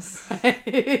holiness,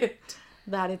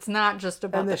 that it's not just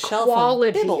about And the the shelf of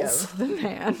quality bibbles. of the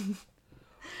man.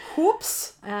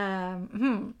 Whoops.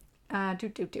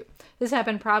 This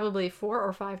happened probably 4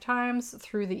 or 5 times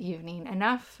through the evening,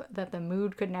 enough that the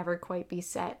mood could never quite be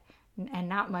set, and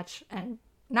not much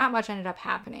ended up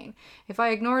happening. If I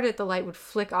ignored it, the light would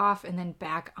flick off and then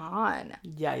back on.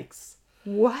 Yikes.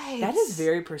 What? That is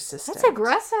very persistent. That's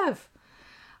aggressive.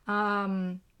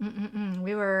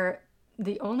 We were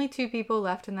the only 2 people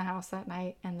left in the house that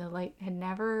night, and the light had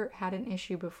never had an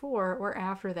issue before or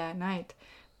after that night.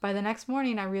 By the next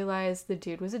morning, I realized the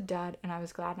dude was a dud, and I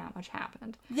was glad not much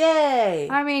happened. Yay.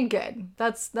 I mean, good.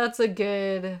 That's a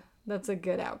good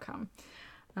outcome.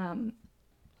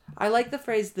 I like the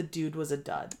phrase, the dude was a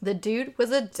dud. The dude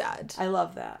was a dud. I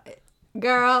love that.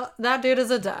 Girl, that dude is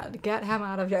a dud. Get him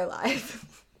out of your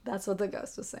life. That's what the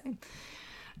ghost was saying.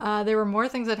 There were more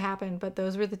things that happened, but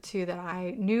those were the 2 that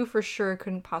I knew for sure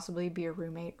couldn't possibly be a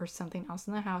roommate or something else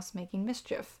in the house making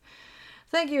mischief.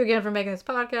 Thank you again for making this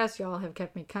podcast. Y'all have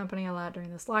kept me company a lot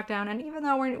during this lockdown, and even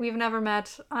though we've never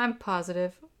met, I'm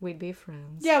positive we'd be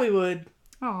friends. Yeah, we would.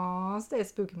 Aw, stay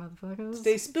spooky, motherfuckers.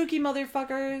 Stay spooky,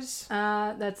 motherfuckers.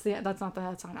 That's not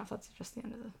the sign off. That's just the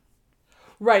end of the...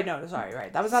 Right, no, sorry,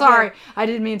 right. That was not Sorry, I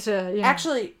didn't mean to...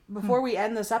 Actually, before we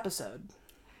end this episode,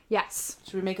 Yes.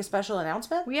 should we make a special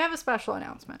announcement? We have a special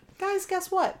announcement. Guys,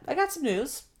 guess what? I got some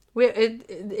news.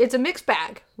 It's a mixed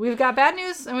bag. We've got bad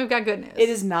news and we've got good news. It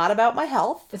is not about my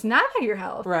health, It's not about your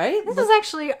health. right? This is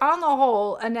actually, on the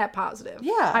whole, a net positive.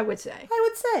 Yeah. I would say. I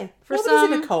would say. For Nobody's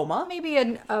some, in a coma. Maybe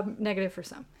a negative for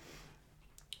some.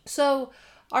 So,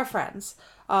 our friends,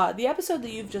 the episode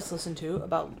that you've just listened to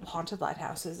about haunted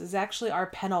lighthouses is actually our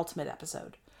penultimate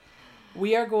episode.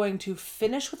 We are going to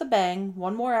finish with a bang.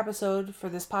 One more episode for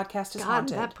This Podcast is God,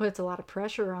 Haunted. that puts a lot of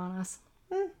pressure on us.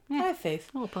 I have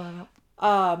faith. We'll pull it up.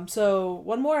 So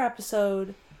one more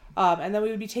episode, and then we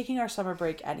would be taking our summer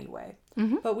break anyway.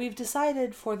 Mm-hmm. But we've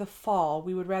decided for the fall,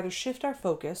 we would rather shift our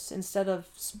focus instead of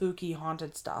spooky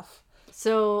haunted stuff.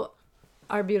 So,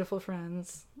 our beautiful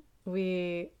friends,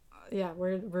 we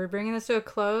we're bringing this to a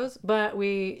close, but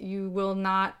you will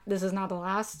not. This is not the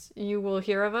last you will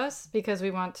hear of us, because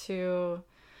we want to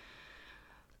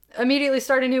immediately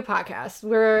start a new podcast.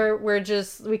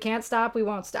 We can't stop. We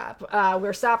won't stop.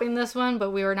 We're stopping this one,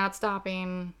 but we are not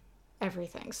stopping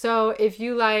everything. So if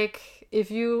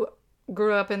you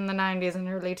grew up in the 90s and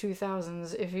early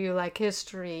 2000s, if you like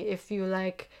history, if you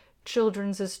like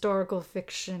children's historical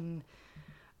fiction,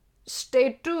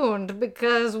 stay tuned,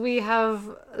 because we have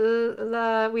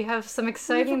some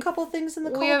exciting. We have a couple things in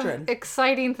the We cauldron. have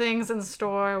exciting things in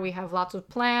store. We have lots of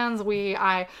plans.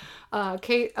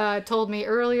 Kate told me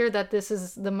earlier that this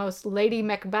is the most Lady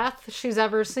Macbeth she's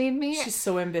ever seen me. She's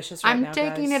so ambitious right I'm now,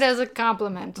 taking guys. it as a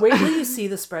compliment. Wait till you see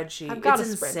the spreadsheet. I've got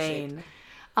it's a spreadsheet.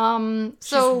 insane.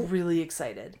 So She's really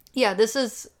excited. yeah, this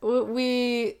is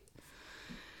we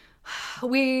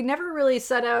never really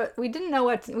set out. We didn't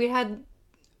know we had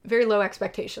very low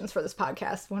expectations for this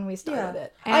podcast when we started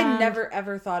it. I And- never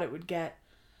ever thought it would get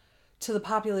to the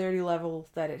popularity level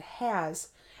that it has.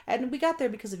 And we got there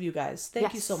because of you guys.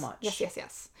 Thank you so much.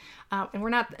 Yes. And we're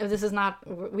not, this is not,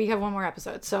 we have one more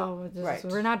episode. So Right.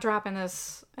 we're not dropping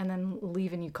this and then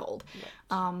leaving you cold.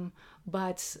 Right.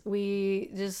 But we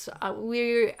just,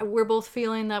 we're both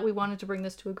feeling that we wanted to bring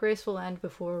this to a graceful end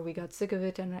before we got sick of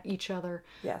it and each other.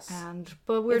 Yes.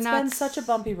 But we're It's not. been such a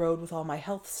bumpy road with all my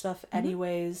health stuff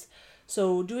anyways.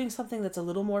 So doing something that's a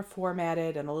little more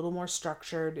formatted and a little more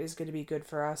structured is going to be good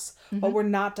for us. But we're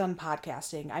not done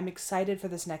podcasting. I'm excited for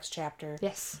this next chapter.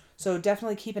 Yes. So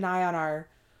definitely keep an eye on our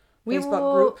We Facebook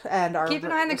will group and our keep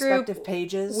an eye on the group. respective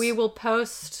pages. We will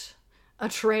post a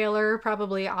trailer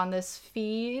probably on this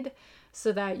feed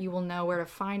so that you will know where to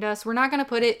find us. We're not going to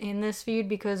put it in this feed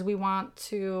because we want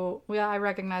to. Well, I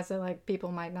recognize that like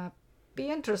people might not be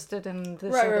interested in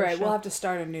this. Right. show. We'll have to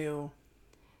start a new.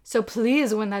 So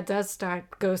please, when that does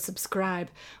start, go subscribe.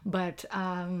 But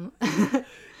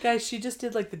Guys, she just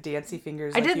did like the dancey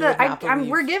fingers. I did the.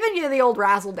 We're giving you the old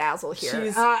razzle dazzle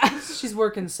here. She's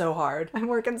working so hard. I'm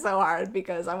working so hard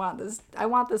because I want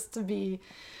this to be.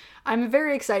 I'm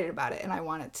very excited about it, and I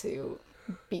want it to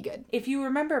be good. If you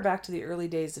remember back to the early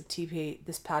days of TP,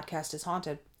 this podcast is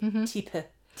haunted. TP.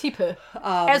 Tipu,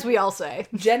 as we all say.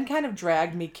 Jen kind of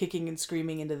dragged me kicking and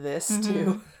screaming into this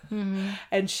too.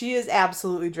 And she is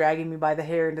absolutely dragging me by the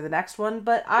hair into the next one,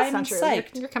 but I'm Not true.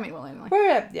 psyched. You're coming willingly.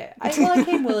 I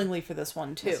came willingly for this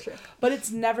one too. That's true. But it's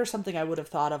never something I would have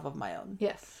thought of my own.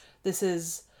 Yes.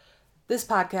 This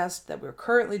podcast that we're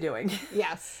currently doing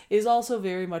Yes. is also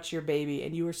very much your baby,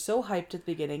 and you were so hyped at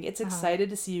the beginning. It's excited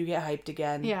to see you get hyped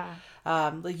again. Yeah.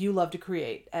 Like you love to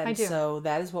create, and I do. so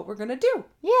that is what we're gonna do.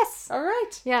 Yes. All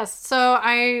right. Yes.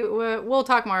 So we'll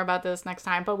talk more about this next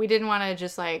time, but we didn't want to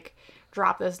just like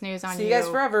drop this news on See you guys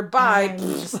forever. Bye. and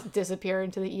just disappear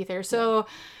into the ether. So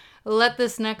let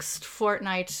this next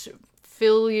fortnight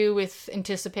fill you with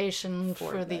anticipation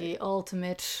for the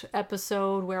ultimate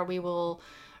episode where we will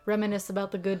reminisce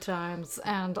about the good times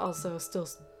and also still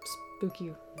spook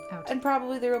you out. And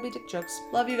probably there will be dick jokes.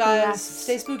 Love you guys. Yes.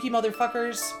 Stay spooky,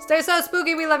 motherfuckers. Stay so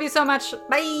spooky. We love you so much.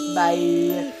 Bye.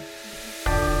 Bye.